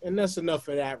that. And that's enough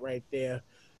of that right there.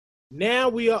 Now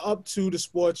we are up to the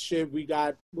sports shit.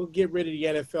 We'll get rid of the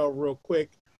NFL real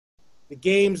quick. The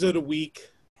games of the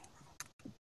week.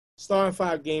 Starting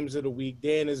 5 games of the week.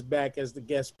 Dan is back as the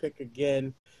guest pick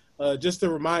again. Just to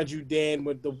remind you, Dan,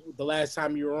 with the last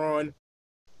time you were on,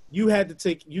 you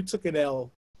took an L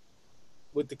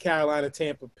with the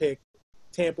Carolina-Tampa pick.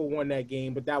 Tampa won that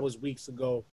game, but that was weeks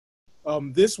ago.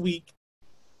 This week,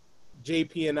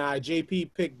 JP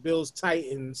picked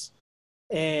Bills-Titans,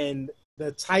 and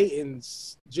the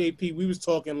Titans, JP, we was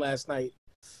talking last night.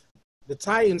 The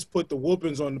Titans put the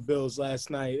whoopings on the Bills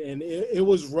last night, and it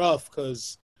was rough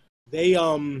because they,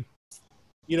 the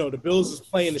Bills was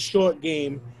playing the short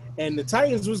game, and the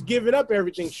Titans was giving up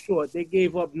everything short. They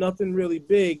gave up nothing really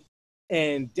big,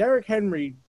 and Derrick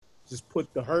Henry just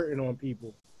put the hurting on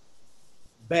people.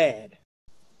 Bad.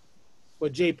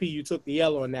 But JP, you took the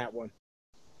L on that one.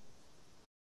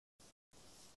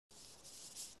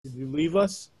 Did you leave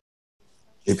us?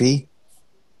 JP,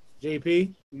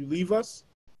 you leave us?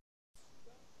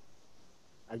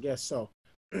 I guess so.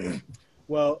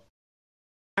 Well,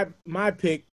 I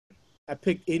picked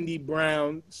Indy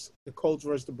Browns, the Colts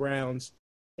versus the Browns,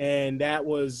 and that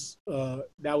was a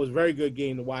very good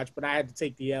game to watch, but I had to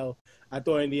take the L. I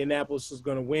thought Indianapolis was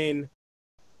going to win.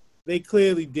 They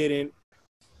clearly didn't,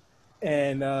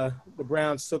 and the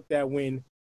Browns took that win.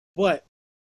 But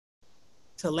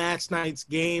to last night's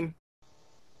game,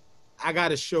 I got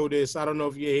to show this. I don't know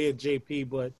if you're here, JP,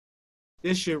 but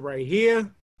this shit right here,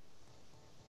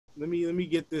 let me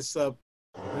get this up.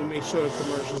 Let me make sure the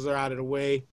commercials are out of the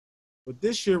way. But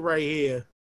this shit right here,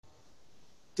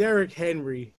 Derrick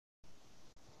Henry,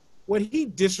 what he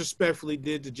disrespectfully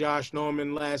did to Josh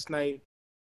Norman last night,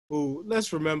 who,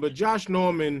 let's remember, Josh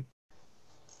Norman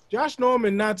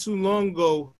not too long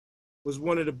ago was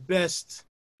one of the best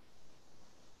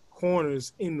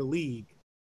corners in the league.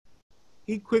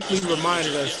 He quickly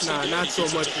reminded us, not so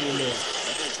much anymore.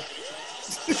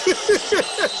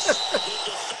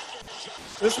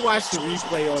 let's watch the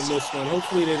replay on this one.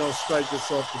 Hopefully they don't strike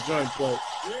this off the joint, but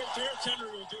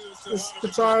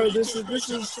Katara, this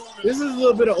is a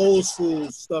little bit of old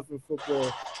school stuff in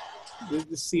football.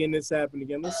 Just seeing this happen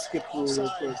again. Let's skip through it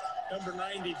real quick.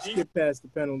 Skip past the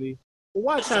penalty. But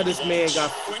watch how this man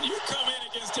got. When you come in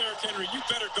against Derrick Henry, you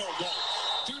better go long.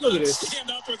 Do Look at not this.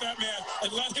 stand up with that man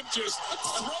and let him just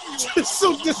throw you out. It's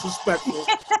so disrespectful.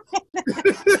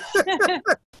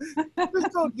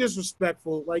 It's so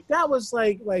disrespectful. Like that was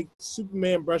like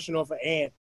Superman brushing off an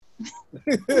ant.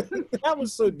 That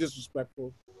was so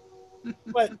disrespectful.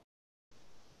 But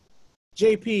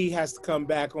JP has to come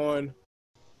back on.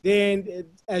 Then,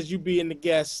 as you being the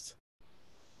guest,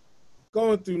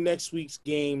 going through next week's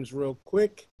games real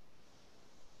quick.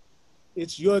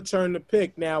 It's your turn to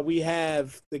pick. Now we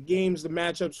have the games, the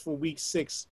matchups for week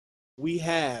 6. We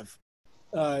have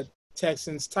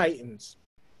Texans, Titans,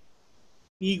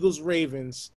 Eagles,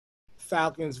 Ravens,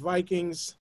 Falcons,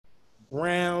 Vikings,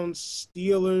 Browns,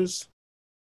 Steelers,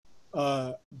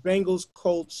 Bengals,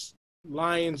 Colts,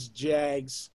 Lions,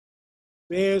 Jags,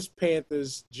 Bears,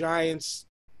 Panthers, Giants,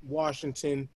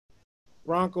 Washington,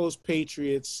 Broncos,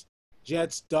 Patriots,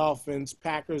 Jets, Dolphins,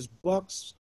 Packers,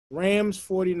 Bucks, Rams,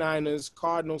 49ers,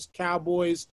 Cardinals,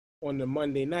 Cowboys on the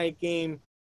Monday night game.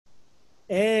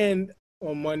 And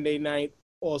on Monday night,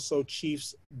 also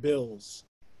Chiefs, Bills.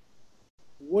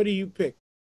 What do you pick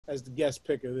as the guest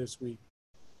picker this week?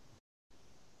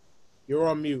 You're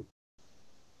on mute.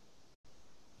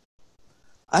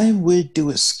 I would do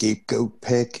a scapegoat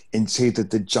pick and say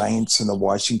that the Giants and the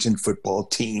Washington football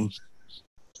team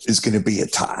is going to be a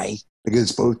tie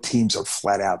because both teams are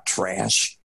flat out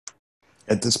trash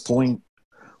at this point.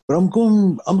 But I'm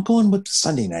going with the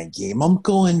Sunday night game. I'm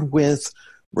going with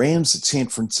Rams at San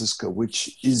Francisco,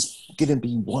 which is going to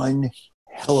be one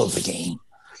hell of a game.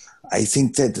 I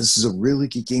think that this is a really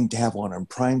good game to have on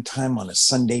prime time on a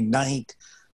Sunday night.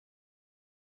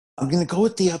 I'm going to go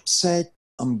with the upset.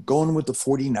 I'm going with the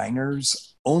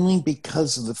 49ers only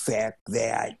because of the fact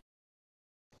that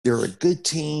they're a good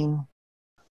team.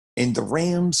 And the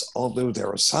Rams, although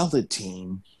they're a solid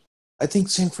team, I think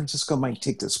San Francisco might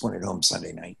take this one at home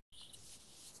Sunday night.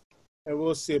 And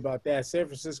we'll see about that. San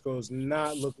Francisco is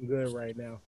not looking good right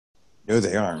now. No,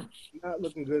 they aren't. Not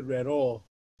looking good at all.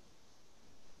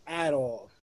 At all.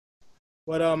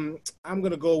 But I'm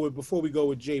going to go with, before we go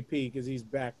with JP, because he's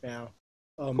back now,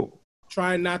 Cool.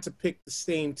 trying not to pick the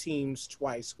same teams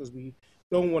twice because we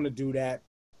don't want to do that.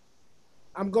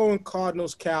 I'm going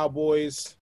Cardinals,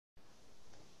 Cowboys.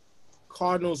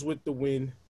 Cardinals with the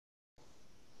win.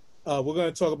 We're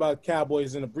going to talk about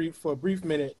Cowboys for a brief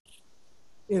minute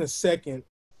in a second.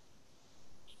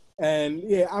 And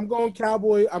yeah, I'm going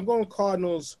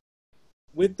Cardinals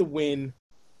with the win.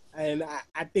 And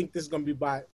I think this is going to be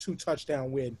by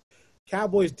 2-touchdown win.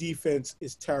 Cowboys defense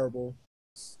is terrible.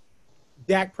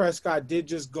 Dak Prescott did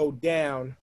just go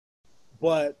down,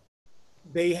 but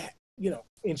they,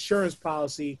 insurance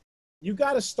policy, you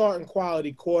got to start in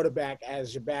quality quarterback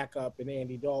as your backup in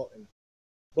Andy Dalton.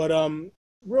 But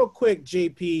real quick,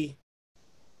 JP,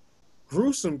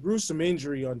 gruesome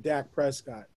injury on Dak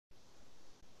Prescott.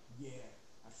 Yeah,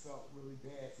 I felt really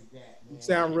bad for Dak, man. You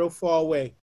sound real far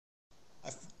away.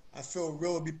 I feel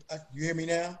really. You hear me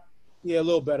now? Yeah, a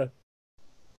little better.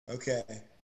 Okay.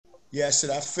 Yeah, I said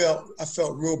I felt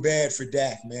real bad for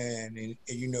Dak, man, and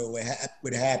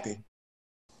what happened.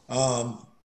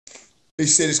 They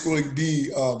said it's going to be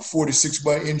 4 to 6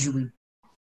 month injury,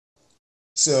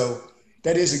 so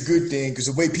that is a good thing because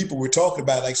the way people were talking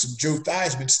about like some Joe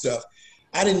Theismann stuff,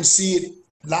 I didn't see it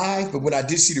live, but when I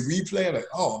did see the replay, I'm like,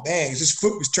 oh man, his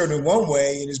foot was turning one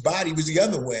way and his body was the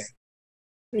other way.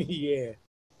 Yeah,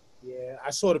 I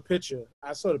saw the picture.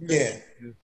 Yeah,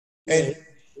 and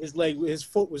his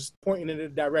foot was pointing in the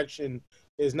direction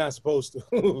it's not supposed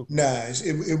to. Nah,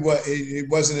 it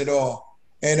wasn't at all.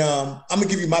 And I'm gonna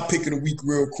give you my pick of the week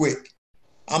real quick.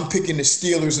 I'm picking the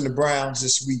Steelers and the Browns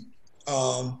this week.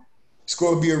 It's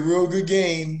going to be a real good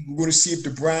game. We're going to see if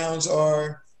the Browns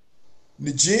are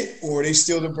legit or are they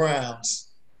still the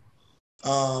Browns.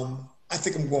 I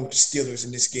think I'm going with the Steelers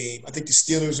in this game. I think the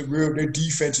Steelers their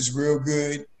defense is real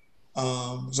good.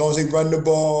 As long as they run the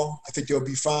ball, I think they'll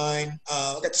be fine.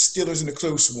 I got the Steelers in a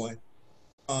close one.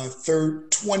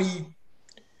 27-20.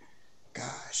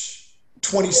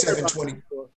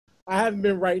 I haven't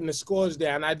been writing the scores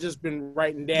down. I've just been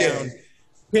writing down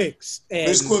picks. And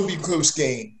it's going to be a close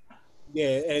game.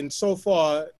 Yeah, and so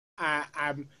far,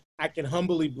 I can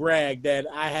humbly brag that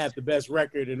I have the best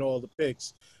record in all the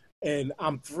picks, and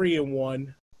I'm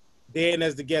 3-1. Dan,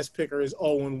 as the guest picker, is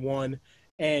 0-1,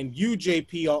 and you,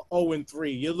 JP, are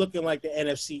 0-3. You're looking like the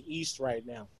NFC East right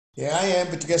now. Yeah, I am.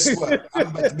 But guess what? I'm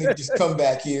about to make this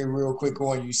comeback here real quick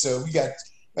on you. So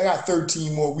I got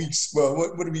 13 more weeks. Well,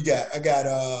 what do we got? I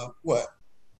got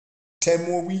 10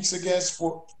 more weeks, I guess,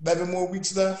 11 more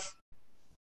weeks left.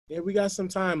 Yeah, we got some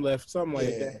time left, something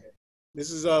like that.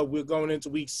 This is we're going into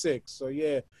week 6, so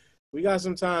yeah, we got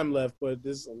some time left. But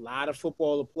there's a lot of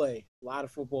football to play.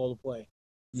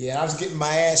 Yeah, I was getting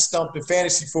my ass stumped in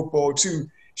fantasy football too.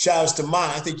 Shout outs to mine.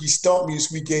 I think he stumped me this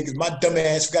weekend because my dumb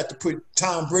ass forgot to put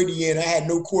Tom Brady in. I had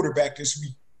no quarterback this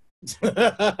week.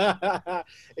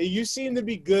 You seem to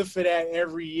be good for that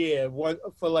every year.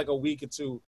 For like a week or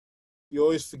two, you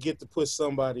always forget to put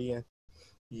somebody in.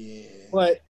 Yeah.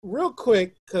 But real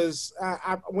quick, because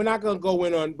we're not gonna go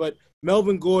in on, but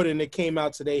Melvin Gordon that came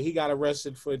out today, he got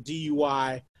arrested for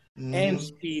DUI and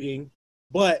speeding.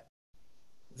 But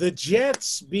the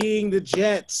Jets being the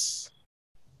Jets,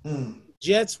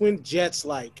 Jets went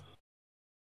Jets-like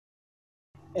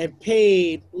and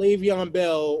paid Le'Veon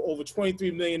Bell over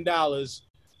 $23 million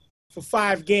for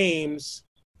 5 games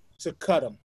to cut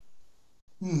him.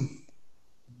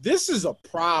 This is a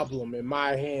problem in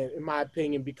my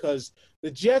opinion, because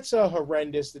the Jets are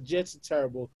horrendous. The Jets are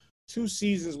terrible. 2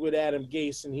 seasons with Adam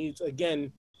Gase, and he's,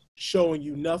 again, showing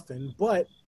you nothing. But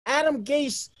Adam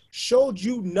Gase showed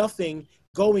you nothing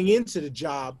going into the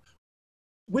job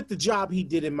with the job he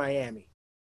did in Miami.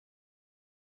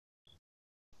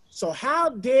 So how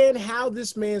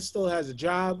this man still has a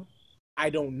job, I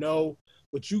don't know.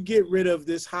 But you get rid of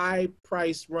this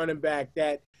high-priced running back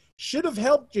that should have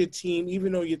helped your team,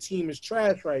 even though your team is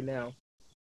trash right now.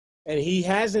 And he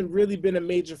hasn't really been a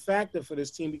major factor for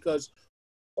this team because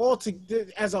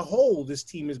as a whole, this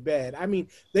team is bad. I mean,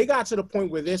 they got to the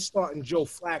point where they're starting Joe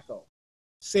Flacco.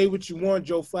 Say what you want,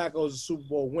 Joe Flacco is a Super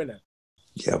Bowl winner.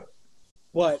 Yep.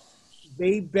 But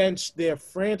they benched their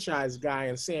franchise guy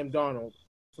in Sam Darnold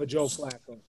for Joe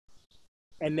Flacco.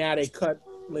 And now they cut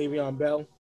Le'Veon Bell.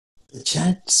 The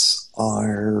Jets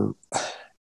are,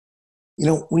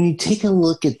 when you take a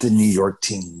look at the New York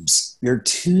teams, there are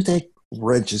 2 that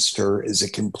register as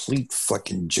a complete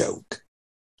fucking joke.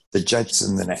 The Jets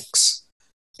and the Knicks.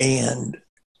 And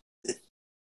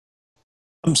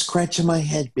I'm scratching my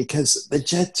head because the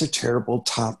Jets are terrible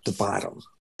top to bottom.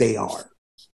 They are.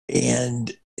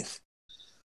 And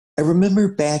I remember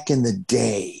back in the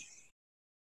day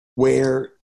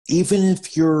where even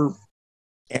if you're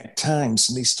at times,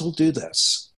 and they still do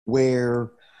this,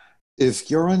 where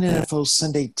if you're on an NFL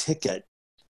Sunday ticket,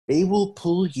 they will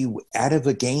pull you out of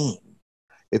a game.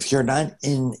 If you're not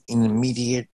in an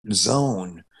immediate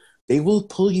zone, they will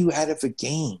pull you out of a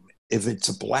game if it's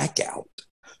a blackout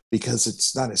because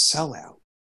it's not a sellout.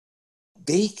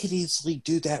 They could easily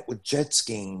do that with Jets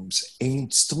games, and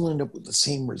you'd still end up with the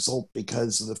same result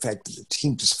because of the fact that the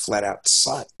team just flat out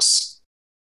sucks.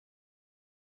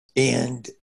 And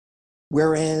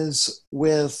whereas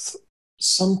with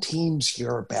some teams,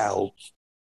 you're about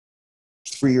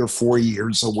 3 or 4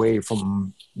 years away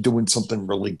from doing something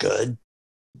really good.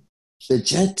 The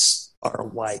Jets are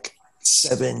like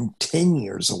 7-10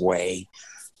 years away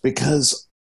because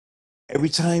every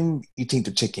time you think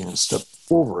they're taking a step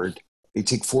forward, they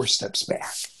take 4 steps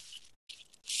back.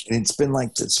 And it's been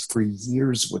like this for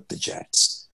years with the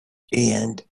Jets.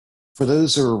 And for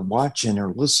those who are watching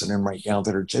or listening right now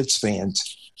that are Jets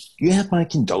fans, you have my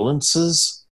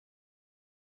condolences.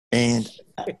 And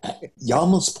you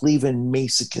almost believe in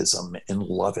masochism and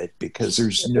love it because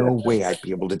there's no way I'd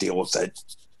be able to deal with it.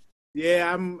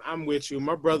 Yeah, I'm with you.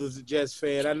 My brother's a Jets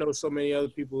fan. I know so many other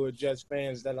people who are Jets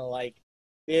fans that are like,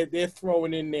 they're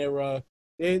throwing in their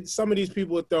some of these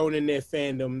people are throwing in their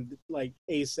fandom like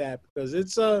ASAP because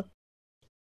it's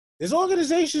this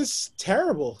organization's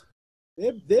terrible.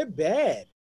 They're bad,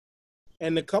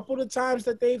 and the couple of times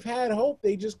that they've had hope,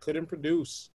 they just couldn't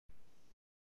produce.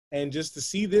 And just to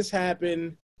see this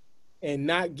happen and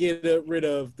not get rid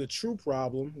of the true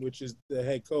problem, which is the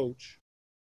head coach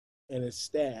and his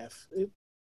staff.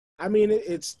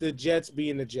 It's the Jets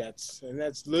being the Jets, and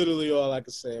that's literally all I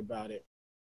can say about it.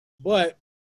 But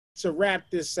to wrap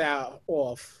this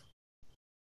off,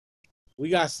 we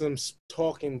got some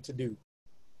talking to do.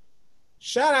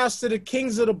 Shout outs to the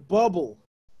Kings of the Bubble.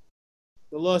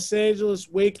 The Los Angeles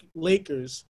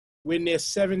Lakers win their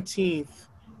 17th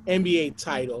NBA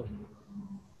title,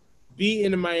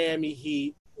 beating the Miami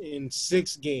Heat in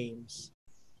 6 games.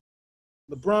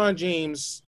 LeBron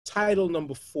James, title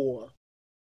number 4.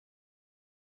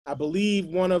 I believe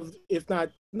one of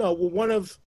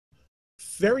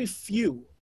very few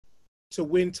to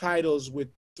win titles with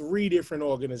 3 different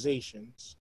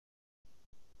organizations.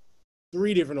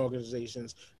 3 different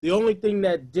organizations. The only thing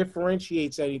that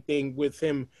differentiates anything with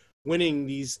him winning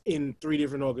these in 3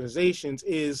 different organizations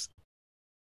is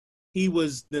he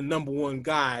was the number one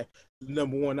guy, the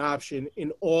number one option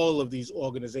in all of these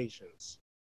organizations.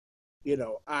 You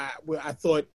know, I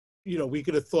thought, you know, we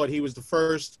could have thought he was the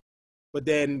first, but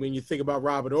then when you think about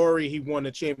Robert Horry, he won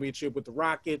a championship with the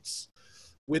Rockets,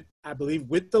 with, I believe,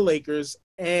 with the Lakers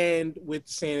and with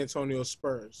San Antonio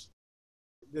Spurs.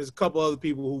 There's a couple other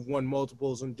people who've won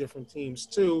multiples on different teams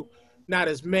too. Not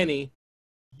as many,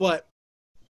 but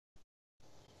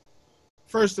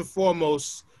first and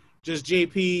foremost, just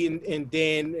JP and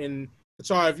Dan and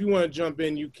sorry, if you want to jump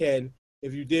in, you can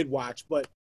if you did watch. But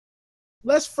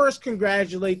let's first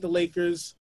congratulate the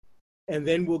Lakers, and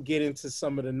then we'll get into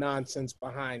some of the nonsense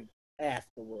behind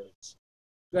afterwards.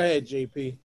 Go ahead,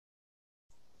 JP.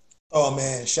 Oh,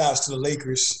 man, shouts to the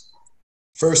Lakers.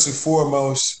 First and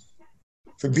foremost,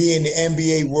 for being the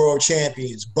NBA world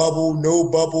champions. Bubble, no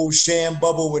bubble, sham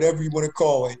bubble, whatever you want to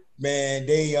call it. Man,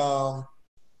 they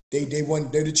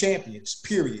won. They're the champions,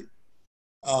 period.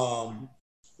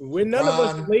 We're none of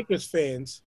us are Lakers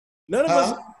fans. None of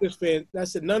us are Lakers fans. I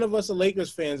said none of us are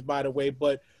Lakers fans, by the way,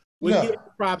 but we give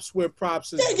props where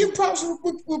props is due. Yeah, give props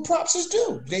where props is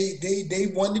due.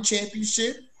 They won the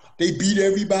championship. They beat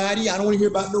everybody. I don't want to hear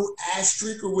about no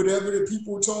asterisk or whatever that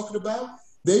people are talking about.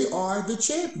 They are the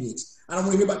champions. I don't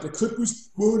want to hear about the Clippers.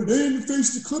 Well, they didn't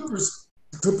face the Clippers.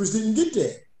 The Clippers didn't get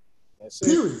there.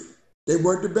 Period. They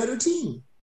weren't the better team.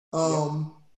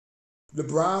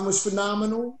 LeBron was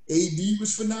phenomenal. AD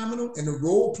was phenomenal. And the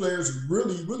role players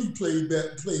really, really played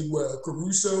well.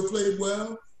 Caruso played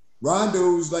well.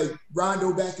 Rondo's like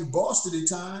Rondo back in Boston at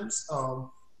times.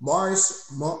 Morris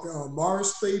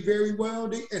played very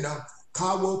well. And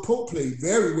Caldwell Pope played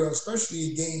very well, especially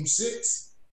in Game 6.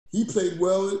 He played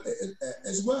well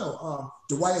as well.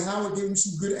 Dwight Howard gave him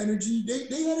some good energy.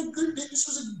 They had a good. This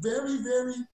was a very,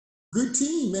 very good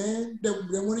team, man. That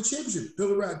won a championship.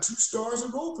 Built around 2 stars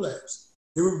and role players.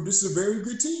 This is a very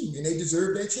good team, and they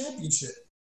deserve that championship.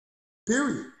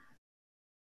 Period.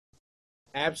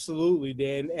 Absolutely,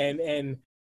 Dan, and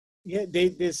yeah,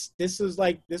 this was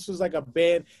like a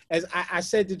band. As I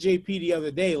said to JP the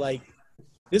other day, like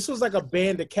this was like a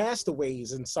band of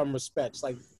castaways in some respects.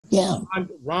 Like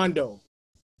Rondo,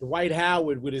 Dwight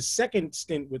Howard with his second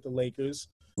stint with the Lakers.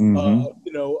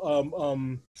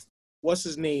 What's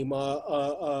his name?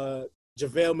 JaVale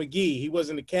McGee. He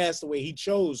wasn't a castaway. He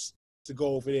chose to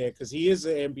go over there because he is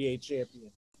an NBA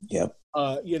champion. Yep.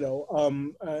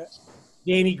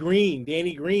 Danny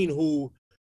Green, who,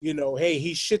 you know, hey,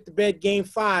 he shit the bed Game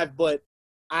 5, but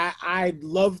I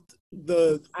loved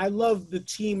the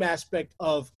team aspect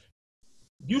of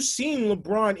you seen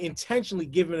LeBron intentionally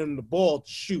giving him the ball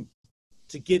to shoot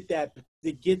to get that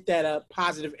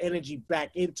positive energy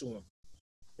back into him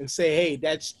and say, hey,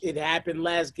 it happened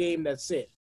last game, that's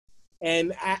it.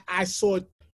 And I saw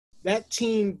that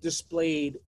team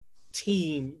displayed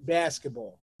team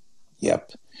basketball.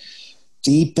 Yep.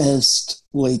 The best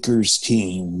Lakers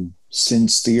team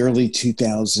since the early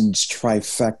 2000s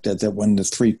trifecta that won the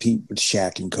three-peat with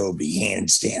Shaq and Kobe,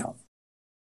 hands down.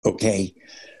 Okay?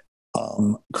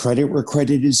 Credit where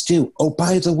credit is due. Oh,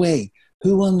 by the way,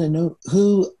 who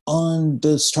on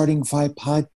the Starting Five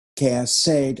podcast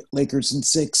said Lakers in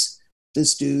 6?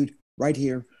 This dude right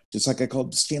here, just like I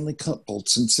called the Stanley Cup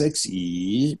Bolts in 6.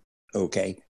 Yeah.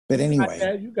 Okay. But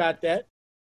anyway. You got that.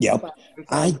 Yep.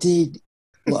 I did.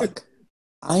 Look,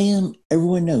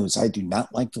 everyone knows I do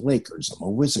not like the Lakers. I'm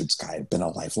a Wizards guy. I've been a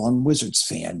lifelong Wizards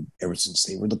fan ever since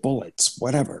they were the Bullets,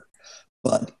 whatever.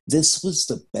 But this was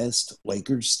the best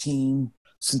Lakers team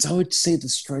since I would say the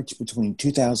stretch between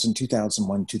 2000,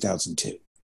 2001, 2002.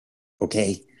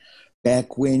 Okay?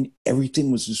 Back when everything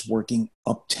was just working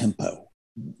up-tempo.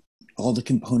 All the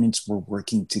components were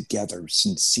working together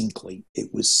succinctly.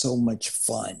 It was so much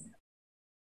fun.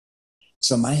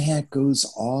 So my hat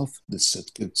goes off. This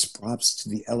gives props to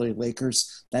the LA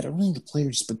Lakers, not only the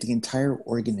players, but the entire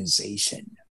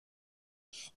organization.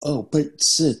 Oh, but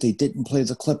Sid, they didn't play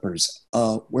the Clippers.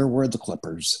 Where were the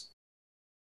Clippers?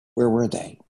 Where were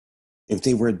they? If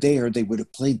they were there, they would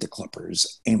have played the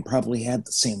Clippers and probably had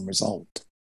the same result.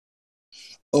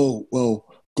 Oh,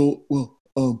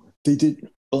 they didn't.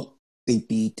 They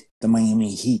beat the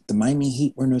Miami Heat. The Miami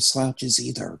Heat were no slouches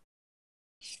either.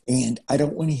 And I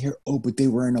don't want to hear, but they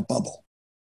were in a bubble.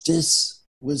 This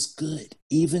was good.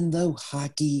 Even though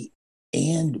hockey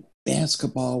and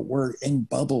basketball were in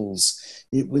bubbles,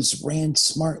 it was ran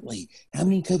smartly. How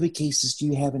many COVID cases do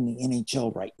you have in the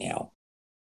NHL right now?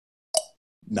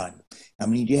 None. How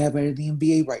many do you have out of the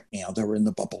NBA right now that were in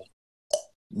the bubble?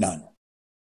 None.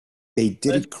 They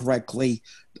did it correctly.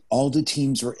 All the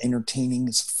teams were entertaining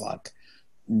as fuck.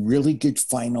 Really good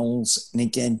finals. And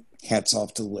again, hats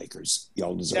off to the Lakers.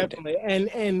 Y'all deserved Definitely.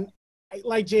 And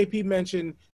like JP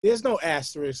mentioned, there's no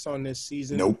asterisk on this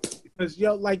season. Nope. Because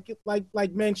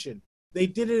like mentioned, they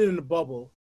did it in the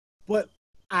bubble. But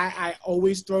I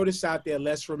always throw this out there.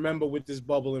 Let's remember with this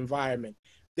bubble environment,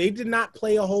 they did not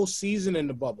play a whole season in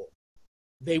the bubble.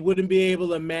 They wouldn't be able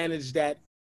to manage that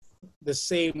the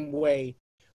same way.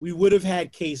 We would have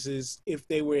had cases if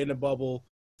they were in a bubble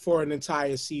for an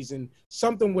entire season.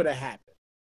 Something would have happened.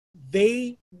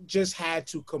 They just had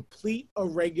to complete a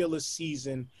regular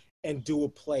season and do a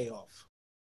playoff.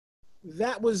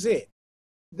 That was it.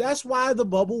 That's why the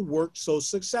bubble worked so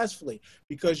successfully,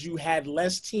 because you had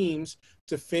less teams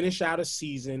to finish out a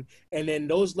season, and then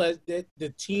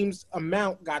the teams'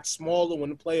 amount got smaller when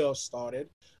the playoffs started.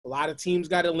 A lot of teams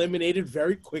got eliminated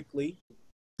very quickly.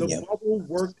 The bubble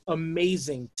worked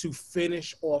amazing to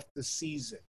finish off the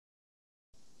season.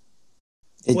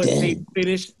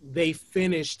 They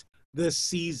finished the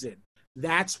season.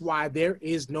 That's why there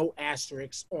is no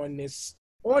asterisk on this.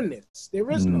 There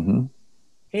is no.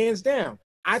 Hands down.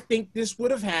 I think this would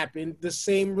have happened the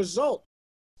same result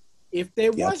if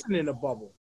there wasn't in a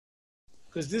bubble.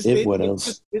 Because this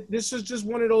is just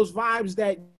one of those vibes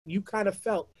that you kind of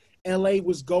felt LA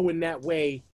was going that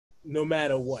way no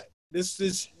matter what. This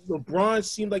is LeBron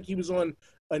seemed like he was on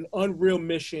an unreal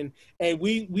mission. And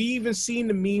we even seen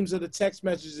the memes of the text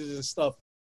messages and stuff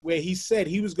where he said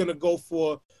he was going to go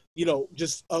for,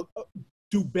 just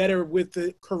do better with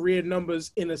the career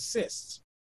numbers in assists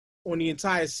on the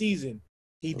entire season.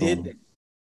 He did that.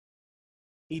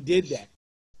 He did that.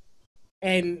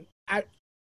 And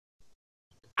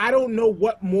I don't know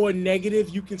what more negative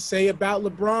you can say about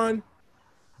LeBron,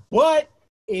 but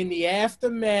in the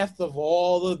aftermath of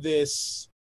all of this,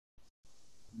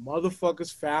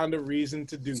 motherfuckers found a reason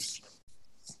to do so.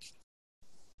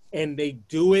 And they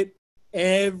do it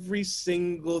every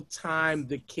single time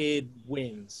the kid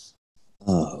wins.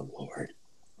 Oh, Lord.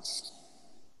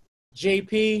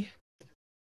 JP,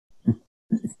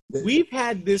 we've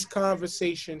had this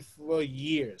conversation for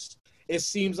years. It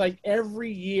seems like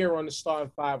every year on the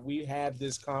Starting Five, we have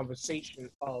this conversation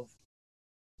of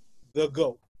the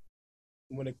GOAT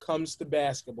when it comes to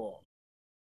basketball.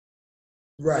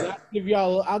 Right. And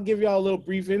I'll give y'all a little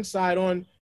brief insight on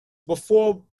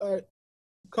before a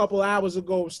couple hours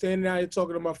ago, I'm standing out here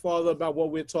talking to my father about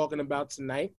what we're talking about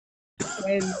tonight.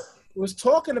 And was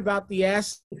talking about the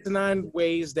asinine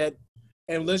ways that,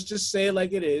 and let's just say it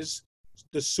like it is,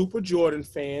 the Super Jordan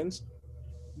fans,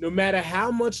 no matter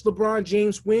how much LeBron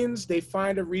James wins, they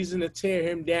find a reason to tear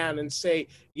him down and say,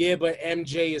 yeah, but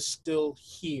MJ is still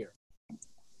here.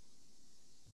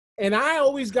 And I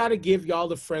always got to give y'all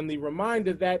the friendly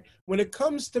reminder that when it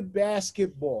comes to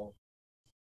basketball,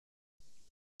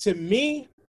 to me,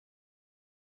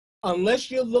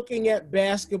 unless you're looking at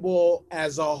basketball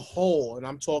as a whole, and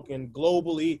I'm talking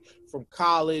globally from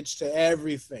college to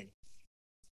everything,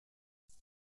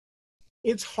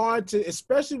 it's hard to,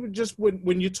 especially with just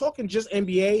when you're talking just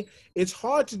NBA, it's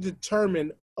hard to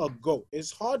determine a GOAT.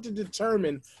 It's hard to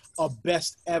determine a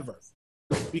best ever.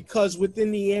 Because within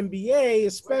the NBA,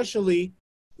 especially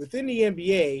within the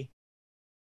NBA,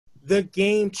 the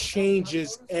game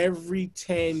changes every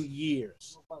 10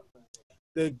 years.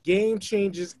 The game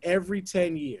changes every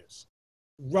 10 years,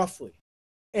 roughly.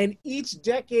 And each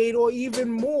decade or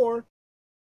even more,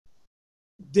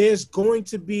 there's going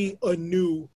to be a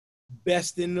new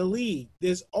best in the league.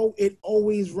 It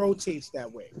always rotates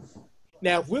that way.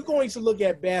 Now, if we're going to look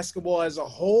at basketball as a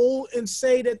whole and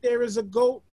say that there is a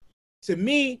GOAT, to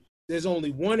me, there's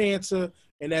only one answer,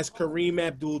 and that's Kareem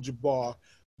Abdul-Jabbar.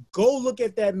 Go look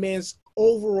at that man's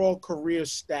overall career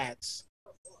stats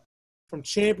from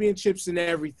championships and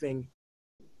everything.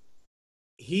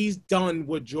 He's done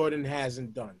what Jordan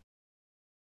hasn't done.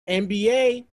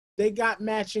 NBA, they got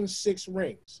matching 6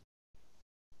 rings.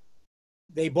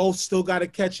 They both still got to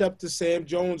catch up to Sam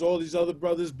Jones, all these other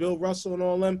brothers, Bill Russell and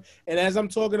all them. And as I'm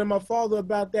talking to my father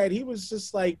about that, he was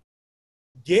just like,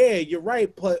 yeah, you're right.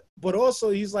 But also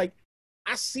he's like,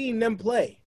 I seen them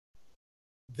play.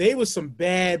 They were some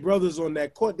bad brothers on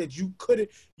that court that you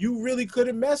really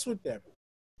couldn't mess with them.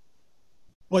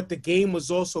 But the game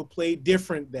was also played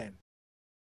different then.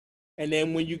 And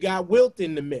then when you got Wilt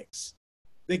in the mix,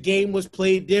 the game was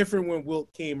played different when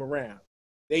Wilt came around.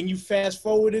 Then you fast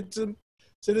forwarded to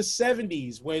the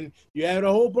 70s when you had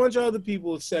a whole bunch of other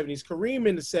people in the 70s, Kareem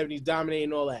in the 70s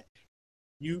dominating all that.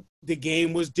 The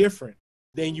game was different.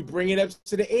 Then you bring it up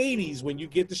to the 80s when you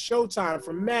get the Showtime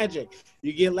from Magic.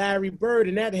 You get Larry Bird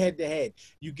in that head-to-head.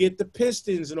 You get the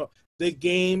Pistons and all. The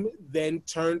game then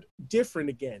turned different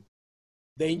again.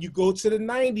 Then you go to the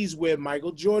 90s where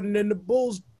Michael Jordan and the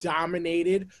Bulls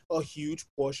dominated a huge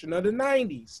portion of the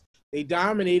 90s. They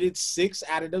dominated 6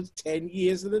 out of the 10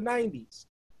 years of the 90s.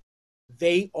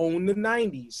 They owned the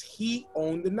 90s. He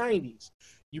owned the 90s.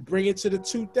 You bring it to the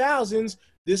 2000s,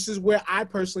 this is where I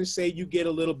personally say you get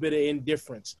a little bit of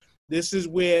indifference. This is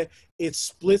where it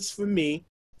splits for me.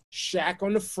 Shaq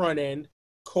on the front end,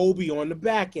 Kobe on the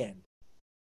back end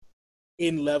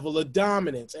in level of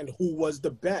dominance and who was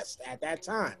the best at that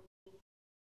time.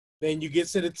 Then you get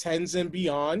to the 10s and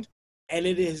beyond, and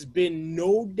it has been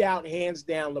no doubt, hands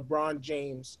down, LeBron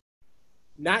James.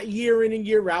 Not year in and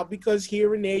year out, because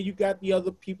here and there you got the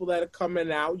other people that are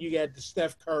coming out. You got the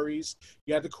Steph Currys,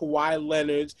 you got the Kawhi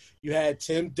Leonards, you had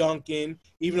Tim Duncan,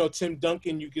 even though Tim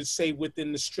Duncan, you could say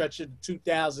within the stretch of the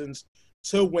 2000s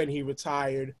to when he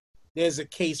retired, there's a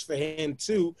case for him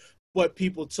too, but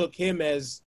people took him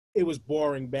as it was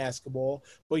boring basketball,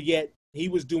 but yet he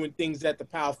was doing things at the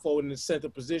power forward and the center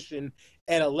position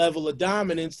at a level of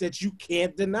dominance that you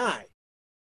can't deny.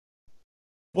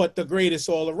 But the greatest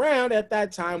all around at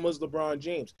that time was LeBron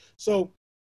James. So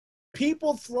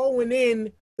people throwing in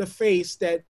the face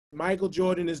that Michael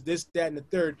Jordan is this, that, and the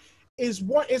third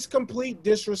is complete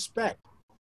disrespect.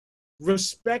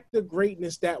 Respect the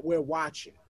greatness that we're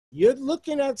watching. You're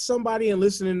looking at somebody and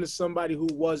listening to somebody who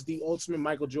was the ultimate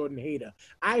Michael Jordan hater.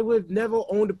 I would never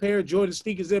own a pair of Jordan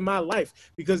sneakers in my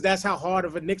life because that's how hard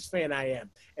of a Knicks fan I am.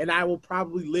 And I will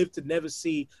probably live to never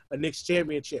see a Knicks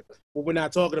championship. But we're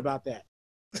not talking about that.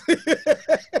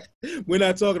 We're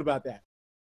not talking about that.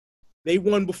 They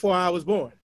won before I was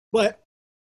born. But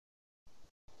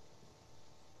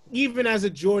even as a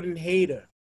Jordan hater,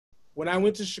 when I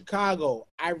went to Chicago,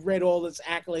 I read all its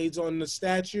accolades on the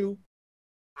statue.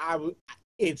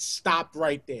 It stopped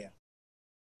right there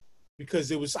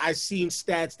because I seen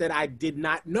stats that I did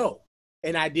not know,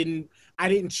 and I didn't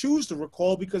choose to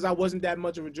recall because I wasn't that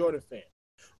much of a Jordan fan.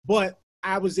 But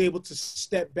I was able to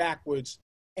step backwards,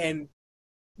 and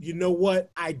you know what?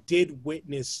 I did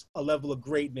witness a level of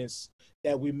greatness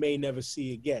that we may never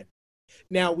see again.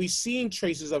 Now, we've seen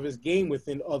traces of his game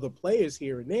within other players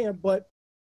here and there, but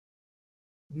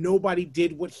nobody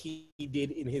did what he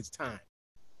did in his time.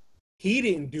 He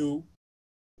didn't do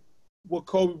what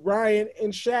Kobe Bryant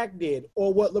and Shaq did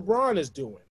or what LeBron is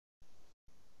doing.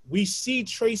 We see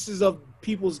traces of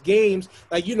people's games.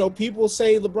 Like, people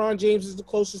say LeBron James is the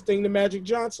closest thing to Magic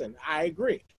Johnson. I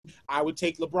agree. I would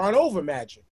take LeBron over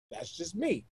Magic. That's just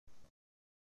me.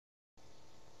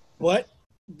 But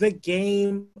the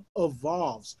game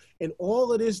evolves. And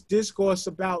all of this discourse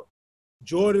about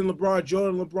Jordan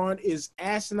LeBron is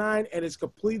asinine, and it's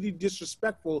completely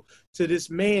disrespectful to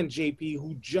this man, JP,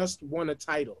 who just won a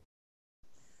title.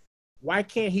 Why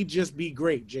can't he just be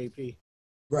great, JP?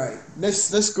 Right.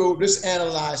 Let's go with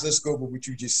what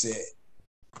you just said.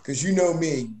 Because you know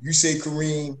me, you say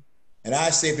Kareem, and I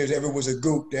say if there ever was a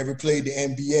GOAT that ever played the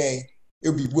NBA, it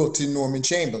would be Wilton Norman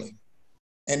Chamberlain.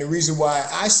 And the reason why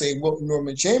I say Wilton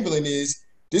Norman Chamberlain is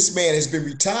this man has been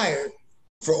retired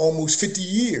for almost 50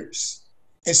 years.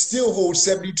 And still holds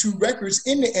 72 records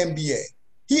in the NBA.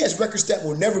 He has records that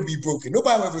will never be broken.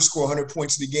 Nobody will ever score 100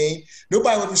 points in the game.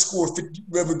 Nobody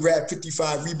will ever grab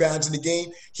 55 rebounds in the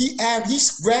game.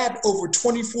 He's grabbed over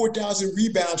 24,000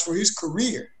 rebounds for his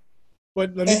career.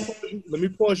 But let me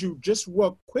pause you just for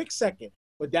a quick second.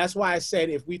 But that's why I said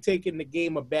if we take in the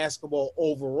game of basketball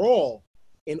overall,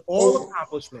 in all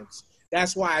accomplishments,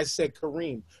 that's why I said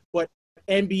Kareem. But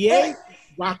NBA,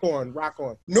 rock on.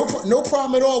 No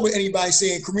problem at all with anybody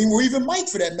saying Kareem or even Mike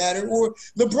for that matter, or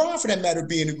LeBron for that matter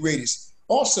being the greatest.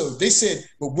 Also, they said,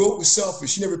 but Wilt was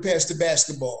selfish. He never passed the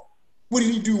basketball. What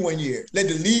did he do one year? Led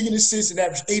the league in assists and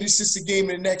averaged 8 assists a game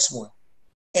in the next one.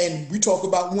 And we talk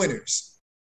about winners.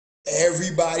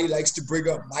 Everybody likes to bring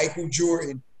up Michael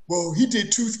Jordan. Well, he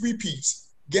did 2 3-peats.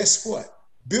 Guess what?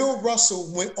 Bill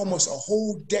Russell went almost a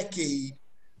whole decade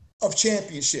of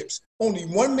championships. Only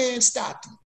one man stopped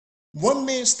him. One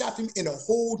man stopped him in a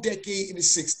whole decade in the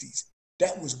 60s.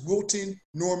 That was Wilton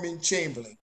Norman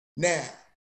Chamberlain. Now,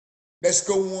 let's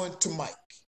go on to Mike.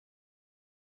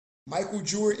 Michael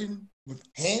Jordan,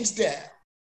 hands down,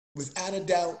 without a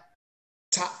doubt,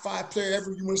 top 5 player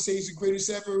ever. You want to say he's the greatest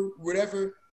ever,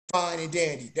 whatever, fine and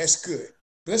dandy. That's good.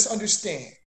 But let's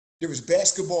understand, there was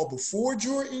basketball before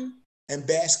Jordan and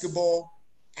basketball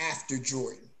after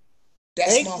Jordan.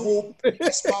 That's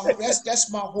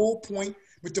my whole point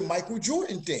with the Michael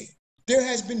Jordan thing. There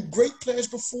has been great players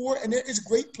before, and there is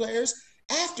great players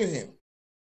after him.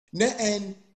 Now,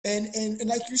 and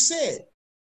like you said,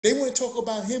 they want to talk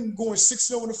about him going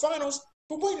 6-0 in the finals,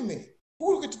 but wait a minute.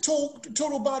 We'll look at the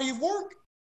total body of work.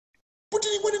 What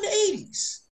did he win in the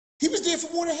 80s? He was there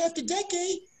for more than half the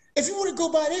decade. If you want to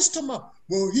go by this, tomorrow,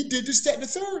 well, he did this, that, and the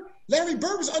third. Larry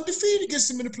Bird was undefeated against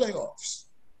him in the playoffs.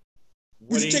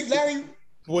 Would you take Larry?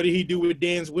 What did he do with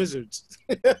Dan's Wizards?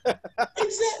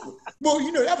 Exactly. Well,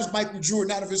 that was Michael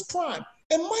Jordan out of his prime.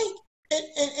 And Mike,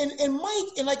 and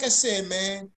Mike, and like I said,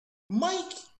 man,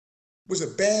 Mike was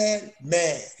a bad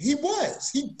man. He was.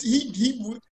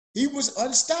 He was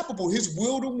unstoppable. His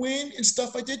will to win and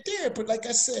stuff like that there. But like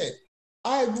I said,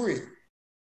 I agree.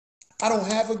 I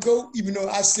don't have a GOAT, even though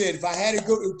I said if I had a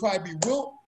GOAT, it would probably be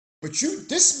Wilt. But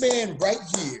this man right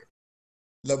here,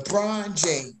 LeBron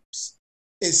James,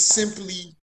 is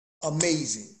simply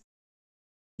amazing.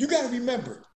 You got to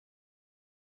remember,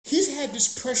 he's had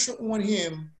this pressure on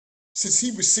him since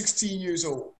he was 16 years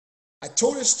old. I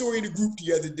told that story in the group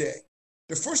the other day.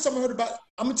 The first time I heard about,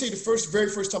 I'm going to tell you the very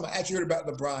first time I actually heard about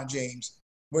LeBron James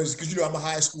was because, I'm a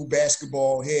high school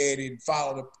basketball head and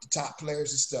follow the top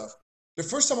players and stuff. The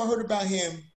first time I heard about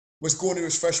him was going to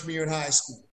his freshman year in high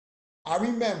school. I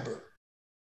remember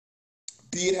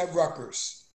being at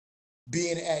Rutgers,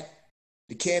 being at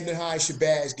the Camden High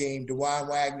Shabazz game, DeJuan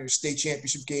Wagner state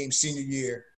championship game senior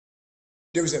year.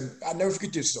 There was I'll never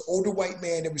forget this, an older white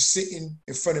man that was sitting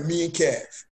in front of me and Kev.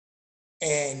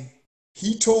 And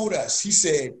he told us, he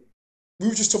said, we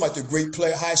were just talking about the great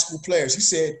high school players. He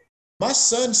said, my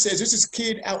son says there's this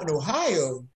kid out in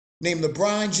Ohio named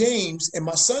LeBron James, and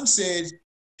my son says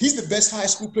he's the best high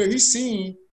school player he's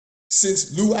seen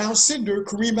since Lou Alcindor,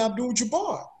 Kareem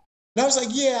Abdul-Jabbar. And I was like,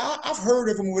 yeah, I've heard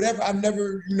of him or whatever. I've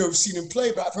never, seen him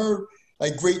play, but I've heard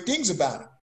like great things about him.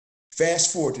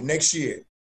 Fast forward to next year,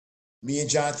 me and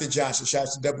Jonathan Johnson,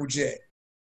 shouts to Double J.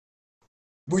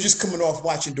 We're just coming off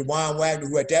watching DeJuan Wagner,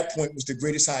 who at that point was the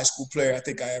greatest high school player I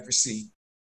think I ever seen.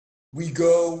 We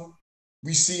go,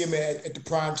 we see him at the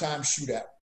primetime shootout.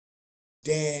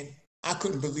 Dan, I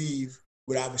couldn't believe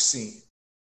what I was seeing.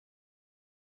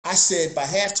 I said by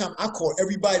halftime, I called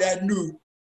everybody that I knew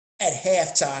at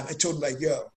halftime and told them like,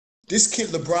 yo, this kid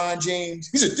LeBron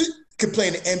James, this could play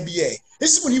in the NBA.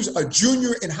 This is when he was a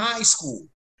junior in high school.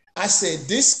 I said,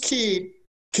 this kid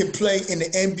can play in the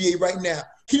NBA right now.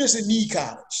 He doesn't need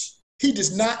college. He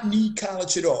does not need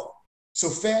college at all. So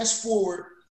fast forward,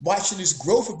 watching this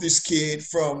growth of this kid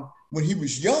from when he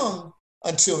was young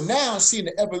until now, seeing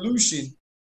the evolution,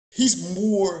 he's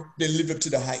more than lived up to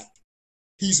the hype.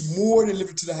 He's more than lived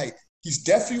up to the hype. He's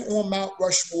definitely on Mount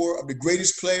Rushmore of the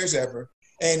greatest players ever.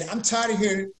 And I'm tired of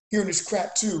hearing this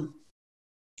crap too.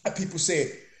 People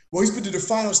say, well, he's been to the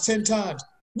finals 10 times.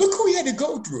 Look who he had to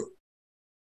go through.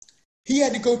 He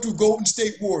had to go through Golden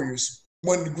State Warriors,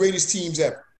 one of the greatest teams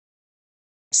ever.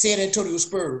 San Antonio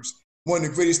Spurs, one of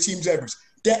the greatest teams ever.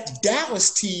 That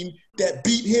Dallas team that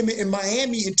beat him in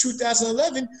Miami in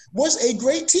 2011 was a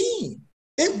great team.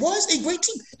 It was a great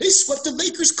team. They swept the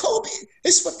Lakers, Kobe. They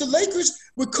swept the Lakers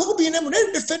with Kobe and them when they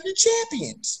were defending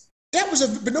champions.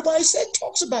 But nobody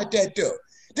talks about that though.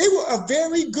 They were a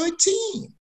very good team.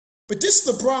 But this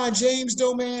LeBron James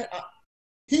though, man,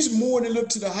 he's more than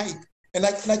lived to the hype. And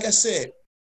like I said,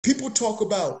 people talk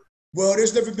about, well,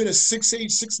 there's never been a 6'8",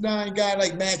 6'9" guy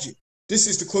like Magic. This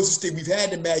is the closest thing we've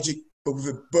had to Magic, but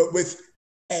with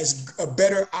as a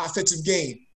better offensive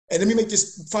game. And let me make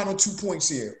this final 2 points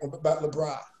here about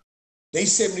LeBron. They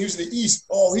said when he was in the East,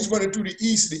 oh, he's running through the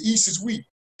East. The East is weak.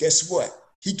 Guess what?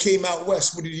 He came out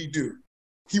West. What did he do?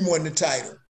 He won the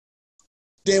title.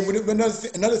 Then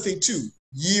another thing too,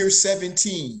 year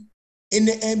 17 in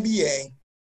the NBA,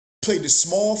 played the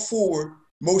small forward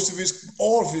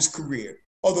all of his career.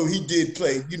 Although he did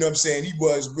play, you know what I'm saying? He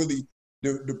was really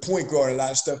the point guard, a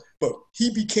lot of stuff. But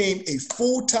he became a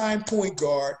full-time point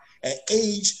guard at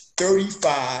age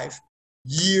 35,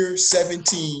 year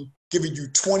 17, giving you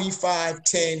 25,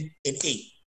 10, and 8.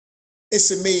 It's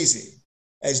amazing.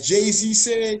 As Jay-Z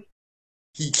said,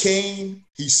 he came,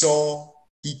 he saw,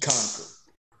 he conquered.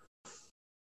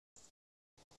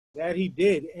 That he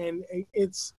did. And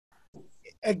it's,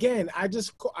 again,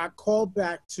 I call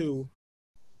back to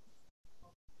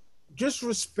just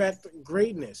respect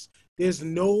greatness. There's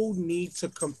no need to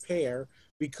compare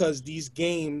because these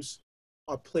games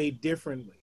are played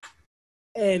differently.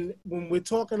 And when we're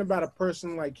talking about a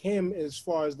person like him, as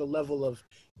far as the level of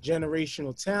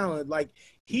generational talent, like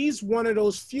he's one of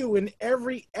those few, and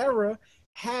every era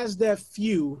has that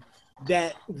few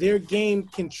that their game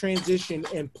can transition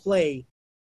and play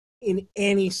in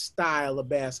any style of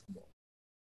basketball.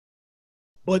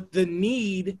 But the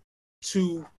need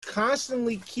to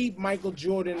constantly keep Michael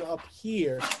Jordan up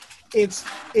here,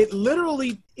 it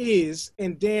literally is,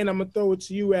 and Dan, I'm gonna throw it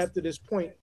to you after this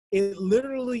point. It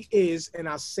literally is, and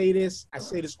I say this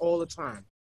all the time.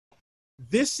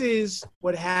 This is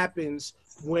what happens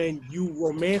when you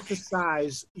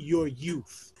romanticize your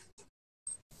youth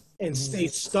and stay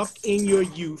stuck in your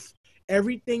youth.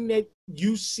 Everything that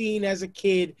you've seen as a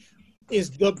kid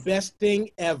is the best thing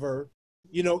ever.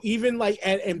 You know, even like,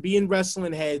 and being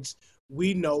wrestling heads,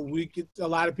 we know a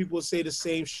lot of people say the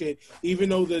same shit, even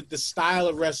though the style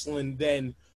of wrestling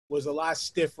then was a lot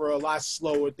stiffer, a lot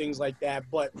slower, things like that.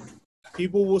 But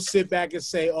people will sit back and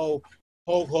say, oh,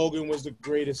 Hulk Hogan was the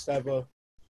greatest ever.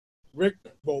 Ric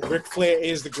Flair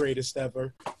is the greatest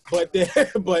ever.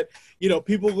 But you know,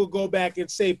 people will go back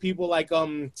and say people like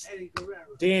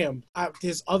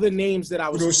there's other names that I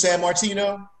was. Bruno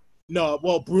Sammartino? No,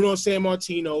 well, Bruno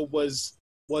Sammartino was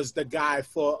the guy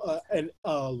for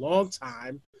a long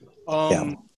time.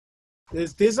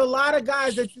 There's a lot of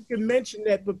guys that you can mention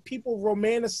that, but people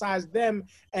romanticize them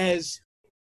as,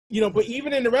 you know. But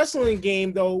even in the wrestling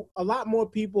game, though, a lot more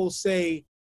people say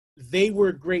they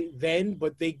were great then,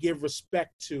 but they give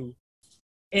respect to.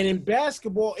 And in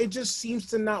basketball, it just seems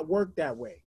to not work that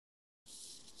way.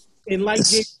 And like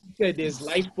Jake said,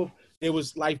 there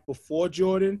was life before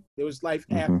Jordan. There was life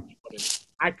after Jordan.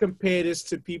 I compare this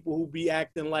to people who be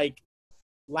acting like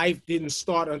life didn't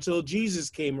start until Jesus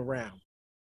came around.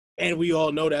 And we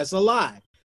all know that's a lie.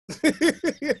 Go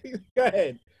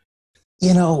ahead.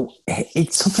 You know,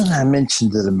 it's something I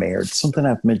mentioned to the mayor. It's something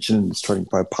I've mentioned in the Starting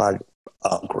Point Pod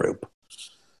group.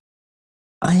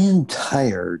 I am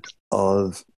tired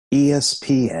of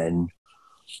ESPN,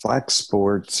 Fox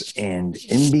Sports, and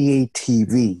NBA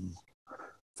TV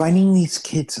finding these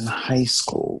kids in high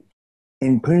school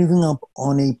and putting them up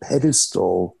on a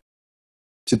pedestal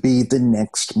to be the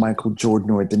next Michael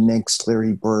Jordan or the next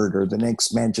Larry Bird or the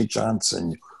next Magic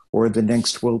Johnson or the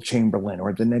next Will Chamberlain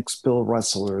or the next Bill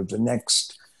Russell or the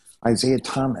next Isaiah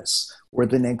Thomas or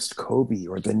the next Kobe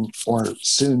or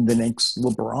soon the next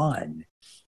LeBron.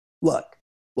 Look,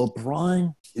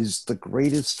 LeBron is the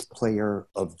greatest player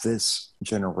of this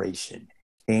generation.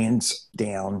 Hands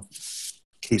down,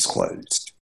 case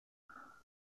closed.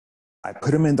 I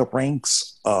put him in the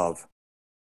ranks of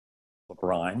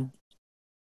LeBron,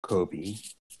 Kobe,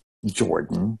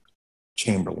 Jordan,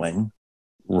 Chamberlain,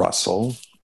 Russell,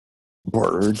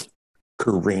 Bird,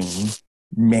 Kareem,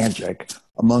 Magic,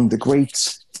 among the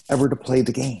greats ever to play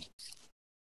the game.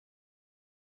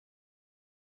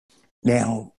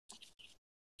 Now,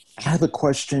 I have a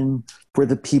question for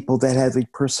the people that have a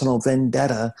personal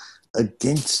vendetta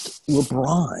against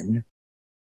LeBron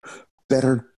that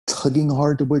are tugging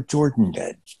hard to what Jordan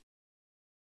did.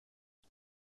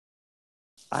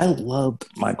 I loved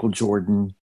Michael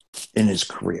Jordan in his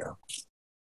career.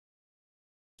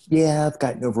 Yeah, I've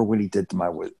gotten over what he did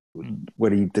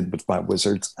with my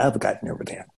Wizards. I've gotten over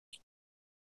that.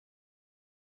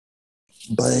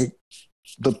 But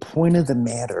the point of the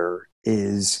matter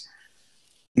is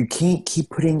you can't keep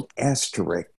putting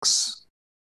asterisks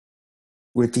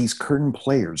with these current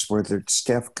players, whether it's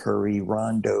Steph Curry,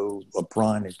 Rondo,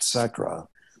 LeBron, etc.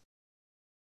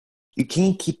 You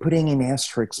can't keep putting an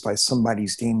asterisk by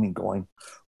somebody's name and going,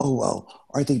 oh, well,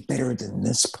 are they better than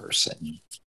this person?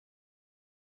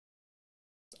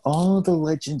 All the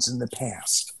legends in the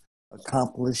past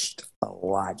accomplished a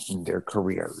lot in their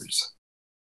careers.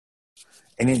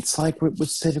 And it's like what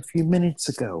was said a few minutes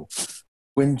ago.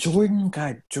 When Jordan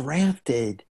got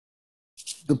drafted,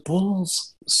 the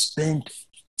Bulls spent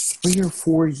 3 or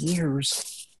 4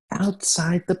 years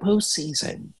outside the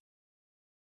postseason.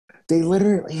 They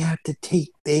literally had to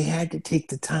take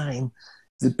the time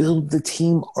to build the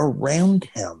team around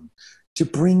him, to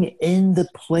bring in the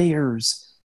players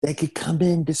that could come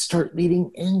in to start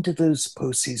leading into those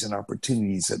postseason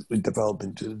opportunities that would develop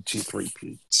into the 2-3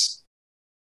 peats.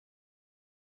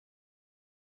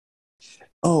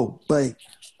 Oh, but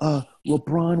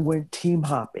LeBron went team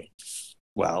hopping.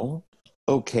 Well,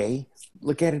 okay,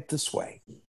 look at it this way.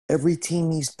 Every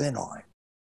team he's been on,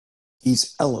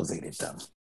 he's elevated them.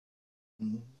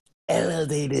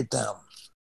 Elevated them.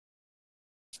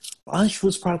 Bosh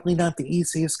was probably not the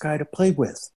easiest guy to play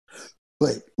with,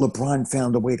 but LeBron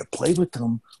found a way to play with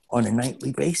them on a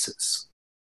nightly basis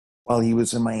while he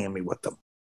was in Miami with them.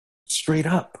 Straight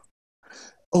up.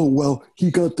 Oh, well,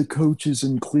 he got the coaches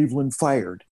in Cleveland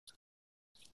fired.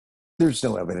 There's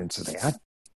no evidence of that.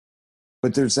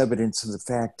 But there's evidence of the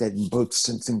fact that in both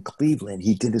stints in Cleveland,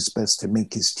 he did his best to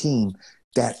make his team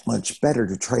that much better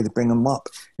to try to bring them up.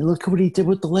 And look at what he did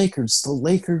with the Lakers. The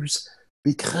Lakers,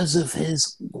 because of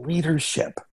his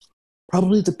leadership,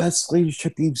 probably the best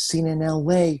leadership you've seen in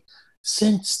LA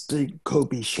since the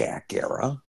Kobe Shaq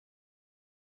era,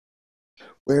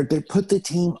 where they put the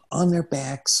team on their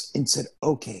backs and said,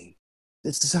 okay,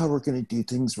 this is how we're going to do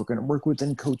things. We're going to work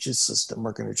within coach's system.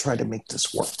 We're going to try to make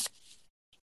this work.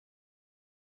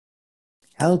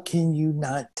 how can you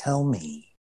not tell me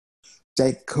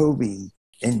that Kobe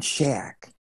and Shaq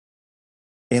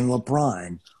and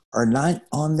LeBron are not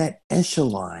on that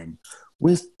echelon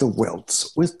with the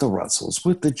Wilts, with the Russells,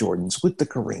 with the Jordans, with the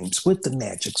Kareems, with the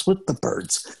Magics, with the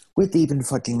Birds, with even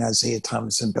fucking Isaiah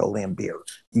Thomas and Bill Laimbeer?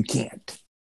 You can't.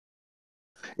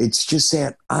 It's just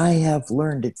that I have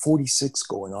learned at 46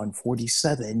 going on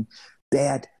 47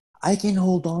 that I can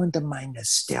hold on to my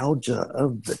nostalgia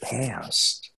of the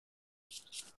past.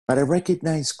 But I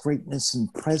recognize greatness in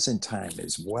present time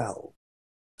as well.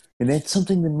 And that's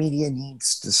something the media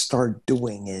needs to start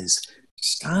doing is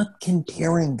stop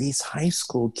comparing these high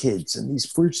school kids and these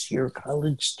first-year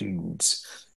college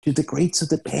students to the greats of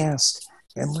the past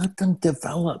and let them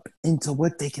develop into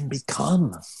what they can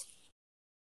become.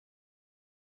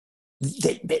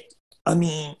 I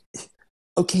mean,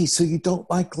 okay, so you don't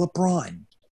like LeBron.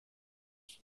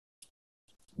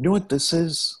 You know what this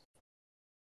is?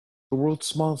 The world's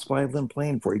smallest violin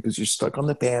playing for you because you're stuck on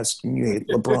the past and you hate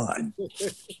LeBron.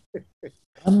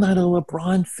 I'm not a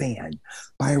LeBron fan,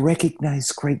 but I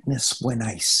recognize greatness when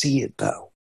I see it,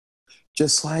 though.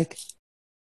 Just like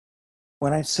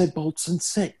when I said Bolts and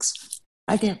Six,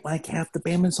 I didn't like half the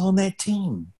Bama's on that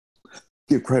team.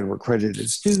 Give credit where credit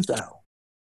is due, though.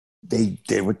 They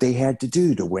did what they had to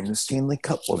do to win the Stanley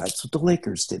Cup. Well, that's what the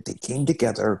Lakers did. They came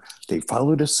together, they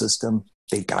followed a system,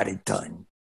 they got it done.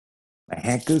 My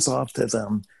hat goes off to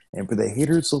them. And for the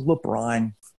haters of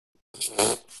LeBron,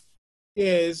 yeah,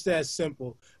 it's that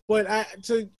simple. But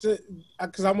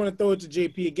because I want to throw it to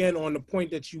JP again on the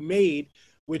point that you made,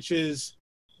 which is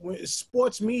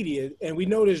sports media, and we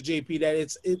know this, JP,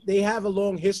 that they have a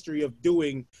long history of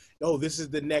doing. Oh, this is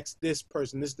the next this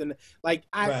person. This is the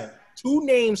right. Two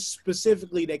names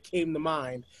specifically that came to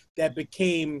mind that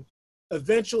became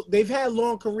eventual. They've had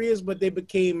long careers, but they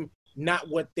became not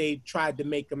what they tried to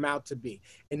make them out to be.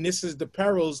 And this is the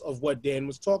perils of what Dan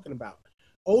was talking about.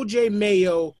 O.J.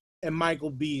 Mayo and Michael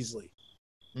Beasley.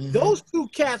 Mm-hmm. Those two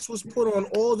cats was put on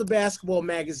all the basketball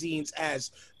magazines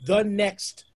as the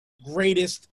next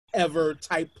greatest ever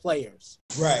type players.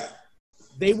 Right.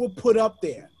 They were put up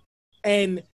there.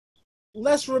 And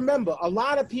let's remember, a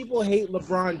lot of people hate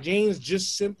LeBron James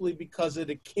just simply because of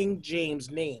the King James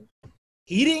name.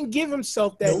 He didn't give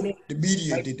himself that name. The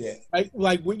media did that.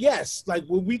 Like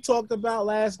what we talked about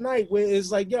last night, where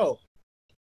it's like, yo,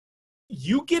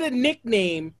 you get a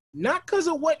nickname not because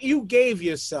of what you gave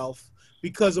yourself,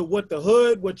 because of what the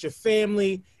hood, what your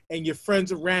family, and your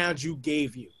friends around you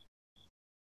gave you.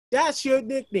 That's your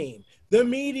nickname. The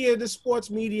media, the sports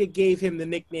media gave him the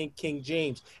nickname King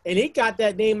James. And he got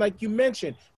that name, like you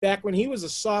mentioned, back when he was a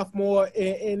sophomore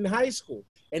in high school.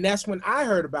 And that's when I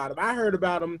heard about him. I heard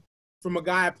about him from a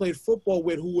guy I played football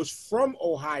with who was from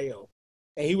Ohio.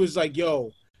 And he was like,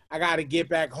 yo, I got to get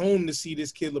back home to see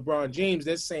this kid LeBron James.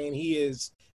 They're saying he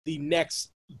is the next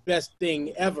best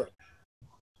thing ever.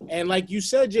 And like you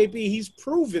said, JP, he's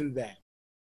proven that.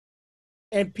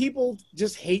 And people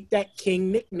just hate that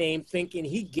King nickname thinking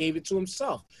he gave it to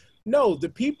himself. No, the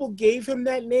people gave him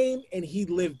that name and he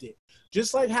lived it.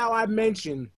 Just like how I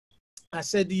mentioned, I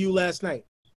said to you last night,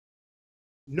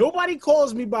 nobody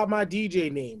calls me by my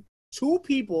DJ name. 2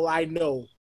 people I know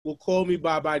will call me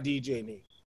by my DJ name.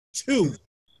 2.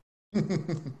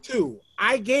 2.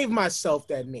 I gave myself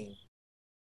that name.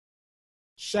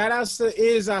 Shout out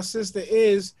to our sister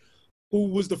Iz, who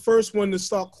was the first one to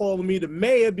start calling me the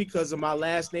mayor because of my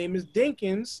last name is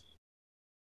Dinkins.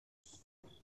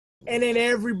 And then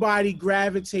everybody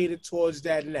gravitated towards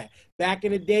that and that. Back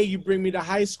in the day, you bring me to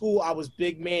high school, I was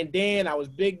Big Man Dan. I was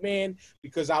Big Man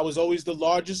because I was always the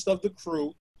largest of the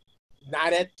crew.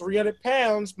 Not at 300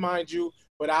 pounds, mind you,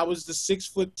 but I was the 6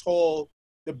 foot tall,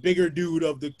 the bigger dude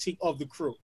of the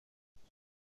crew.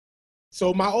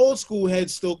 So my old school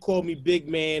heads still call me Big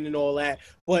Man and all that,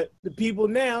 but the people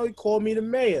now, they call me the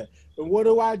mayor. And what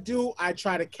do? I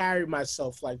try to carry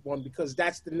myself like one because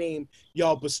that's the name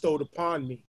y'all bestowed upon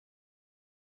me.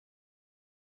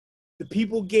 The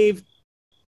people gave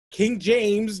King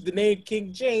James the name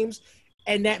King James,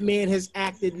 and that man has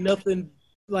acted nothing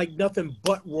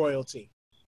but royalty.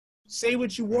 Say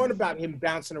what you want about him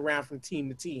bouncing around from team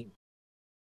to team.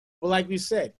 But like we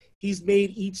said, he's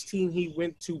made each team he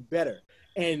went to better.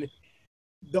 And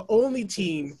the only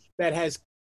team that has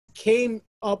came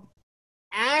up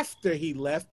after he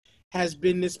left has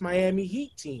been this Miami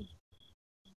Heat team.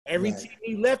 Every team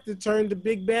he left, it turned to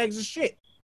big bags of shit.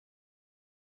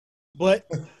 But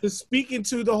speaking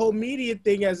to the whole media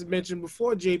thing, as I mentioned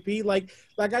before, JP, like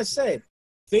I said,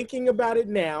 thinking about it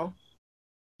now,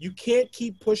 you can't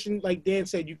keep pushing, like Dan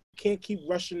said, you can't keep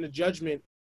rushing the judgment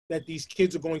that these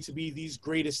kids are going to be these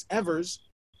greatest evers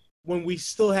when we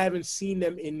still haven't seen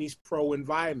them in these pro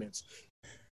environments.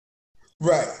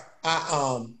 Right.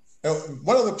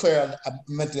 One other player I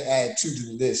meant to add to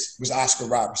the list was Oscar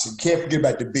Robertson. Can't forget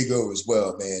about the Big O as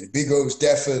well, man. The Big O is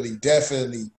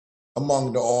definitely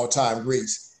among the all-time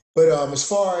greats. But as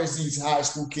far as these high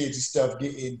school kids and stuff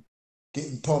getting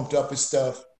pumped up and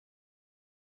stuff,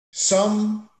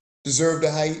 some deserve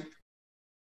the hype.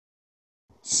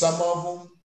 Some of them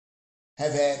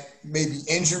have had maybe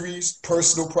injuries,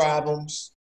 personal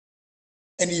problems,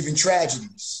 and even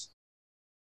tragedies.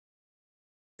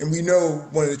 And we know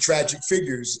one of the tragic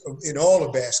figures in all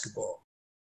of basketball.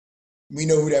 We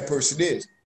know who that person is.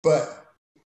 But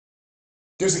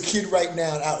there's a kid right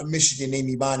now out in Michigan named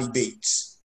Imani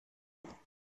Bates.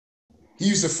 He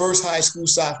was the first high school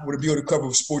sophomore to be on the cover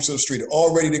of Sports Illustrated.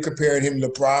 Already they're comparing him to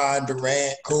LeBron,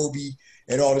 Durant, Kobe,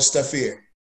 and all this stuff here.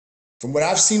 From what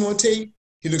I've seen on tape,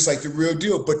 he looks like the real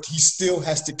deal, but he still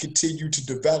has to continue to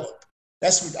develop. I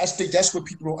think that's what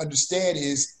people don't understand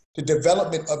is the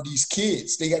development of these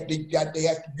kids. You have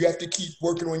to keep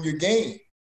working on your game.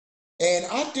 And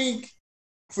I think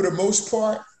for the most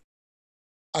part,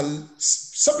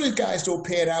 some of these guys don't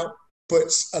pan out, but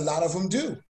a lot of them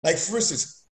do. Like, for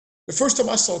instance, the first time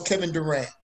I saw Kevin Durant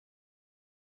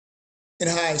in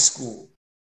high school,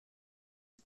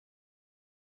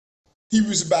 he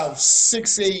was about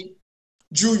 6'8",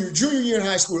 junior year in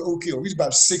high school at Oak Hill. He was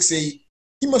about 6'8".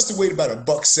 He must have weighed about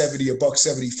 $170,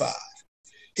 $175.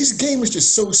 His game was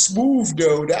just so smooth,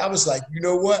 though, that I was like, you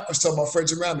know what? I was telling my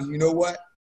friends around me, you know what?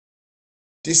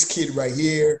 This kid right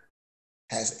here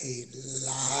has a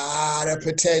lot of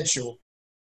potential.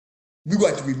 We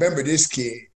got to remember this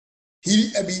kid.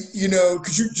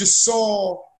 Because you just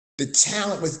saw the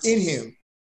talent within him.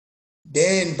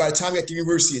 Then by the time he got to the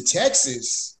University of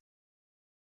Texas,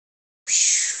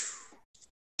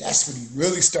 that's when he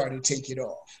really started to take it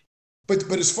off.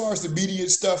 But as far as the media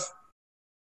and stuff,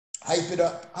 hyping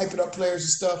up players and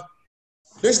stuff,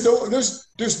 there's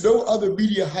no other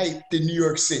media hype than New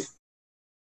York City.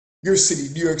 Your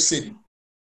city, New York City.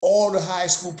 All the high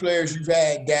school players you've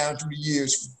had down through the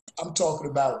years, I'm talking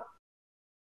about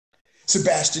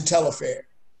Sebastian Telfair.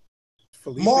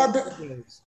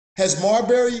 Marbury's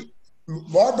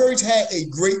had a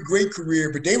great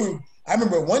career, but I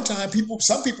remember one time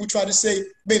some people tried to say,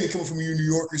 mainly coming from you New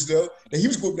Yorkers though, that he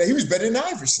was better than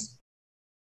Iverson.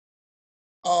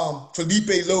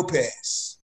 Felipe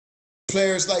Lopez,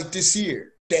 players like this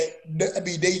here, they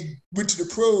went to the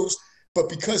pros, but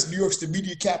because New York's the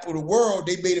media capital of the world,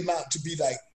 they made him out to be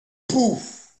like,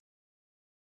 poof.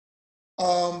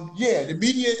 The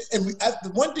media, and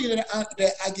the one thing that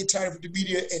I get tired of with the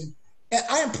media, and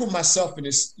I am putting myself in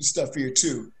this stuff here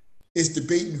too, is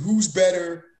debating who's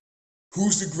better,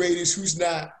 who's the greatest, who's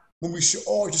not, when we should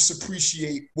all just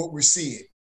appreciate what we're seeing.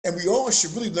 And we all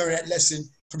should really learn that lesson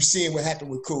from seeing what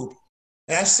happened with Kobe.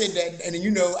 And I said that, and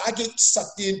I get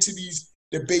sucked into these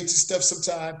debates and stuff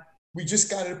sometimes. We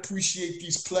just got to appreciate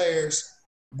these players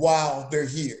while they're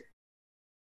here.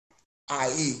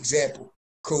 I.e., example,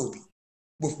 Kobe,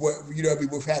 with what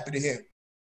happened to him.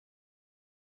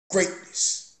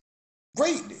 Greatness.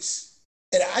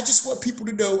 And I just want people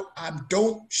to know I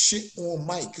don't shit on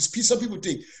Mike. Because some people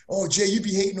think, oh, Jay, you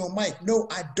be hating on Mike. No,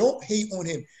 I don't hate on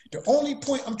him. The only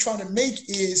point I'm trying to make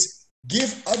is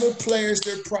give other players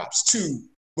their props too.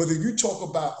 Whether you talk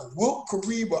about a Wilt,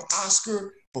 Kareem, or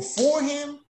Oscar before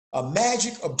him, a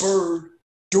Magic, a Bird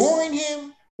during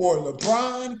him, or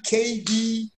LeBron,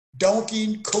 KD,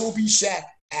 Duncan, Kobe, Shaq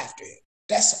after him.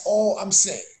 That's all I'm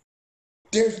saying.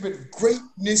 There's been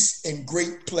greatness and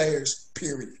great players,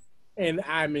 period. And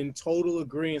I'm in total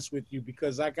agreement with you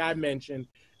because, like I mentioned,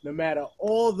 no matter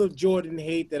all the Jordan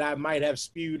hate that I might have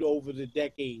spewed over the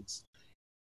decades,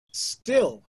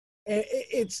 still,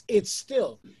 it's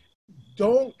still,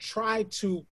 don't try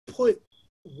to put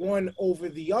one over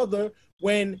the other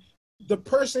when the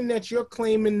person that you're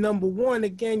claiming number one,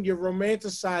 again, you're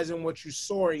romanticizing what you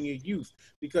saw in your youth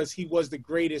because he was the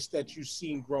greatest that you've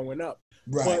seen growing up.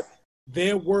 Right. But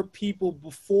there were people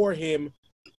before him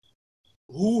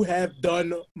who have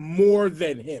done more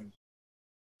than him.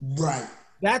 Right.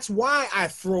 That's why I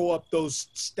throw up those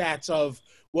stats of,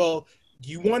 well,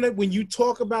 when you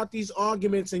talk about these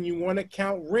arguments and you want to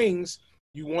count rings,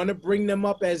 you want to bring them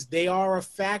up as they are a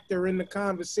factor in the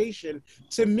conversation.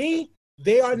 To me,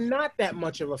 they are not that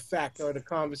much of a factor in the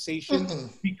conversation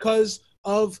because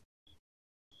of,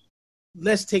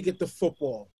 let's take it to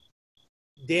football.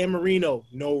 Dan Marino,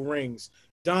 no rings.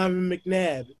 Donovan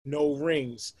McNabb, no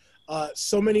rings.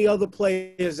 So many other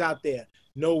players out there.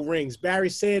 no rings. Barry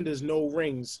Sanders, no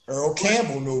rings. Earl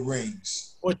Campbell, no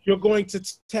rings. But you're going to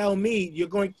tell me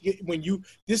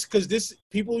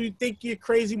people, you think you're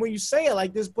crazy when you say it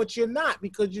like this, but you're not,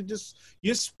 because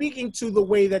you're speaking to the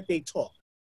way that they talk.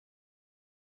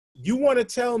 You want to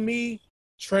tell me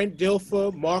Trent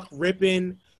Dilfer, Mark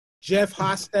Rippon, Jeff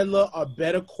Hostetler are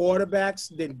better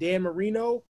quarterbacks than Dan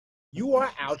Marino? You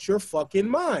are out your fucking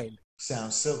mind.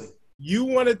 Sounds silly. You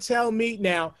want to tell me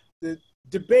now,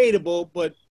 debatable,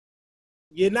 but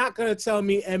you're not going to tell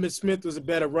me Emmitt Smith was a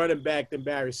better running back than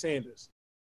Barry Sanders.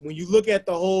 When you look at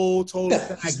the whole total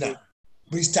package, he's not.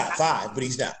 But he's top 5, but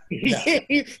he's not. No.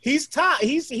 He's top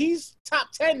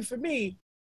 10 for me,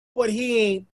 but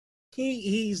he's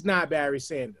not Barry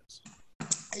Sanders.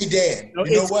 Hey, Dan,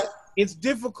 you know what? It's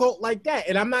difficult like that,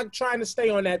 and I'm not trying to stay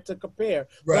on that to compare,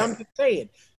 right. But I'm just saying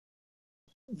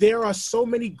there are so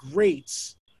many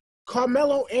greats.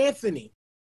 Carmelo Anthony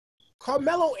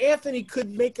could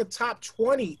make a top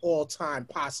 20 all-time,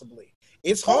 possibly.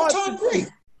 It's hard. All-time great.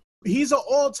 He's an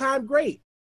all-time great.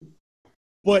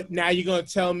 But now you're going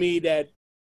to tell me that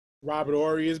Robert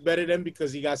Horry is better than him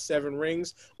because he got 7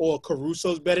 rings, or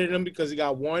Caruso's better than him because he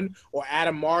got 1, or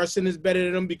Adam Morrison is better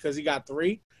than him because he got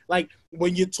 3. Like,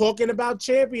 when you're talking about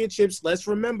championships, let's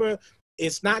remember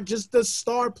it's not just the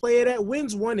star player that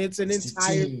wins one, it's an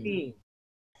entire team.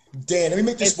 Dan, let me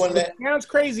make this one. It sounds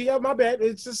crazy. Oh, my bad.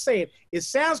 It's just saying. It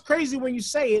sounds crazy when you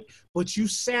say it, but you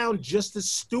sound just as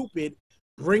stupid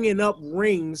bringing up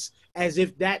rings as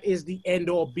if that is the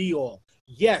end-all, be-all.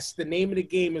 Yes, the name of the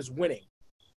game is winning.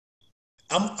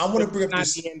 I want to bring up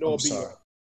this. I'm sorry.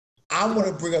 I want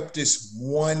to bring up this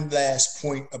one last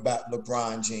point about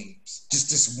LeBron James. Just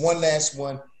this one last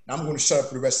one. I'm going to shut up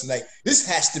for the rest of the night. This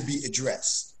has to be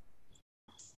addressed.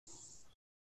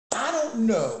 I don't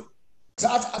know.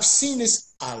 I've seen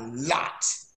this a lot,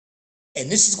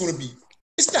 and this is going to be,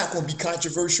 it's not going to be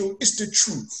controversial. It's the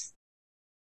truth.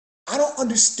 I don't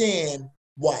understand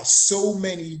why so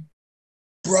many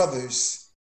brothers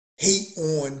hate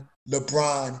on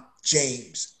LeBron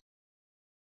James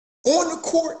on the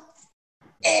court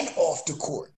and off the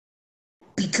court,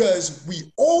 because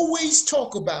we always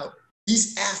talk about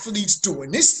these athletes doing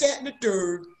this, that, and the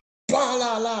third, blah,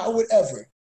 blah, blah, or whatever.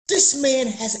 This man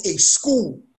has a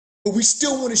school. But we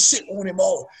still want to shit on him.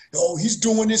 Oh, he's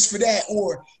doing this for that,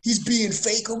 or he's being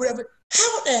fake or whatever.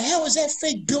 How the hell is that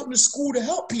fake built in a school to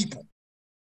help people?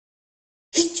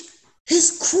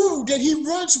 His crew that he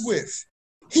runs with,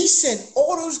 he sent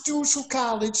all those dudes from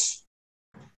college,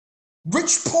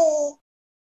 Rich Paul,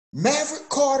 Maverick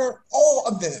Carter, all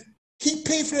of them. He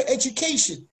paid for their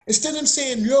education. Instead of them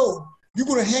saying, yo, you're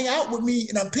going to hang out with me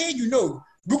and I'm paying you, no,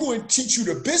 we're going to teach you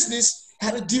the business,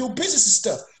 how to deal business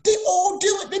and stuff. They all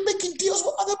do it. They're making deals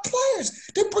with other players.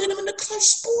 They're bringing them into Clutch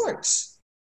Sports.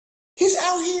 He's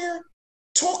out here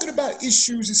talking about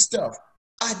issues and stuff.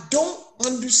 I don't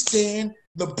understand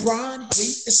LeBron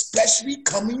hate, especially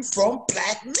coming from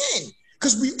black men.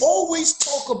 Because we always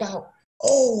talk about,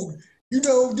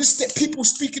 this, that people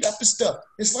speaking up and stuff.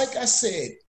 It's like I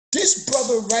said, this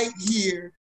brother right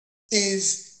here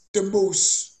is the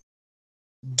most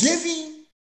giving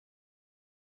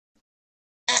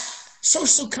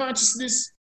social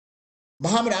consciousness.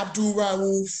 Muhammad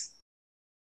Abdul-Rauf,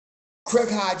 Craig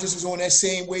Hodges was on that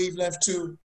same wavelength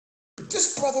too. But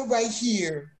this brother right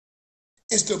here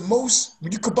is the most,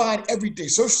 when you combine everything,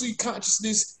 socially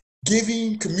consciousness,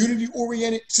 giving,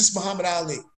 community-oriented, since Muhammad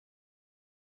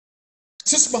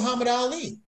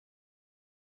Ali.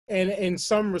 And in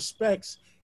some respects,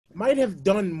 might have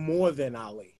done more than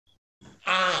Ali.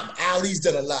 Ali's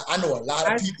done a lot. I know a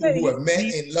lot of people who have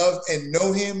met and love and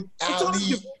know him.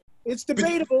 It's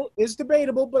debatable.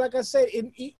 But like I said,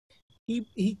 he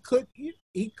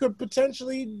could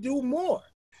potentially do more.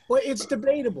 But it's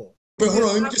debatable. But hold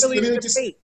on, it's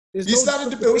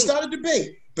not a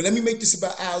debate. But let me make this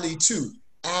about Ali too.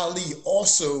 Ali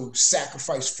also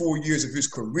sacrificed 4 years of his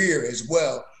career as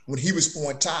well when he was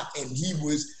on top and he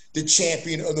was the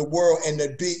champion of the world and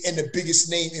the biggest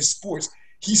name in sports.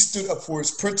 He stood up for his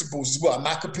principles as well. I'm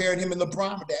not comparing him and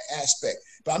LeBron with that aspect,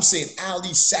 but I'm saying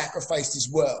Ali sacrificed as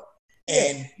well.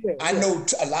 And I know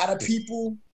a lot of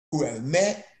people who have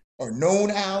met or known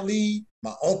Ali.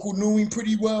 My uncle knew him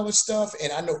pretty well and stuff,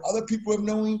 and I know other people have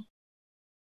known him.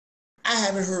 I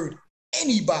haven't heard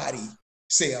anybody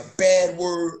say a bad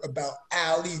word about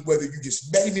Ali, whether you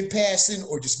just met him in passing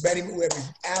or just met him whoever.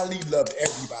 Ali loved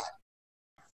everybody.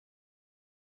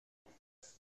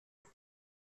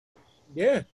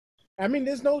 Yeah. I mean,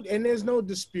 there's no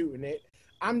disputing it.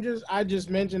 I just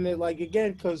mentioned it like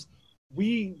again because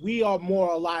we are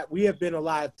more alive. We have been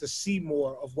alive to see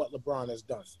more of what LeBron has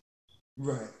done.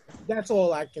 Right. That's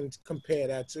all I can compare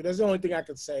that to. That's the only thing I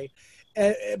can say.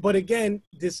 But again,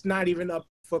 this not even up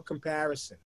for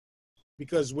comparison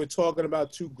because we're talking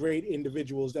about two great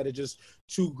individuals that are just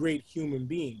two great human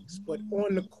beings. But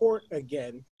on the court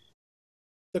again,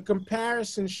 the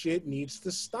comparison shit needs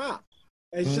to stop.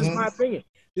 It's just my opinion.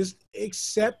 Just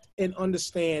accept and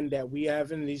understand that we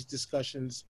having these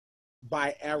discussions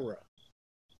by era.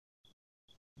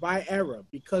 By era,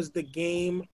 because the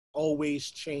game always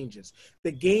changes.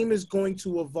 The game is going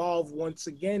to evolve once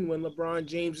again when LeBron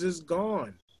James is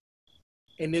gone.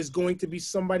 And there's going to be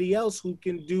somebody else who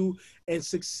can do and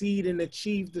succeed and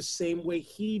achieve the same way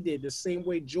he did, the same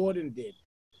way Jordan did.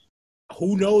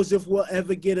 Who knows if we'll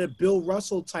ever get a Bill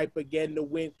Russell type again to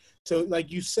win, to, like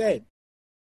you said,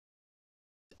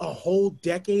 a whole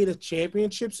decade of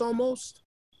championships almost?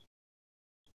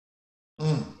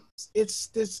 It's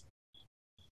this.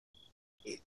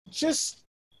 Just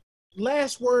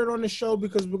last word on the show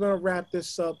because we're going to wrap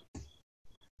this up.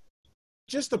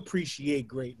 Just appreciate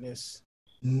greatness.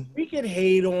 We can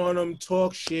hate on them,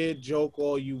 talk shit, joke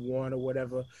all you want or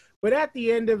whatever. But at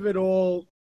the end of it all,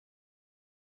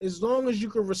 as long as you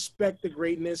can respect the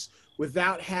greatness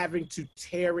without having to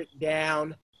tear it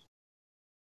down.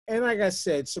 And like I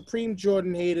said, Supreme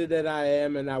Jordan hater that I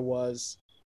am and I was,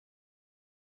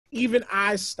 even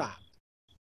I stopped.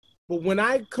 But when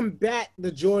I combat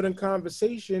the Jordan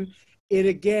conversation,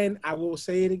 I will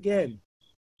say it again.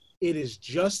 It is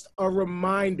just a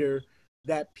reminder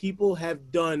that people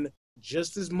have done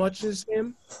just as much as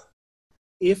him,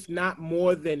 if not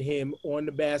more than him, on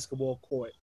the basketball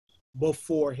court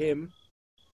before him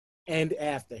and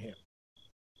after him.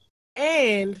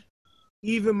 And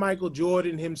even Michael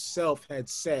Jordan himself had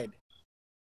said,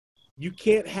 you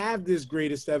can't have this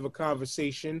greatest ever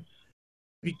conversation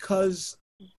because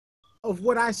of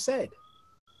what I said.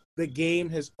 The game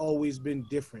has always been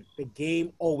different. The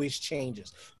game always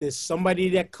changes. There's somebody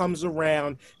that comes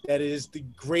around that is the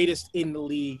greatest in the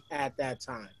league at that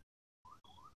time.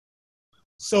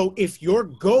 So if your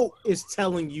GOAT is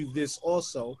telling you this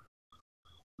also,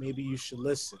 maybe you should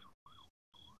listen.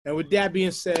 And with that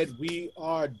being said, we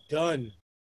are done.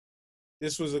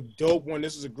 This was a dope one.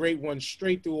 This was a great one,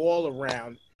 straight through all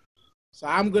around. So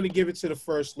I'm going to give it to the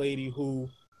First Lady who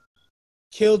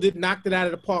killed it, knocked it out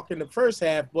of the park in the first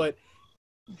half, but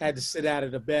had to sit out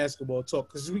of the basketball talk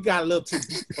because we got a little too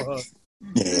deep for her.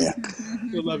 Yeah.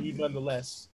 Still love you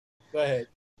nonetheless. Go ahead.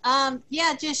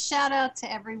 Yeah, just shout out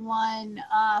to everyone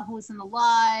who was in the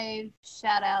live.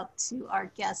 Shout out to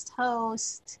our guest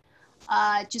host.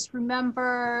 Just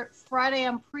remember, Friday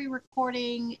I'm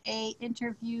pre-recording a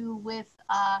interview with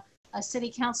a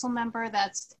city council member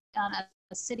that's on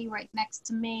a city right next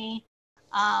to me.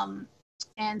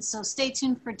 And so stay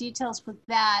tuned for details with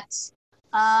that.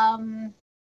 And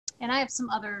I have some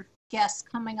other guests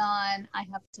coming on. I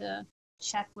have to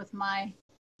check with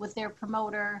their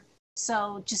promoter.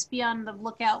 So just be on the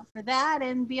lookout for that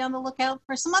and be on the lookout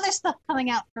for some other stuff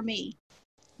coming out for me.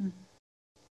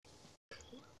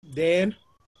 Dan?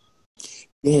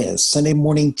 Yeah, Sunday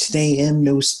morning, 10 a.m.,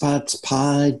 No Spots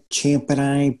Pod, Champ and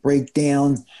I break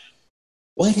down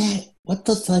what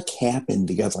the fuck happened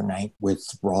the other night with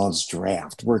Raw's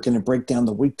draft. We're going to break down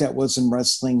the week that was in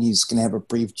wrestling. He's going to have a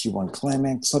brief G1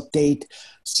 Climax update.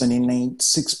 Sunday night,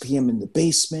 6 p.m. in the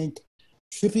basement.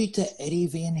 Tribute to Eddie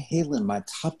Van Halen, my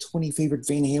top 20 favorite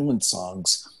Van Halen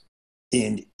songs.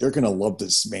 And you're going to love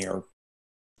this, Mayor.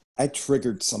 I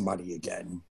triggered somebody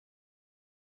again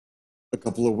a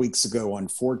couple of weeks ago on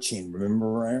 4chan.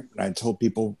 Remember, I told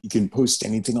people you can post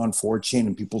anything on 4chan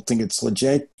and people think it's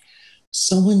legit?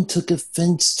 Someone took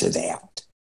offense to that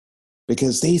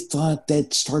because they thought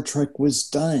that Star Trek was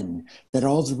done, that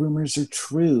all the rumors are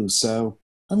true. So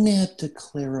I'm going to have to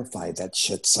clarify that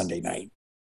shit Sunday night.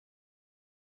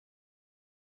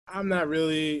 I'm not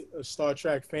really a Star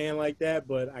Trek fan like that,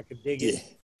 but I could dig it.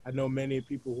 I know many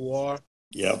people who are.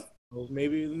 Yep. So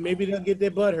maybe they'll get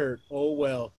their butt hurt. Oh,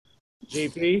 well.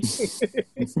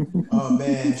 JP? Oh,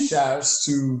 man. Shout outs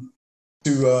to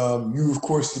you, of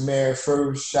course, the mayor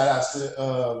first. Shout outs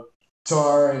to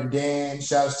Tara and Dan.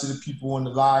 Shout outs to the people on the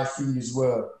live feed as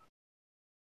well.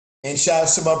 And shout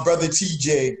outs to my brother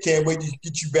TJ. Can't wait to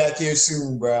get you back here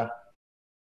soon, bro.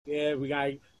 Yeah, we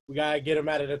gotta get him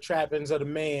out of the trappings of the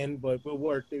man, but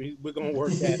we're gonna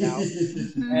work that out.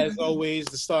 As always,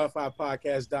 the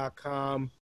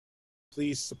Starfirepodcast.com.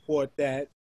 Please support that.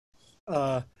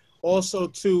 Also,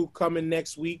 too, coming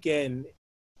next weekend,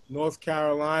 North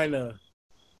Carolina,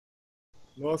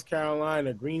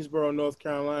 Greensboro, North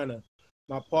Carolina.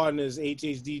 My partner is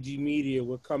HHDG Media.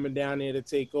 We're coming down there to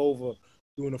take over,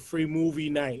 doing a free movie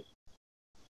night.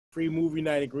 free movie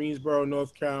night in Greensboro,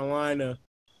 North Carolina,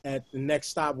 at the Next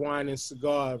Stop Wine and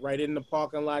Cigar, right in the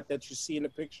parking lot that you see in the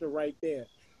picture right there.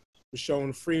 We're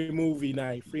showing free movie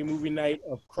night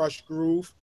of Crush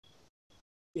Groove.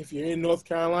 If you're in North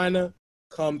Carolina,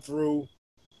 come through.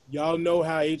 Y'all know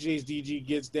how HHDG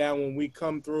gets down when we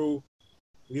come through.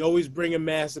 We always bring a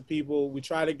mass of people. We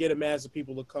try to get a mass of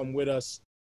people to come with us.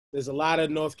 There's a lot of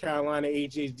North Carolina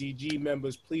HHDG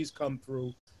members. Please come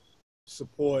through,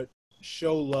 support,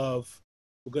 show love.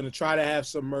 We're going to try to have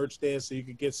some merch there so you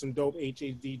can get some dope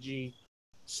HHDG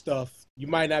stuff. You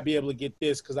might not be able to get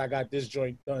this because I got this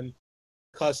joint done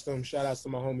custom. Shout outs to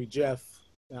my homie Jeff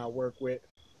that I work with.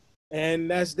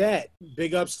 And that's that.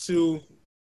 Big ups to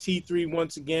T3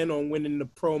 once again on winning the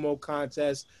promo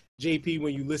contest. JP,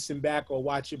 when you listen back or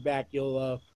watch it back,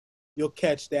 you'll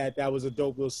catch that. That was a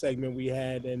dope little segment we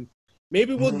had. And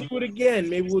maybe we'll do it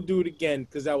again.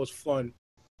 Because that was fun.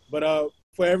 But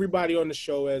for everybody on the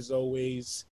show, as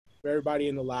always, for everybody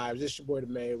in the lives, it's your boy, the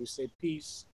Mayor. We say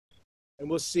peace. And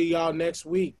we'll see y'all next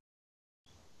week.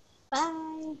 Bye.